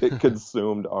 it's like it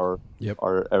consumed our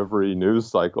every news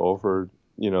cycle for,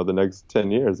 the next 10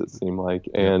 years, it seemed like.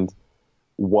 And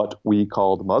what we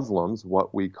called Muslims,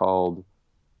 what we called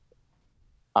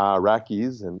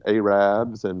Iraqis and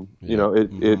Arabs, and,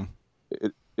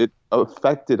 it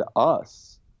affected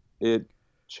us. It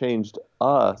changed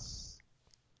us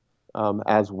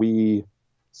as we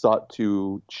sought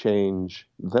to change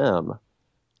them.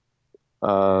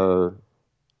 So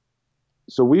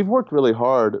we've worked really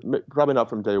hard, probably not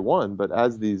from day one, but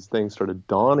as these things started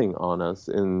dawning on us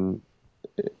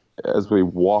as we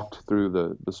walked through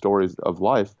the stories of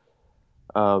life,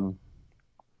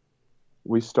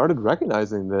 we started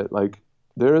recognizing that, like,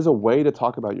 there is a way to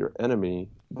talk about your enemy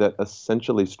that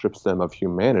essentially strips them of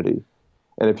humanity.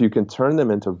 And if you can turn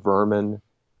them into vermin,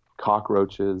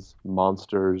 cockroaches,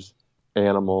 monsters,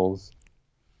 animals,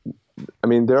 I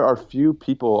mean, there are few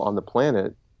people on the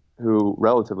planet who,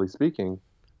 relatively speaking,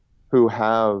 who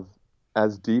have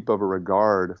as deep of a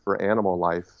regard for animal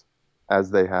life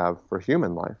as they have for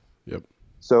human life. Yep.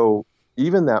 So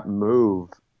even that move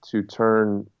to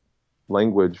turn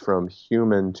language from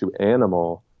human to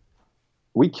animal,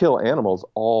 we kill animals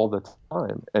all the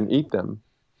time and eat them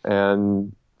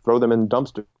and throw them in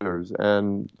dumpsters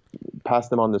and pass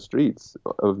them on the streets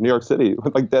of New York City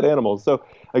like dead animals. So,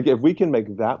 like, if we can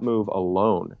make that move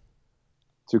alone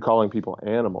to calling people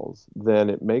animals, then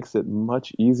it makes it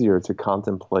much easier to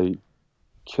contemplate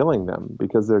killing them,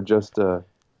 because they're just a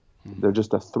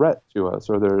threat to us,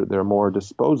 or they're more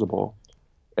disposable.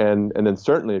 And then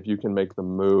certainly if you can make the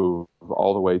move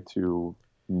all the way to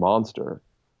monster,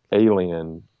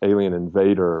 alien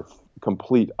invader,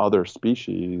 complete other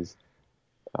species,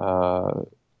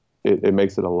 it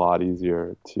makes it a lot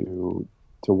easier to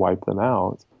wipe them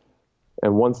out.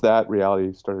 And once that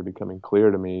reality started becoming clear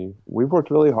to me, we've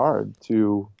worked really hard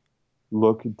to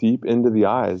look deep into the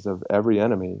eyes of every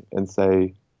enemy and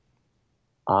say,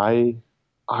 I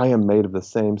am made of the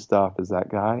same stuff as that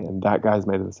guy, and that guy's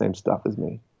made of the same stuff as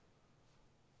me.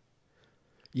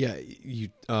 Yeah, you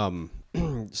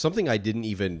something I didn't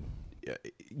even,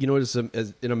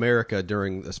 as in America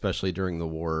especially during the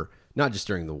war, not just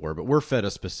during the war, but we're fed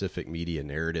a specific media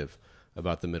narrative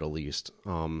about the Middle East.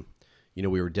 We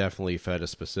were definitely fed a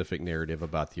specific narrative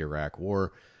about the Iraq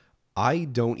War. I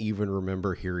don't even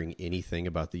remember hearing anything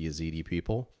about the Yazidi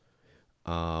people.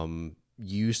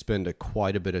 You spend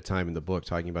quite a bit of time in the book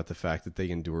talking about the fact that they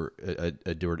endured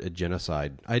a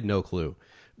genocide. I had no clue.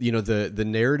 The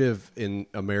narrative in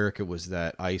America was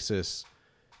that ISIS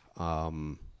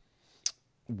were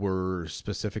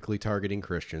specifically targeting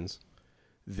Christians.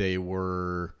 They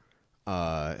were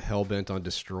hell-bent on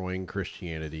destroying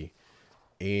Christianity.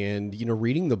 And,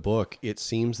 reading the book, it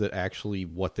seems that actually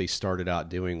what they started out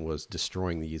doing was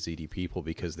destroying the Yazidi people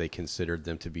because they considered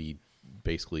them to be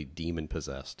basically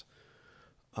demon-possessed.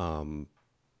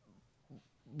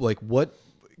 What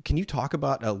can you talk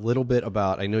about a little bit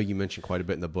about, I know you mentioned quite a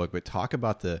bit in the book, but talk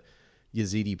about the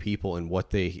Yazidi people and what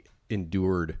they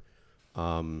endured.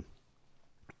 And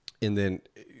then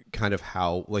kind of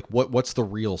how, what's the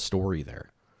real story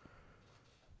there?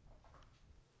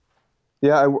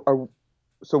 Yeah.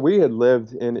 So we had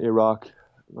lived in Iraq,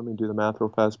 let me do the math real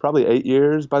fast, probably 8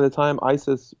 years by the time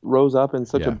ISIS rose up in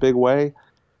such a big way.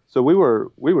 So we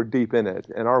were deep in it,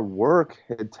 and our work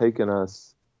had taken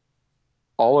us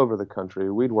all over the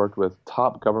country. We'd worked with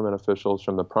top government officials,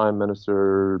 from the prime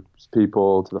minister's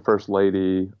people to the first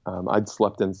lady. I'd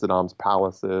slept in Saddam's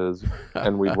palaces,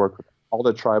 and we'd worked with all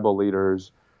the tribal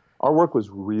leaders. Our work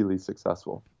was really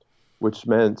successful, which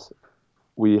meant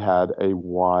we had a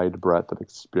wide breadth of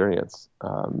experience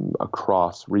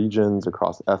across regions,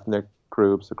 across ethnic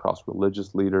groups, across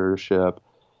religious leadership.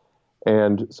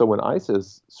 And so when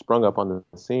ISIS sprung up on the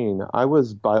scene, I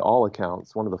was, by all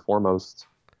accounts, one of the foremost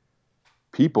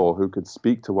people who could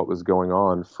speak to what was going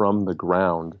on from the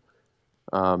ground.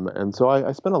 And so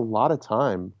I spent a lot of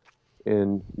time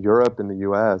in Europe and the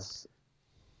U.S.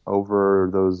 over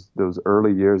those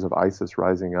early years of ISIS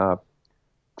rising up,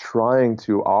 trying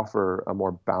to offer a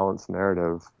more balanced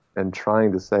narrative and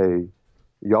trying to say,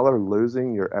 y'all are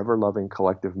losing your ever-loving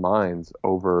collective minds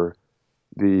over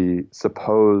the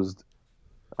supposed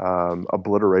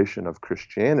obliteration of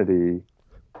Christianity,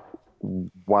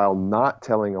 while not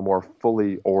telling a more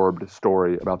fully orbed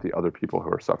story about the other people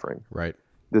who are suffering. Right.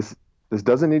 This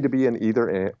doesn't need to be an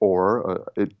either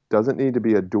or. It doesn't need to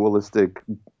be a dualistic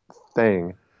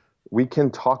thing. We can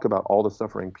talk about all the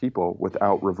suffering people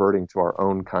without reverting to our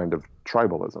own kind of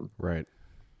tribalism. Right.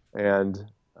 And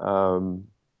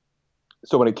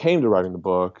so when it came to writing the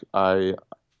book, I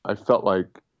felt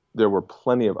like there were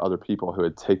plenty of other people who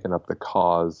had taken up the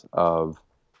cause of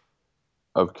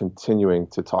continuing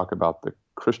to talk about the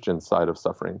Christian side of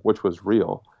suffering, which was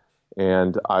real.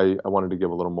 And I wanted to give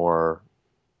a little more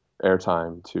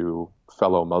airtime to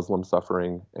fellow Muslim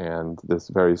suffering and this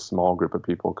very small group of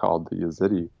people called the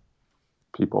Yazidi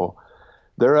people.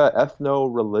 They're an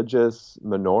ethno-religious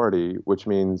minority, which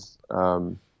means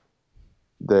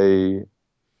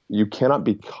you cannot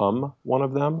become one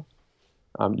of them.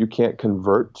 You can't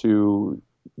convert to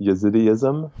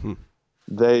Yazidism.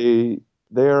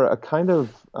 They're a kind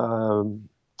of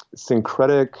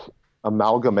syncretic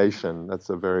amalgamation. That's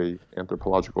a very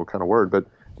anthropological kind of word, but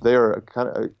they are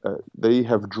they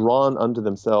have drawn unto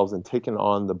themselves and taken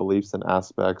on the beliefs and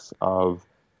aspects of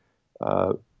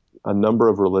a number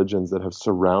of religions that have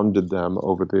surrounded them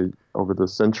over the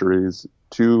centuries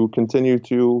to continue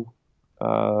to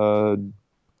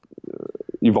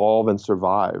evolve and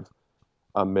survive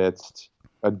amidst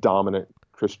a dominant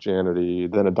Christianity,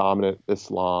 then a dominant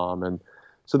Islam. And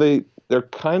so they're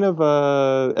kind of,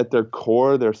 at their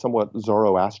core, they're somewhat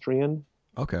Zoroastrian.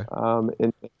 Okay.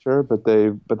 In nature, but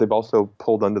they've also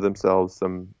pulled unto themselves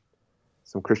some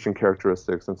Christian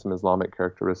characteristics and some Islamic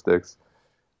characteristics.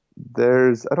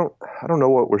 I don't know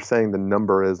what we're saying the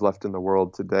number is left in the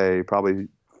world today. Probably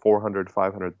 400,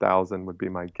 500,000 would be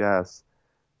my guess.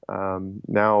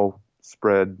 Now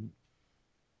spread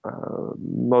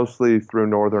mostly through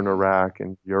northern Iraq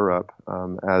and Europe.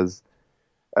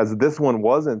 As this one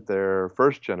wasn't their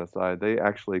first genocide, they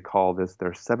actually call this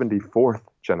their 74th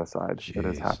genocide that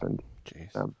has happened.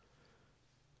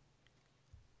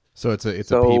 So it's a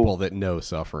people that know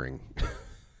suffering.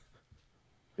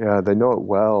 Yeah, they know it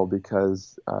well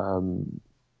because of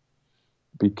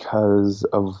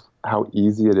how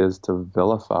easy it is to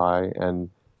vilify and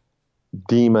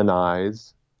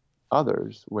demonize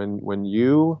others. When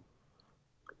you,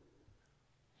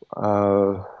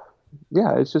 it's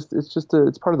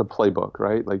part of the playbook,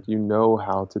 right? Like, you know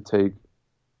how to take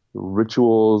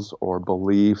rituals or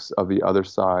beliefs of the other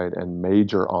side and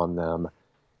major on them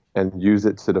and use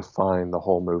it to define the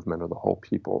whole movement or the whole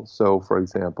people. So, for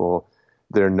example,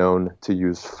 they're known to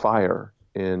use fire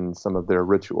in some of their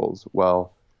rituals.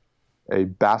 Well, a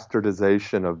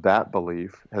bastardization of that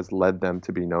belief has led them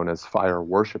to be known as fire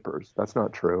worshipers. That's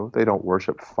not true. They don't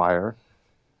worship fire,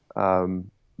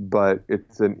 but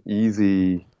it's an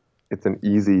easy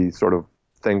sort of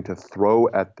thing to throw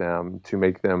at them to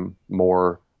make them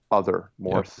more other,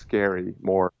 more scary,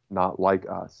 more not like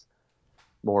us,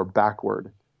 more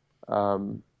backward.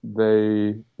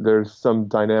 There's some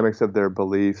dynamics of their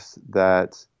beliefs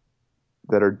that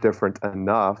are different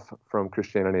enough from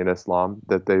Christianity and Islam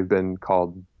that they've been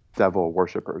called devil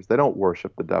worshipers. They don't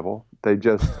worship the devil. They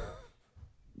just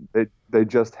they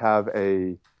just have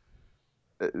the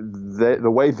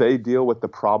way they deal with the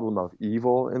problem of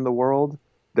evil in the world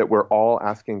that we're all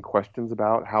asking questions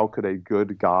about. How could a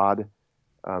good God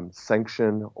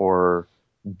sanction or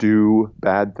do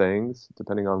bad things,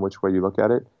 depending on which way you look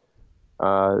at it?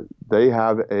 They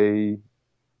have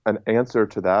an answer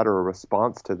to that or a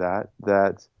response to that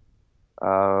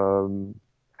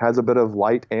has a bit of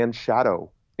light and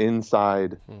shadow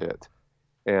inside it.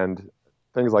 And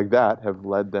things like that have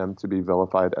led them to be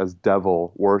vilified as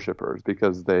devil worshipers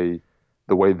because the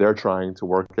way they're trying to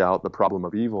work out the problem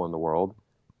of evil in the world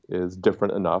is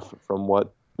different enough from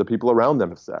what the people around them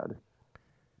have said.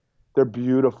 They're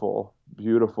beautiful,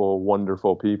 beautiful,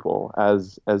 wonderful people,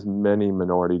 as many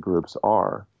minority groups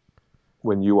are.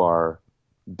 When you are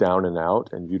down and out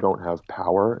and you don't have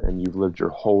power and you've lived your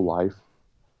whole life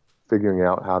figuring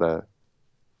out how to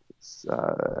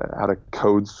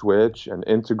code switch and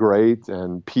integrate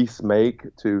and peacemake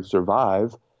to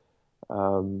survive,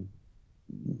 they're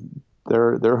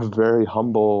a very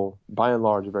humble, by and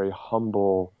large, very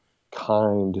humble,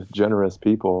 kind, generous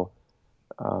people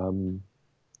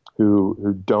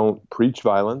who don't preach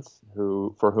violence,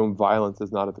 for whom violence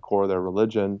is not at the core of their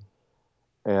religion.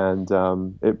 And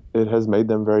it has made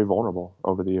them very vulnerable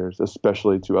over the years,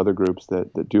 especially to other groups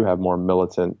that do have more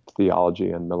militant theology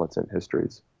and militant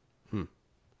histories.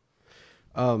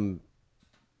 So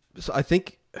I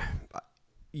think,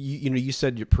 you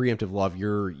said your preemptive love,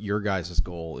 your guys'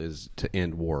 goal is to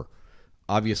end war.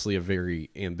 Obviously a very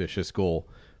ambitious goal.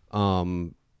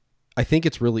 I think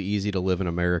it's really easy to live in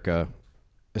America,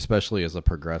 especially as a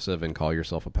progressive, and call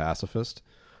yourself a pacifist.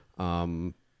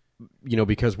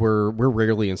 Because we're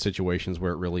rarely in situations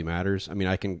where it really matters. I mean,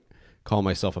 I can call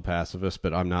myself a pacifist,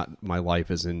 but my life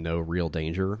is in no real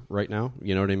danger right now.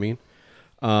 You know what I mean?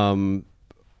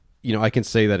 I can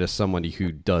say that as someone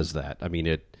who does that. I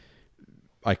mean,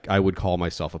 I would call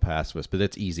myself a pacifist, but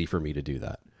it's easy for me to do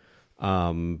that.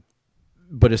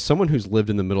 But as someone who's lived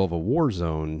in the middle of a war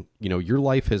zone, your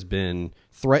life has been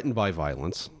threatened by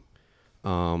violence,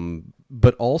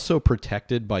 but also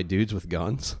protected by dudes with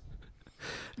guns.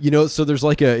 So there's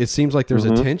it seems like there's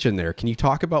a tension there. Can you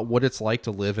talk about what it's like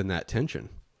to live in that tension?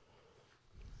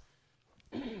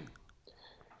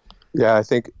 Yeah, I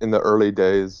think in the early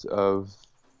days of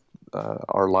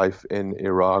our life in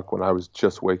Iraq, when I was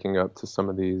just waking up to some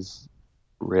of these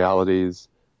realities,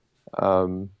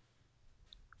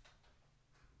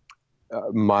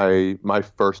 my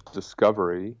first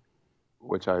discovery,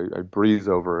 which I breeze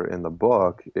over in the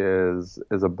book, is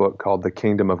a book called "The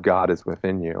Kingdom of God is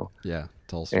Within You." Yeah,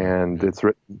 Tolstoy. And it's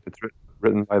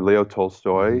written by Leo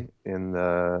Tolstoy in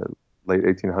the late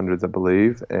 1800s, I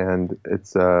believe, and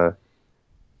it's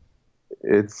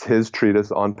his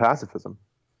treatise on pacifism,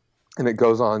 and it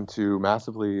goes on to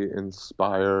massively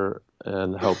inspire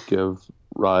and help give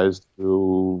rise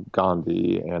to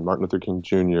Gandhi and Martin Luther King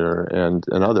Jr. and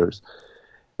others.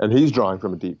 And he's drawing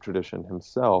from a deep tradition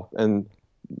himself. And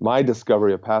my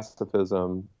discovery of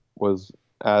pacifism was,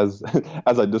 as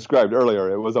I described earlier,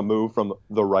 it was a move from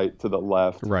the right to the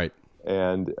left. Right.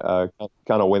 And kind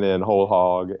of went in whole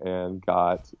hog and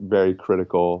got very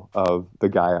critical of the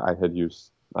guy I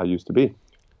used to be.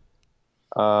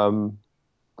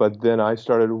 But then I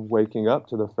started waking up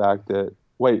to the fact that,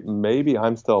 wait, maybe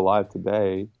I'm still alive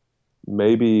today.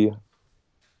 Maybe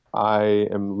I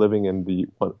am living in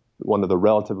one of the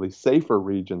relatively safer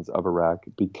regions of Iraq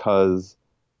because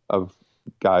of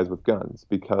guys with guns,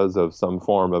 because of some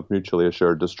form of mutually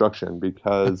assured destruction,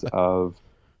 because of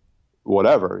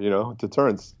whatever,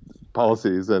 deterrence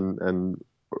policies and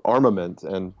armament.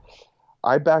 And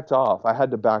I backed off. I had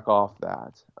to back off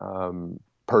that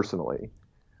personally,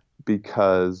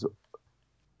 because,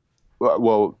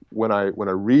 well, when I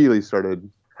really started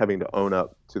having to own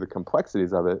up to the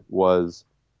complexities of it was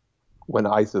when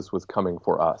ISIS was coming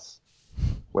for us.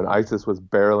 When ISIS was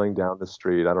barreling down the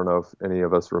street, I don't know if any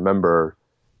of us remember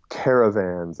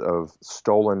caravans of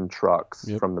stolen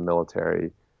trucks from the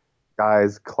military,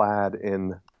 guys clad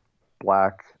in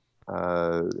black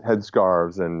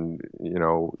headscarves and,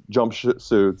 jump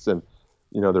suits and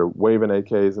they're waving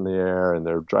AKs in the air and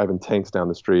they're driving tanks down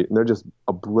the street and they're just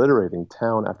obliterating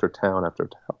town after town after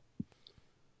town.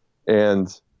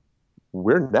 And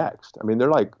we're next. I mean,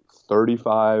 they're like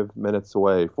 35 minutes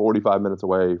away, 45 minutes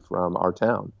away from our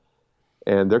town,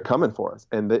 and they're coming for us.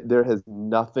 And there has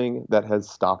nothing that has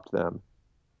stopped them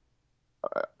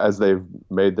as they've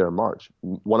made their march.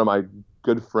 One of my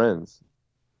good friends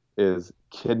is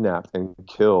kidnapped and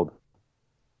killed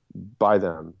by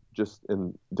them just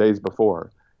in days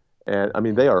before. And I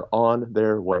mean, they are on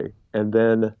their way. And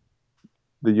then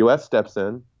the U.S. steps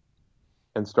in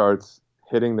and starts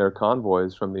hitting their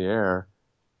convoys from the air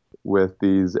with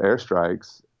these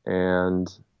airstrikes,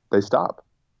 and they stop.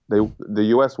 The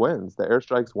U.S. wins. The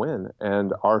airstrikes win,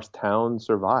 and our town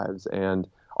survives, and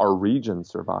our region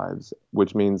survives,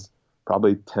 which means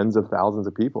probably tens of thousands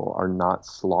of people are not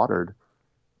slaughtered.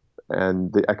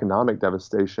 And the economic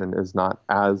devastation is not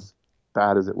as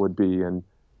bad as it would be. And,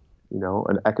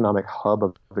 an economic hub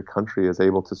of the country is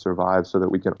able to survive so that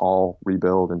we can all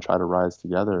rebuild and try to rise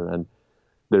together. And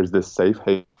there's this safe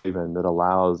haven that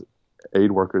allows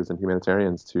aid workers and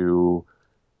humanitarians to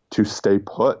stay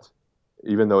put.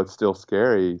 Even though it's still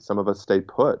scary, some of us stay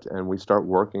put and we start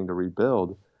working to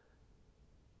rebuild.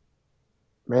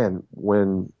 Man,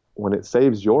 when it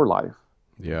saves your life,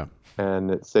 yeah, and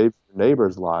it saves your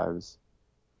neighbors' lives,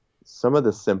 some of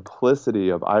the simplicity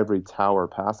of ivory tower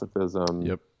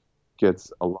pacifism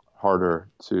gets a lot harder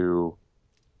to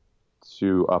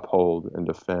uphold and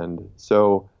defend.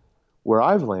 So where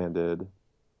I've landed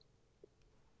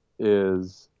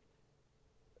is,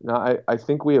 now I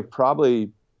think we have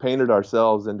probably painted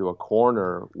ourselves into a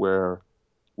corner where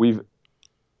we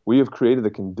have created the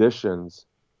conditions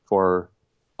for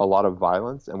a lot of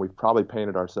violence, and we've probably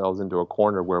painted ourselves into a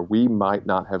corner where we might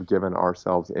not have given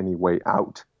ourselves any way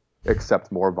out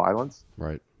except more violence.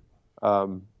 Right.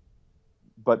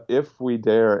 But if we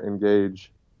dare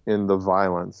engage in the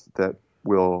violence that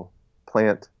will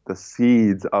plant the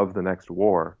seeds of the next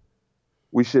war,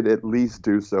 we should at least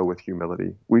do so with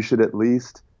humility. We should at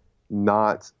least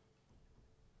not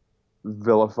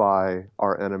vilify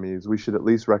our enemies. We should at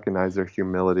least recognize their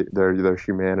humility, their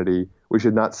humanity. We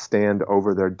should not stand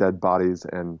over their dead bodies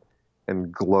and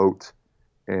gloat.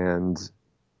 And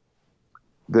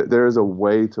there is a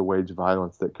way to wage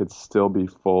violence that could still be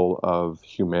full of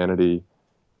humanity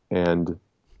and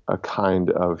a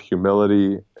kind of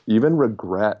humility, even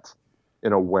regret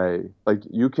in a way. Like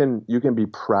you can be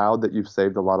proud that you've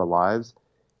saved a lot of lives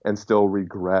and still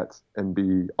regret and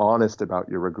be honest about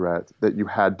your regret that you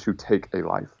had to take a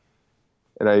life.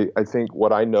 And I think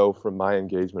what I know from my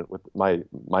engagement with my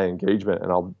engagement,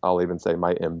 and I'll even say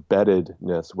my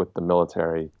embeddedness with the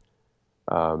military,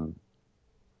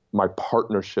 my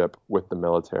partnership with the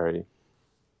military,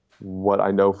 what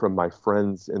I know from my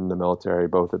friends in the military,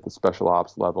 both at the special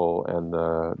ops level and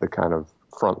the kind of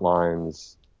front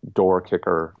lines door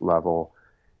kicker level,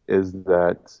 is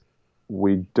that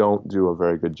we don't do a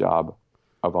very good job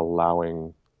of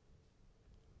allowing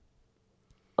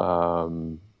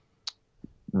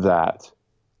that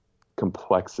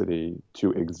complexity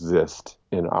to exist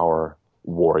in our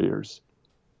warriors.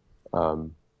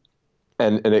 And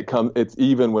it's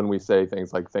even when we say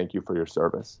things like, thank you for your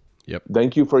service. Yep.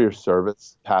 Thank you for your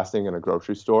service. Passing in a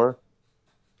grocery store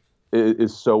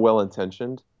is so well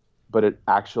intentioned, but it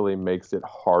actually makes it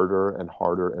harder and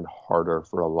harder and harder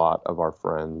for a lot of our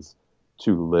friends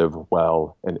to live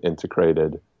well and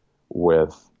integrated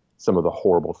with some of the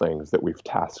horrible things that we've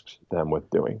tasked them with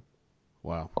doing.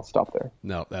 Wow. I'll stop there.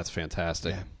 No, that's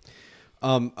fantastic.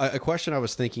 Yeah. A question I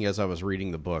was thinking as I was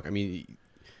reading the book, I mean,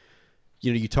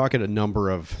 you talk at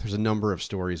there's a number of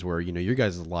stories where, your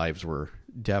guys' lives were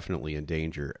definitely in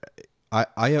danger.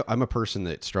 I'm a person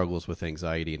that struggles with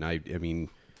anxiety, and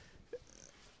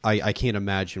I can't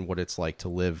imagine what it's like to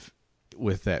live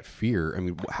with that fear. I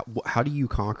mean, how do you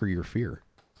conquer your fear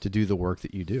to do the work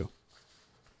that you do?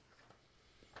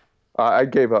 I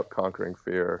gave up conquering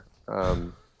fear.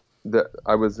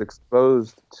 I was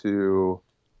exposed to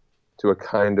a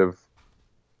kind of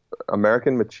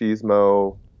American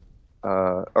machismo,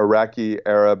 Iraqi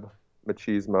Arab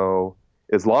machismo,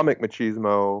 Islamic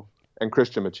machismo, and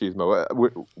Christian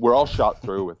machismo. We're all shot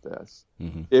through with this.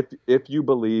 Mm-hmm. If you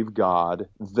believe God,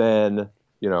 then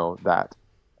that.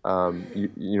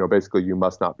 Basically you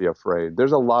must not be afraid.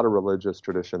 There's a lot of religious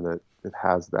tradition that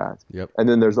has that. Yep. And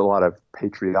then there's a lot of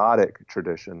patriotic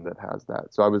tradition that has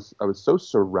that. So I was so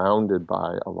surrounded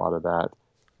by a lot of that.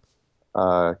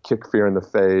 Kick fear in the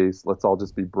face, let's all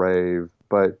just be brave.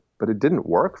 But it didn't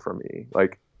work for me.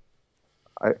 Like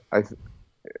I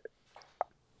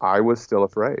was still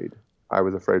afraid. I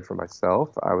was afraid for myself.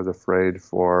 I was afraid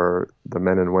for the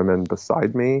men and women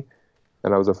beside me.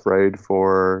 And I was afraid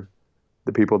for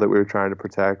the people that we were trying to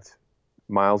protect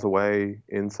miles away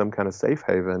in some kind of safe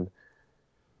haven.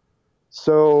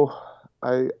 So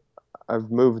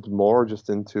I've moved more just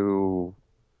into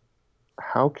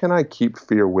how can I keep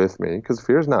fear with me? Because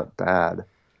fear is not bad.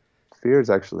 Fear is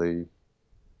actually,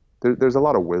 there's a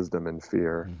lot of wisdom in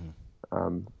fear.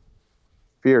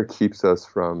 Fear keeps us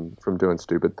from doing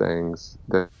stupid things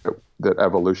that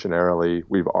evolutionarily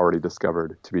we've already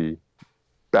discovered to be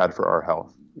bad for our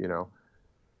health, you know.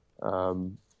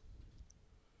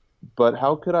 But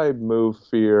how could I move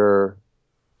fear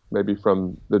maybe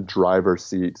from the driver's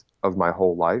seat of my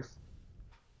whole life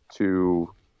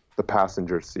to the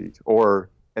passenger seat, or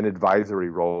an advisory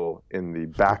role in the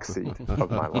back seat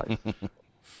of my life?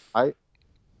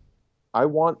 I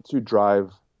want to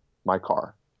drive my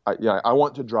car. I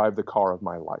want to drive the car of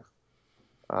my life.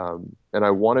 And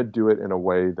I want to do it in a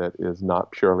way that is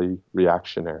not purely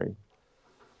reactionary.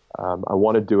 I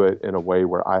want to do it in a way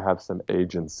where I have some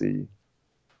agency.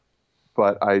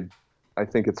 But I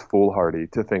think it's foolhardy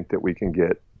to think that we can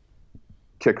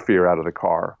kick fear out of the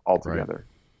car altogether.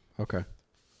 Right. Okay.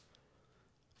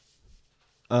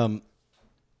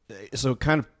 So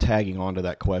kind of tagging on to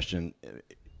that question,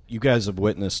 you guys have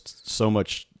witnessed so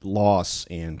much loss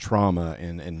and trauma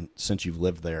and since you've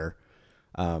lived there.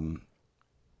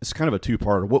 It's kind of a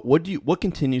two-parter. What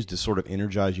continues to sort of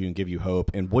energize you and give you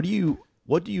hope, and what do you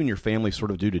and your family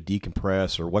sort of do to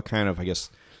decompress, or what kind of, I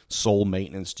guess, soul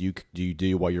maintenance do you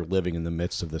do while you're living in the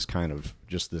midst of this kind of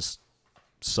just this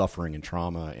suffering and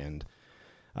trauma and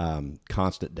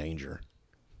constant danger?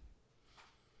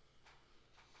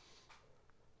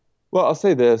 Well, I'll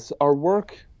say this. Our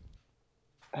work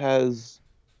has,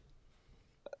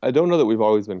 I don't know that we've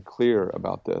always been clear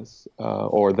about this,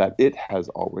 or that it has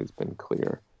always been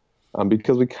clear,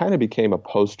 because we kind of became a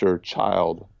poster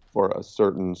child for a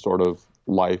certain sort of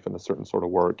life and a certain sort of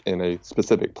work in a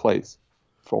specific place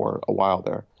for a while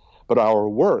there. But our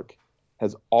work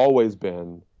has always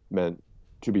been meant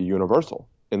to be universal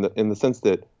in the sense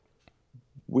that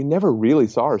we never really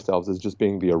saw ourselves as just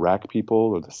being the Iraq people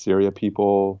or the Syria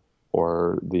people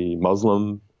or the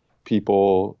Muslim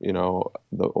people, you know,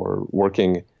 or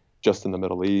working just in the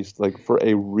Middle East. Like, for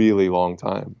a really long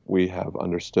time, we have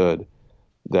understood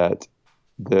that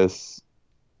this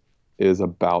is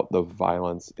about the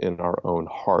violence in our own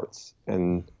hearts,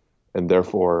 and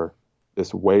therefore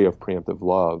this way of preemptive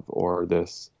love, or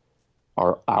this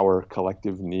our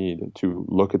collective need to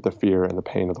look at the fear and the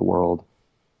pain of the world,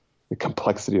 the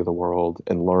complexity of the world,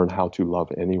 and learn how to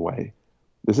love anyway.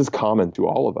 This is common to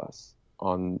all of us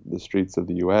on the streets of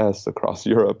the U.S., across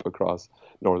Europe, across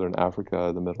Northern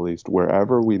Africa, the Middle East,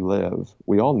 wherever we live.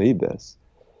 We all need this.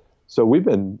 So we've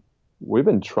been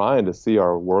trying to see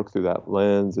our work through that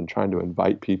lens and trying to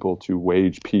invite people to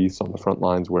wage peace on the front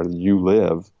lines where you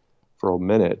live for a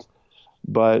minute.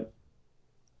 But,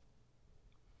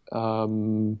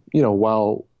 you know,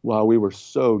 while we were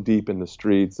so deep in the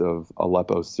streets of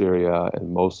Aleppo, Syria,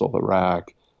 and Mosul,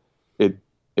 Iraq,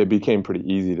 it became pretty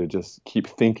easy to just keep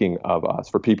thinking of us,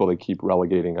 for people to keep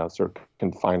relegating us or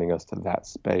confining us to that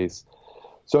space.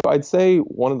 So I'd say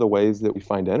one of the ways that we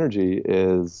find energy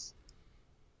is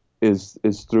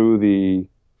through the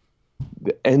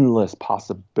endless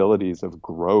possibilities of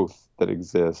growth that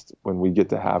exist when we get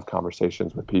to have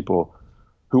conversations with people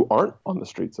who aren't on the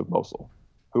streets of Mosul,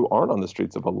 who aren't on the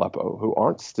streets of Aleppo, who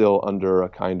aren't still under a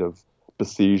kind of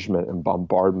besiegement and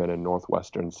bombardment in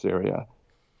northwestern Syria.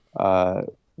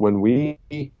 When we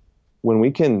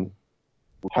can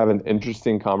have an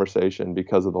interesting conversation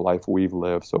because of the life we've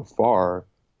lived so far,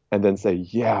 and then say,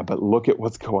 yeah, but look at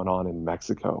what's going on in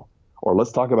Mexico, or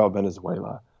let's talk about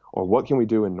Venezuela, or what can we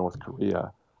do in North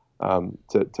Korea,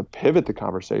 to pivot the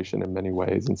conversation in many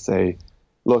ways and say,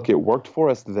 look, it worked for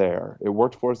us there. It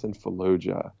worked for us in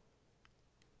Fallujah.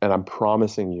 And I'm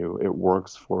promising you it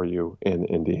works for you in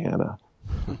Indiana.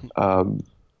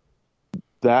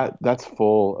 That's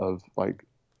full of like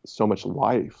so much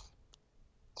life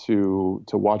to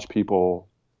watch people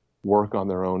work on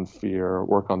their own fear,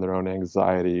 work on their own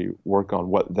anxiety, work on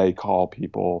what they call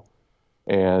people.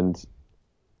 And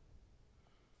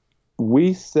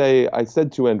I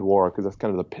said to end war because that's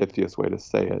kind of the pithiest way to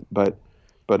say it. But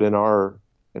in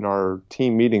our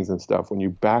team meetings and stuff, when you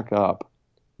back up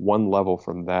one level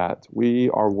from that,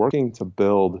 we are working to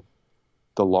build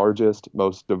the largest,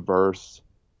 most diverse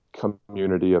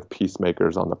community of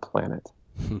peacemakers on the planet.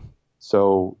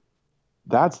 So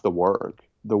that's the work.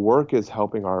 The work is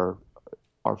helping our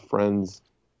friends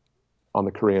on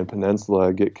the Korean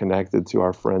Peninsula get connected to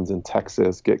our friends in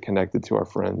Texas, get connected to our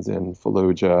friends in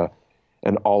Fallujah,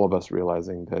 and all of us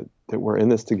realizing that we're in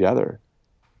this together.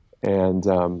 And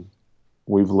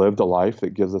we've lived a life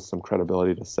that gives us some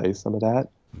credibility to say some of that.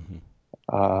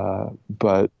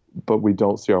 But we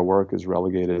don't see our work as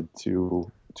relegated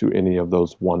to any of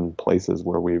those one places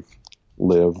where we've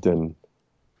lived and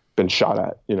been shot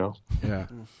at, you know? Yeah.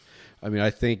 I mean, I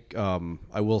think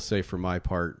I will say for my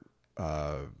part,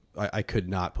 I could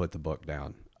not put the book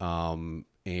down.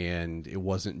 And it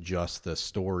wasn't just the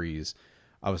stories.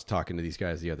 I was talking to these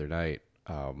guys the other night,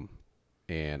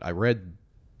 and I read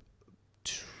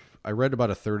about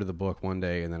a third of the book one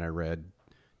day, and then I read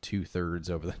 2/3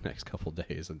 over the next couple of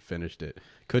days and finished it.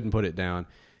 Couldn't put it down,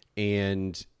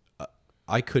 and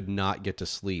I could not get to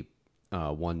sleep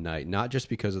one night. Not just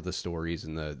because of the stories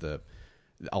and the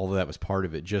although that was part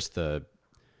of it, just the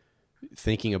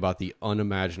thinking about the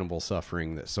unimaginable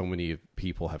suffering that so many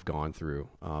people have gone through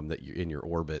that you're in your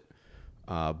orbit.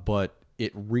 But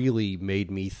it really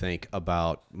made me think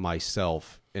about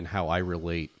myself and how I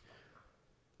relate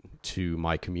to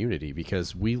my community,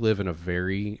 because we live in a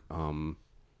very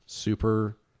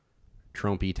super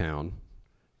Trumpy town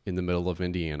in the middle of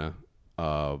Indiana.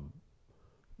 I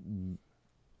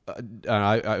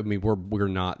mean, we're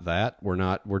not that.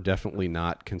 We're definitely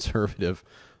not conservative.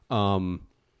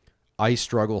 I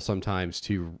struggle sometimes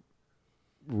to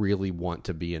really want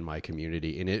to be in my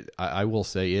community, and I will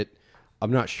say it.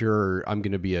 I'm not sure I'm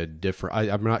going to be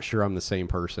I'm not sure I'm the same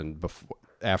person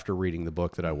after reading the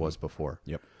book that I was before.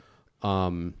 Yep.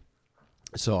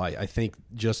 So I think,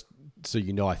 just so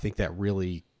you know, I think that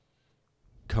really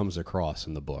comes across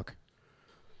in the book.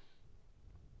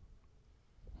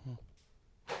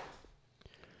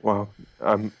 Wow,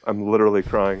 I'm literally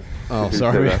crying. Oh,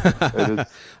 sorry. It is,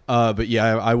 but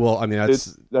yeah, I will. I mean,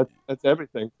 that's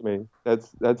everything to me.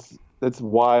 That's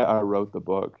why I wrote the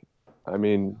book. I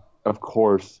mean, of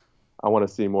course, I want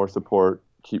to see more support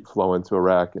keep flowing to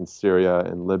Iraq and Syria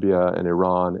and Libya and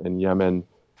Iran and Yemen.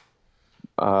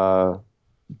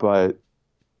 But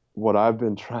what I've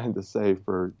been trying to say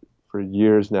for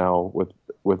years now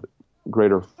with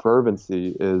greater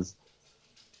fervency is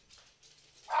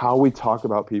how we talk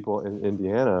about people in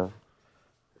Indiana.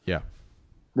 Yeah.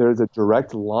 There's a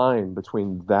direct line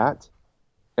between that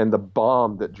and the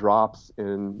bomb that drops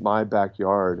in my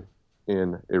backyard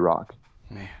in Iraq.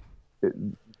 Man.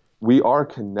 We are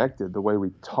connected. The way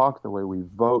we talk, the way we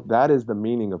vote, that is the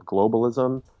meaning of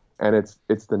globalism. And it's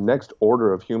the next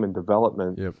order of human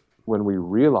development. Yep. When we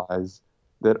realize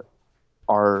that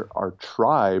our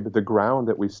tribe, the ground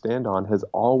that we stand on, has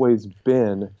always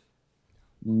been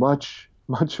much,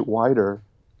 much wider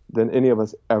than any of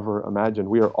us ever imagined.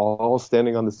 We are all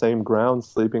standing on the same ground,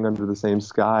 sleeping under the same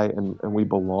sky, and we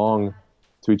belong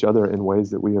to each other in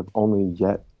ways that we have only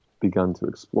yet begun to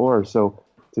explore. So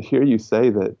to hear you say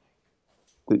that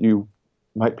you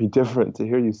might be different, to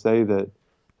hear you say that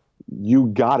you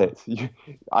got it.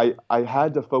 I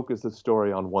had to focus the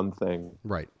story on one thing.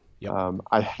 Right. Yep.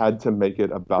 I had to make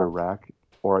it about Iraq,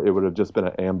 or it would have just been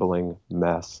an ambling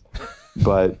mess.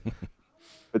 But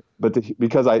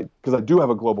because I do have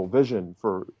a global vision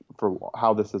for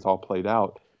how this has all played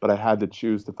out, but I had to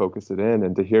choose to focus it in,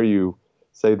 and to hear you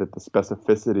say that the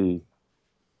specificity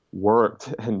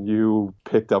worked and you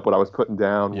picked up what I was putting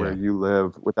down where you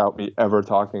live without me ever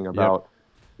talking about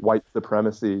white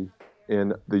supremacy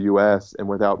in the U.S. and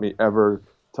without me ever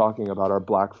talking about our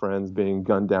black friends being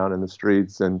gunned down in the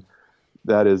streets. And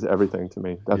that is everything to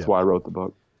me. That's why I wrote the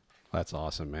book. That's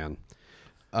awesome, man.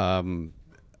 I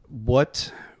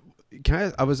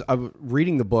was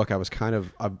reading the book. I was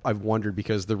I've wondered,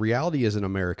 because the reality is in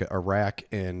America, Iraq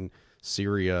and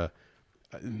Syria,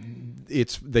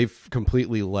 they've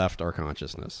completely left our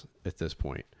consciousness at this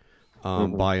point,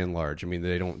 by and large. I mean,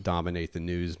 they don't dominate the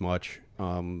news much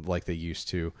like they used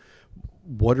to.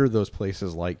 What are those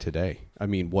places like today? I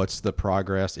mean, what's the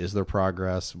progress? Is there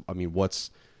progress? I mean,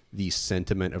 what's the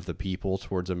sentiment of the people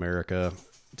towards America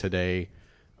today?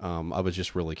 I was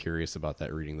just really curious about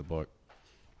that reading the book.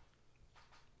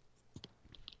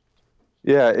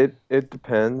 Yeah, it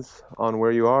depends on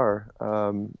where you are.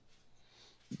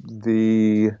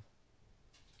 The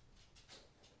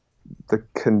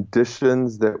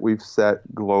conditions that we've set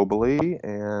globally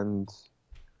and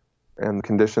the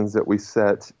conditions that we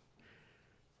set,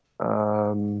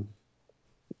 I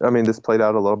mean, this played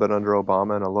out a little bit under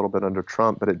Obama and a little bit under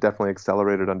Trump, but it definitely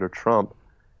accelerated under Trump.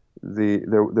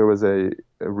 There was a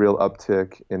real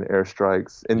uptick in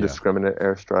airstrikes, indiscriminate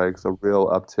airstrikes, a real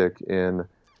uptick in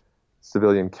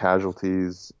civilian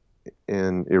casualties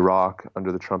in Iraq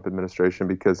under the Trump administration,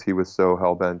 because he was so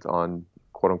hell-bent on,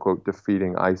 quote-unquote,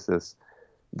 defeating ISIS,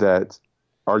 that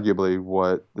arguably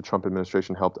what the Trump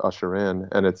administration helped usher in,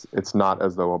 and it's not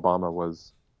as though Obama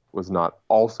was not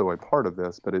also a part of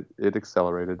this, but it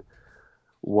accelerated,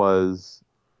 was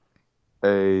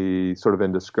a sort of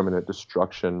indiscriminate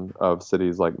destruction of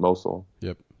cities like Mosul.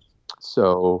 Yep.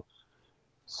 So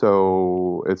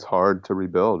it's hard to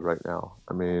rebuild right now.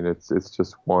 I mean, it's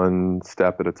just one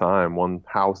step at a time, one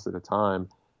house at a time,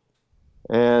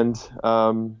 and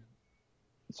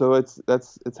so it's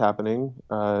happening.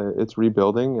 It's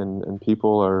rebuilding, and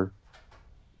people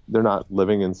they're not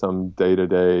living in some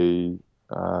day-to-day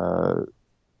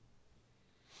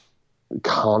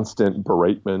constant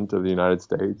beratement of the United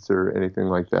States or anything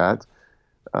like that.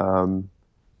 And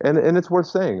it's worth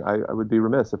saying, I would be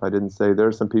remiss if I didn't say there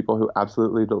are some people who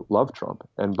absolutely love Trump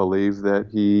and believe that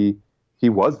he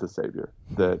was the savior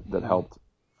that helped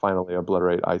finally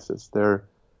obliterate ISIS. There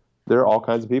are all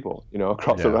kinds of people,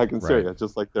 across Iraq and Syria,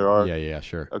 just like there are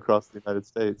sure. across the United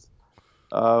States.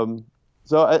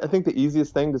 So I think the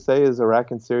easiest thing to say is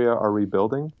Iraq and Syria are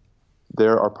rebuilding.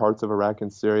 There are parts of Iraq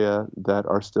and Syria that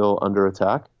are still under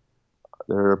attack.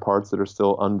 There are parts that are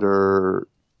still under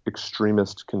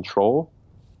extremist control.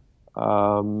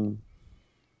 And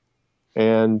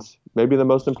maybe the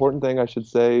most important thing I should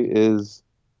say is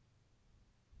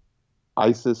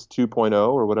ISIS 2.0,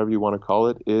 or whatever you want to call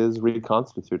it, is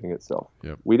reconstituting itself.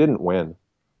 Yep. We didn't win.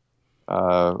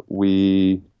 At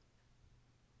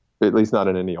least not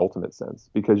in any ultimate sense,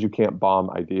 because you can't bomb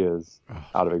ideas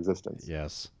out of existence.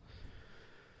 Yes.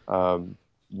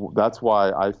 That's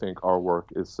why I think our work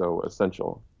is so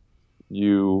essential.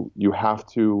 You have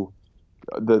to,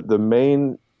 the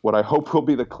main, what I hope will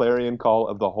be the clarion call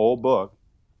of the whole book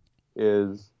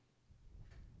is,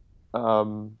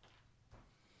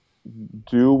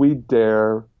 do we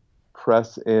dare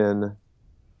press in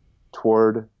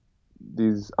toward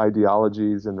these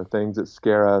ideologies and the things that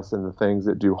scare us and the things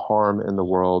that do harm in the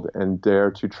world, and dare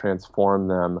to transform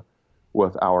them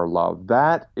with our love?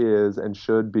 That is and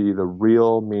should be the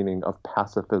real meaning of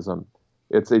pacifism.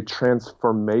 It's a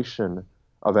transformation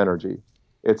of energy.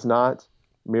 It's not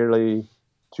merely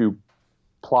to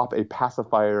plop a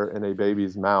pacifier in a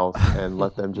baby's mouth and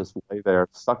let them just lay there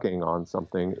sucking on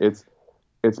something. It's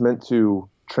meant to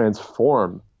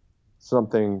transform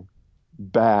something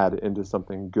bad into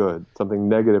something good, something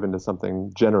negative into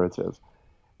something generative.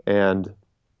 And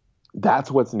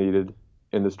that's what's needed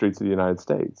in the streets of the United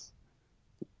States.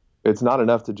 It's not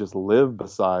enough to just live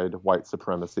beside white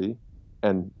supremacy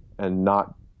and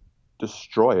not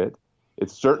destroy it.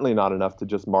 It's certainly not enough to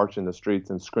just march in the streets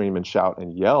and scream and shout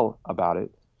and yell about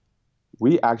it.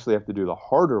 We actually have to do the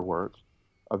harder work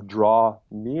of draw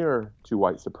near to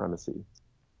white supremacy.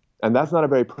 And that's not a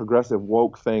very progressive,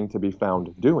 woke thing to be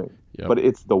found doing, but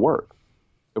it's the work.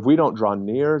 If we don't draw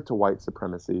near to white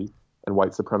supremacy and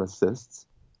white supremacists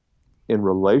in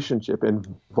relationship, in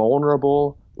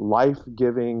vulnerable,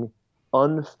 life-giving,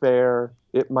 unfair,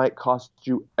 it might cost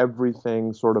you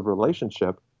everything sort of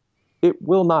relationship, it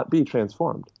will not be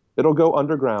transformed. It'll go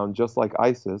underground just like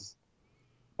ISIS,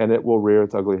 and it will rear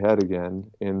its ugly head again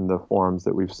in the forms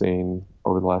that we've seen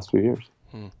over the last few years.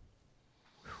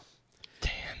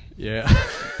 Yeah.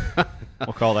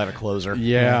 We'll call that a closer.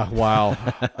 Yeah. Wow.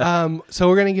 So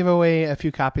we're going to give away a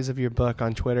few copies of your book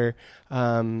on Twitter.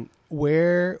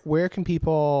 Where can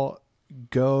people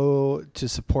go to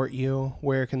support you?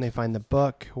 Where can they find the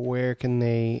book? Where can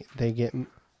they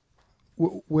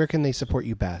support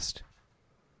you best?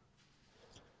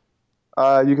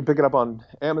 You can pick it up on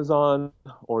Amazon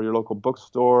or your local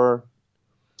bookstore.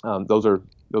 Those are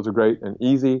great and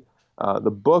easy.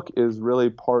 The book is really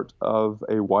part of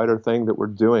a wider thing that we're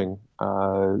doing.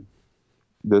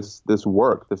 This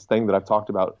work, this thing that I've talked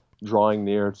about, drawing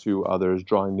near to others,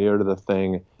 drawing near to the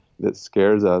thing that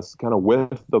scares us. Kind of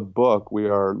with the book, we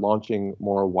are launching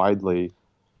more widely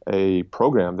a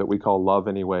program that we call Love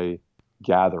Anyway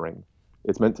Gathering.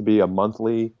 It's meant to be a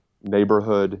monthly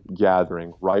neighborhood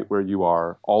gathering right where you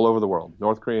are, all over the world.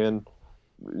 North Korean,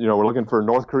 we're looking for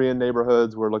North Korean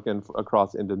neighborhoods. We're looking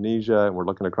across Indonesia, and we're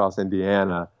looking across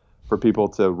Indiana for people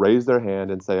to raise their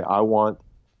hand and say, I want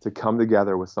to come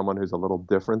together with someone who's a little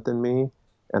different than me,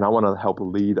 and I want to help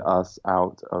lead us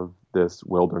out of this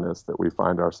wilderness that we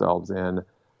find ourselves in.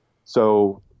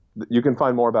 So you can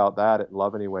find more about that at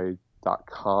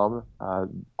loveanyway.com.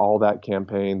 All that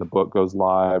campaign, the book goes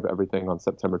live, everything on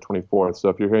September 24th. So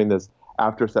if you're hearing this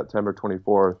after September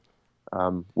 24th,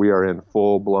 we are in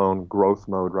full-blown growth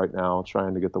mode right now,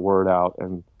 trying to get the word out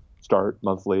and start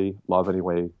monthly Love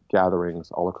Anyway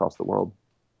gatherings all across the world.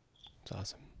 That's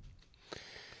awesome.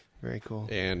 Very cool.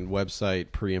 And website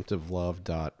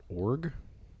preemptivelove.org.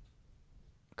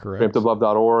 Correct.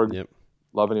 Preemptivelove.org. Yep.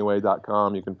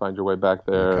 loveanyway.com. You can find your way back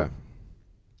there. Okay.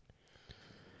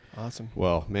 Awesome.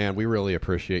 Well, man, we really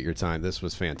appreciate your time. This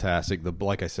was fantastic.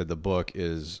 Like I said, the book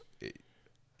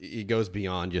it goes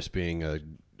beyond just being a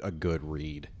good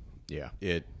read. Yeah.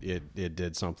 It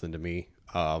did something to me.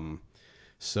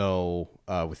 So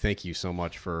we thank you so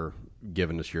much for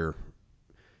giving us your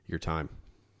time.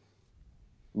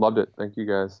 Loved it. Thank you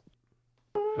guys.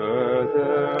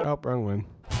 Oh, wrong one.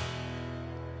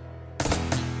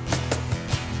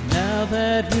 Now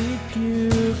that we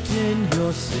puked in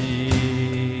your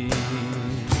sea,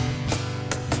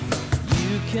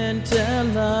 you can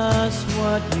tell us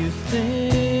what you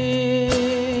think.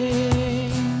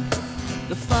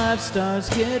 The 5 stars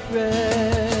get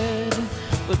red,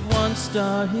 but 1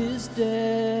 star is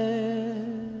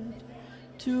dead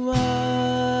to us.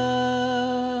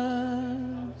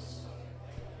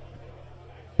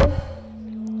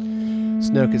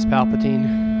 Snoke is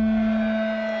Palpatine.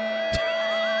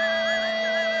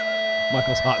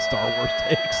 Michael's hot Star Wars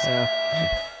takes.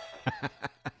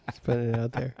 Just putting it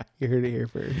out there. You heard it here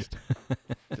first.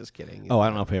 Just kidding. Oh, I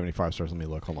don't know if we have any 5 stars. Let me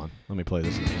look. Hold on. Let me play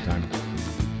this in the meantime.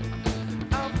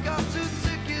 I've got 2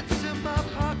 tickets in my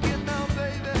pocket now,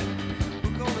 baby.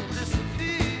 We're gonna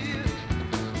disappear.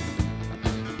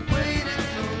 Waiting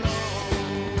so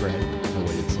long. Brad, I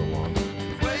waited so long.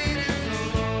 Waiting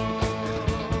so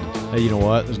long. Hey, you know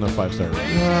what? There's no 5 stars. We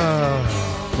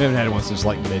haven't had one since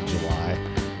like mid-July.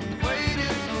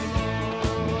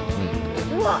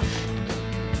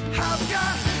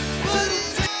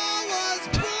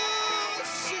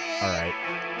 All right.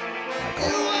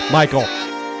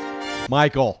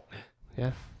 Michael.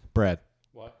 Yeah. Brad.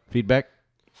 What? Feedback?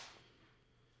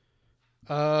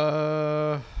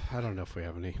 I don't know if we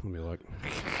have any. Let me look.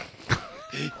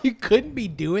 You couldn't be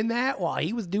doing that while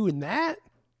he was doing that?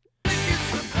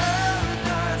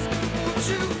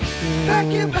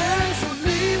 Pack your bags, we'll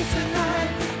leave tonight.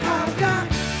 I've got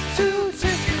 2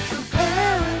 tickets to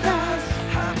paradise.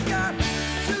 I've got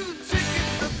 2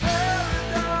 tickets to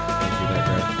paradise. Feedback,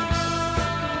 Brad.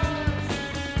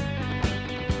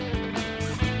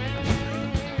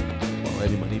 Well,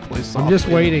 Eddie Money plays I'm just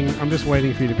waiting. I'm just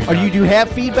waiting for you to be. Oh, you do have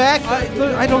feedback?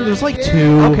 I don't. There's like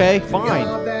 2. Okay, fine.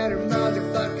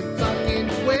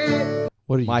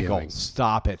 What are you Michael, doing?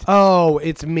 stop it. Oh,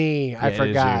 it's me. I Yeah, it is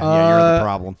forgot. you. Yeah, you're the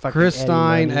problem. Fucking Chris Eddie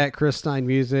Stein Money. at Chris Stein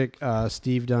Music.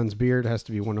 Steve Dunn's beard has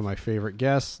to be one of my favorite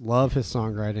guests. Love his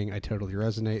songwriting. I totally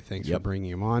resonate. Thanks for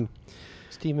bringing him on.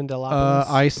 Stephen Delopoulos.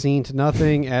 I seen to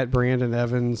nothing at Brandon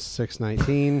Evans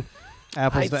 619.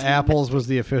 Apples to Apples was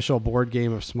the official board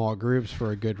game of small groups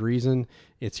for a good reason.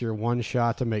 It's your one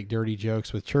shot to make dirty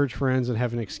jokes with church friends and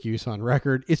have an excuse on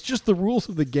record. It's just the rules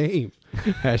of the game.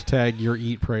 Hashtag your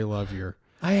eat, pray, love your.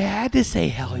 I had to say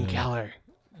Helen Keller.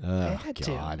 Oh, had to.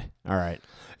 God. All right.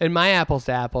 In my Apples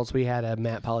to Apples, we had a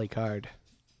Matt Polly card.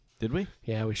 Did we?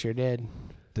 Yeah, we sure did.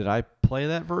 Did I play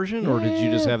that version, or did you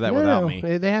just have that without me?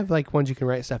 They have like ones you can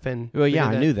write stuff in. Well, We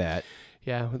yeah, did I knew that.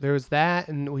 Yeah, there was that,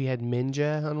 and we had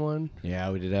Minja on one.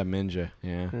 Yeah, we did have Minja.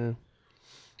 Yeah.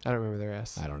 I don't remember the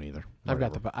rest. I don't either. I've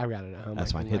got Whatever. I've got it at home.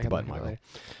 That's fine. Hit the button,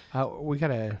 Michael. We got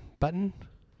a button.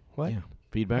 What? Yeah.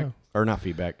 Feedback? Oh. Or not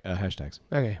feedback, hashtags.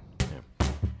 Okay.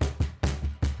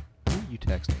 Who are you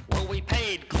texting? Well, we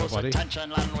paid close Nobody.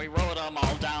 attention and we wrote them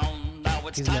all down. Now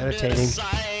it's He's time meditating. to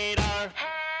decide our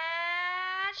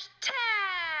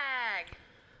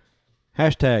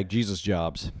Hashtag Jesus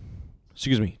Jobs.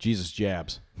 Excuse me, Jesus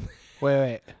Jabs.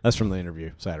 Wait. That's from the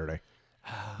interview Saturday.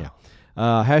 Yeah.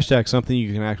 Hashtag something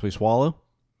you can actually swallow.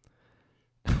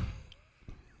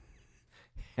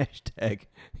 Hashtag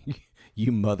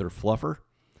you mother fluffer.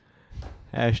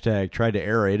 Hashtag try to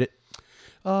aerate it.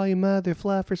 Oh, you mother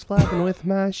fluffers fluffing with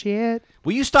my shit.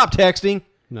 Will you stop texting?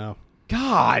 No.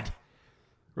 God.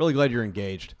 Really glad you're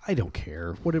engaged. I don't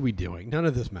care. What are we doing? None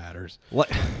of this matters. What?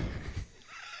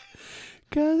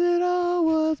 Cause it all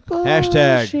was bullshit.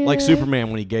 Hashtag like Superman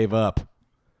when he gave up.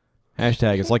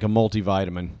 Hashtag it's like a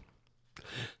multivitamin.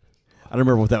 I don't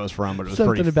remember what that was from, but it was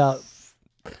Something pretty. about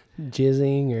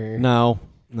jizzing or No,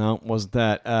 wasn't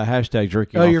that. Hashtag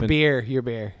jerking oh, off. your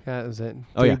beer. That was it.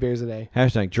 Oh, 3 yeah. beers a day.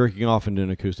 Hashtag jerking off into an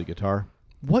acoustic guitar.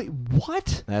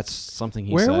 What? That's something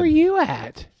he Where said. were you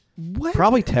at? What?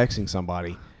 Probably texting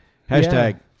somebody.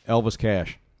 Hashtag Elvis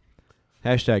Cash.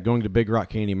 Hashtag going to Big Rock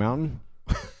Candy Mountain.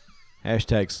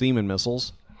 Hashtag semen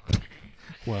missiles.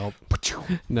 Well,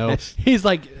 no. He's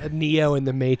like Neo in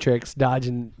the Matrix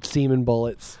dodging semen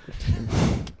bullets.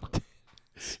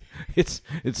 It's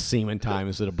semen time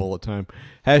instead of bullet time.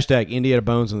 Hashtag Indiana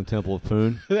Bones in the Temple of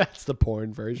Poon. That's the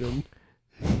porn version.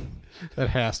 That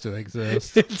has to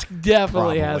exist. It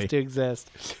definitely has Probably. to exist.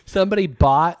 Somebody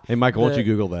bought. Hey, Michael, why don't the-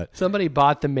 you Google that? Somebody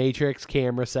bought the Matrix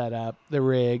camera setup, the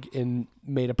rig, and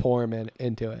made a porn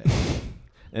into it.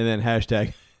 And then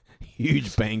hashtag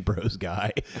huge Bang Bros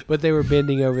guy. But they were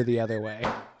bending over the other way.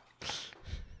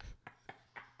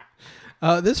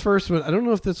 This first one, I don't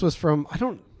know if this was from.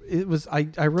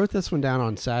 I wrote this one down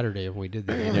on Saturday when we did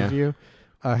the interview.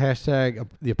 Hashtag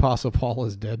the Apostle Paul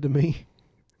is dead to me.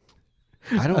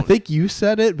 I think you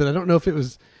said it, but I don't know if it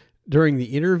was during the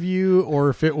interview or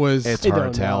if it was. It's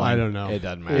hard telling. I don't know. It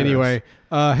doesn't matter. Anyway,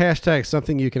 hashtag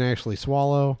something you can actually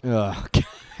swallow.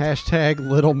 Hashtag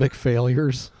little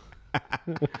McFailures.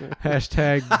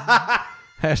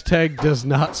 Hashtag does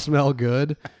not smell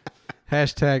good.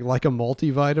 Hashtag like a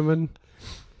multivitamin.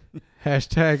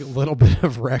 Hashtag little bit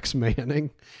of Rex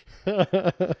Manning.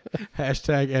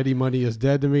 Hashtag Eddie Money is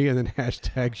dead to me. And then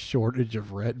hashtag shortage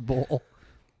of Red Bull.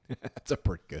 That's a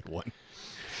pretty good one.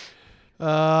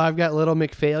 I've got Little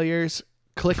McFailures.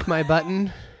 Click my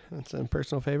button. That's a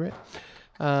personal favorite.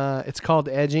 It's called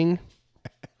edging.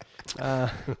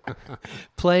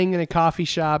 Playing in a coffee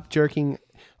shop, jerking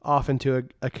off into an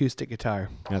acoustic guitar.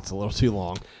 That's a little too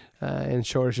long. And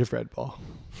shortage of Red Bull.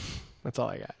 That's all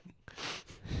I got.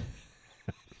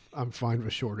 I'm fine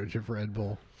with shortage of Red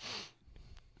Bull.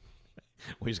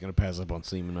 We're just going to pass up on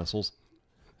semen muscles.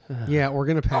 Yeah, we're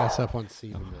going to pass up on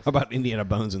semen. How about Indiana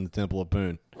Bones in the Temple of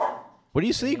Poon? What do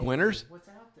you see, Winters?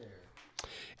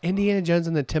 Indiana Jones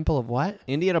in the Temple of what?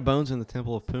 Indiana Bones in the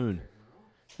Temple of Poon.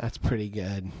 That's pretty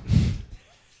good.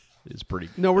 It's pretty.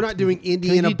 No, we're not doing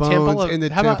Indiana do Bones in the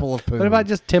Temple of Poon. What about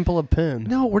just Temple of Poon?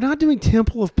 No, we're not doing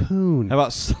Temple of Poon. How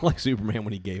about like Superman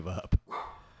when he gave up?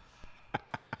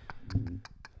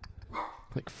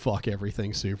 Like fuck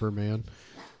everything, Superman.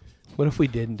 What if we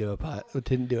didn't do a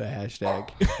hashtag?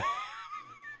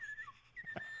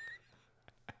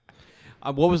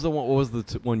 What was the one? What was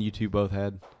the one you two both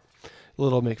had?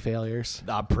 Little McFailures.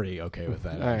 I'm pretty okay with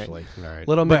that, All right. actually. All right.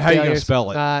 Little But McFailures. how you gonna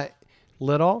spell it?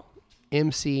 Little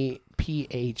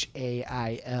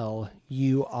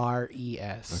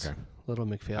McPhailures. Okay. Little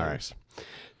McFailures.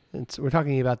 We're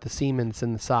talking about the Siemens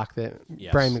in the sock that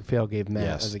Yes. Brian McPhail gave Matt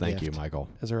Yes, as a thank gift. you, Michael.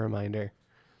 As a reminder.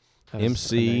 of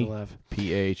his undying love.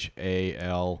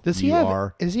 McPhailures. Does he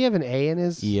have an A in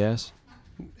his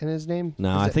name?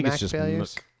 No, Is I it think Mac it's just.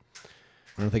 Failures?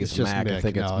 I don't think it's, It's just Mac. I Mick.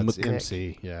 think No, it's it's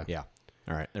MC. Yeah. Yeah.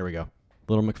 All right, there we go.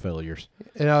 Little McFailures.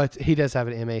 No, he does have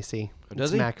an MAC. Does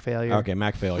It's he? Mac failure. Okay,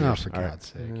 Mac failures. Oh, for All right. God's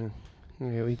sake.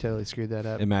 Yeah, we totally screwed that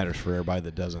up. It matters for everybody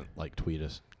that doesn't like tweet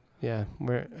us. Yeah,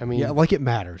 Yeah, like it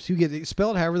matters. You get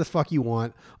spell it however the fuck you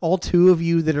want. All two of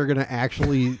you that are going to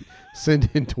actually send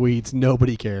in tweets,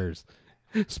 nobody cares.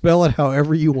 Spell it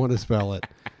however you want to spell it.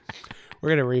 We're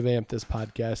gonna revamp this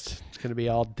podcast. It's gonna be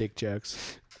all dick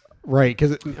jokes. Right,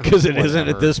 because it isn't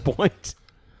at this point.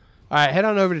 All right, head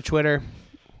on over to Twitter.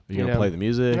 You gonna play the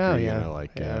music? Oh, or you yeah. gonna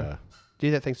like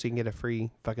do that thing so you can get a free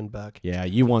fucking buck. Yeah,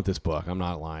 you want this book. I'm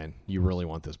not lying. You really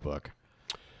want this book.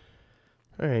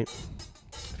 All right.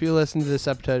 If you listen to this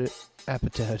episode, God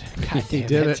damn He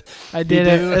did it. I did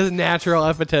it. It was a natural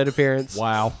episode appearance.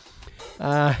 Wow.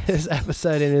 This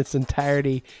episode in its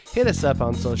entirety. Hit us up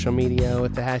on social media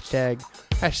with the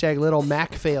hashtag Little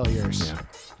Mac Failures. Yeah.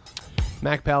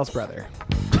 Mac Pal's brother,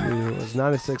 who was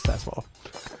not as successful.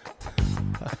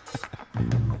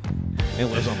 It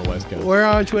lives on the West Coast. We're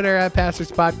on Twitter at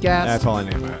Pastors Podcast. That's all I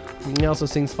named it. He also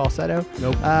sings falsetto.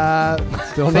 Nope.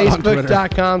 Still not on Twitter.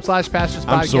 Facebook.com/Pastors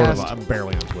Podcast. I'm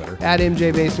barely on Twitter. At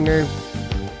MJ Basinger.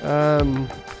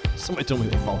 Somebody told me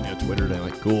they followed me on Twitter. They're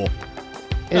like, cool.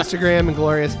 Instagram and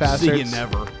Glorious Bastards. See you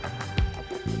never.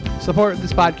 Support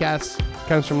this podcast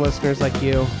comes from listeners like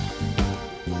you.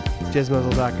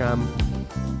 Jizzmuzzle.com.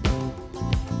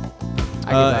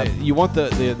 You want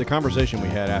the conversation we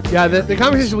had after? Yeah, the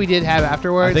conversation we did have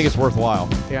afterwards. I think it's worthworhole.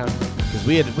 Yeah.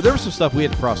 Because there was some stuff we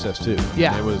had to process too.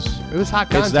 Yeah. It was hot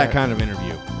content. It's that kind of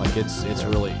interview. Like it's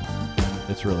really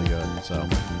good. So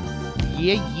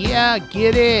Yeah,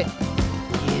 get it.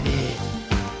 Get it.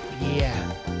 Yeah.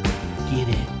 Get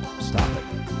it. stop it.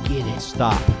 Get it.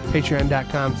 Stop.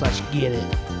 Patreon.com/get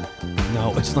it.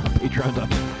 No, it's not Patreon. I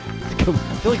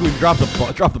feel like we've dropped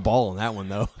the ball on that one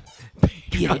though.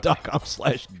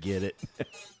 Patreon.com/get it.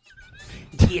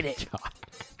 Get it.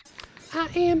 I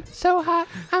am so hot,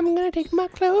 I'm going to take my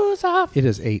clothes off. It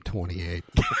is 8:28.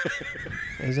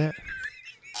 Is it?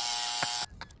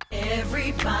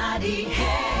 Everybody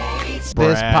hates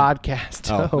This Brad.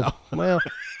 podcast. Oh, no. Well,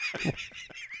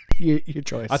 your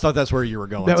choice. I thought that's where you were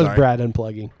going. that was Sorry. Brad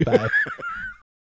unplugging. Bye.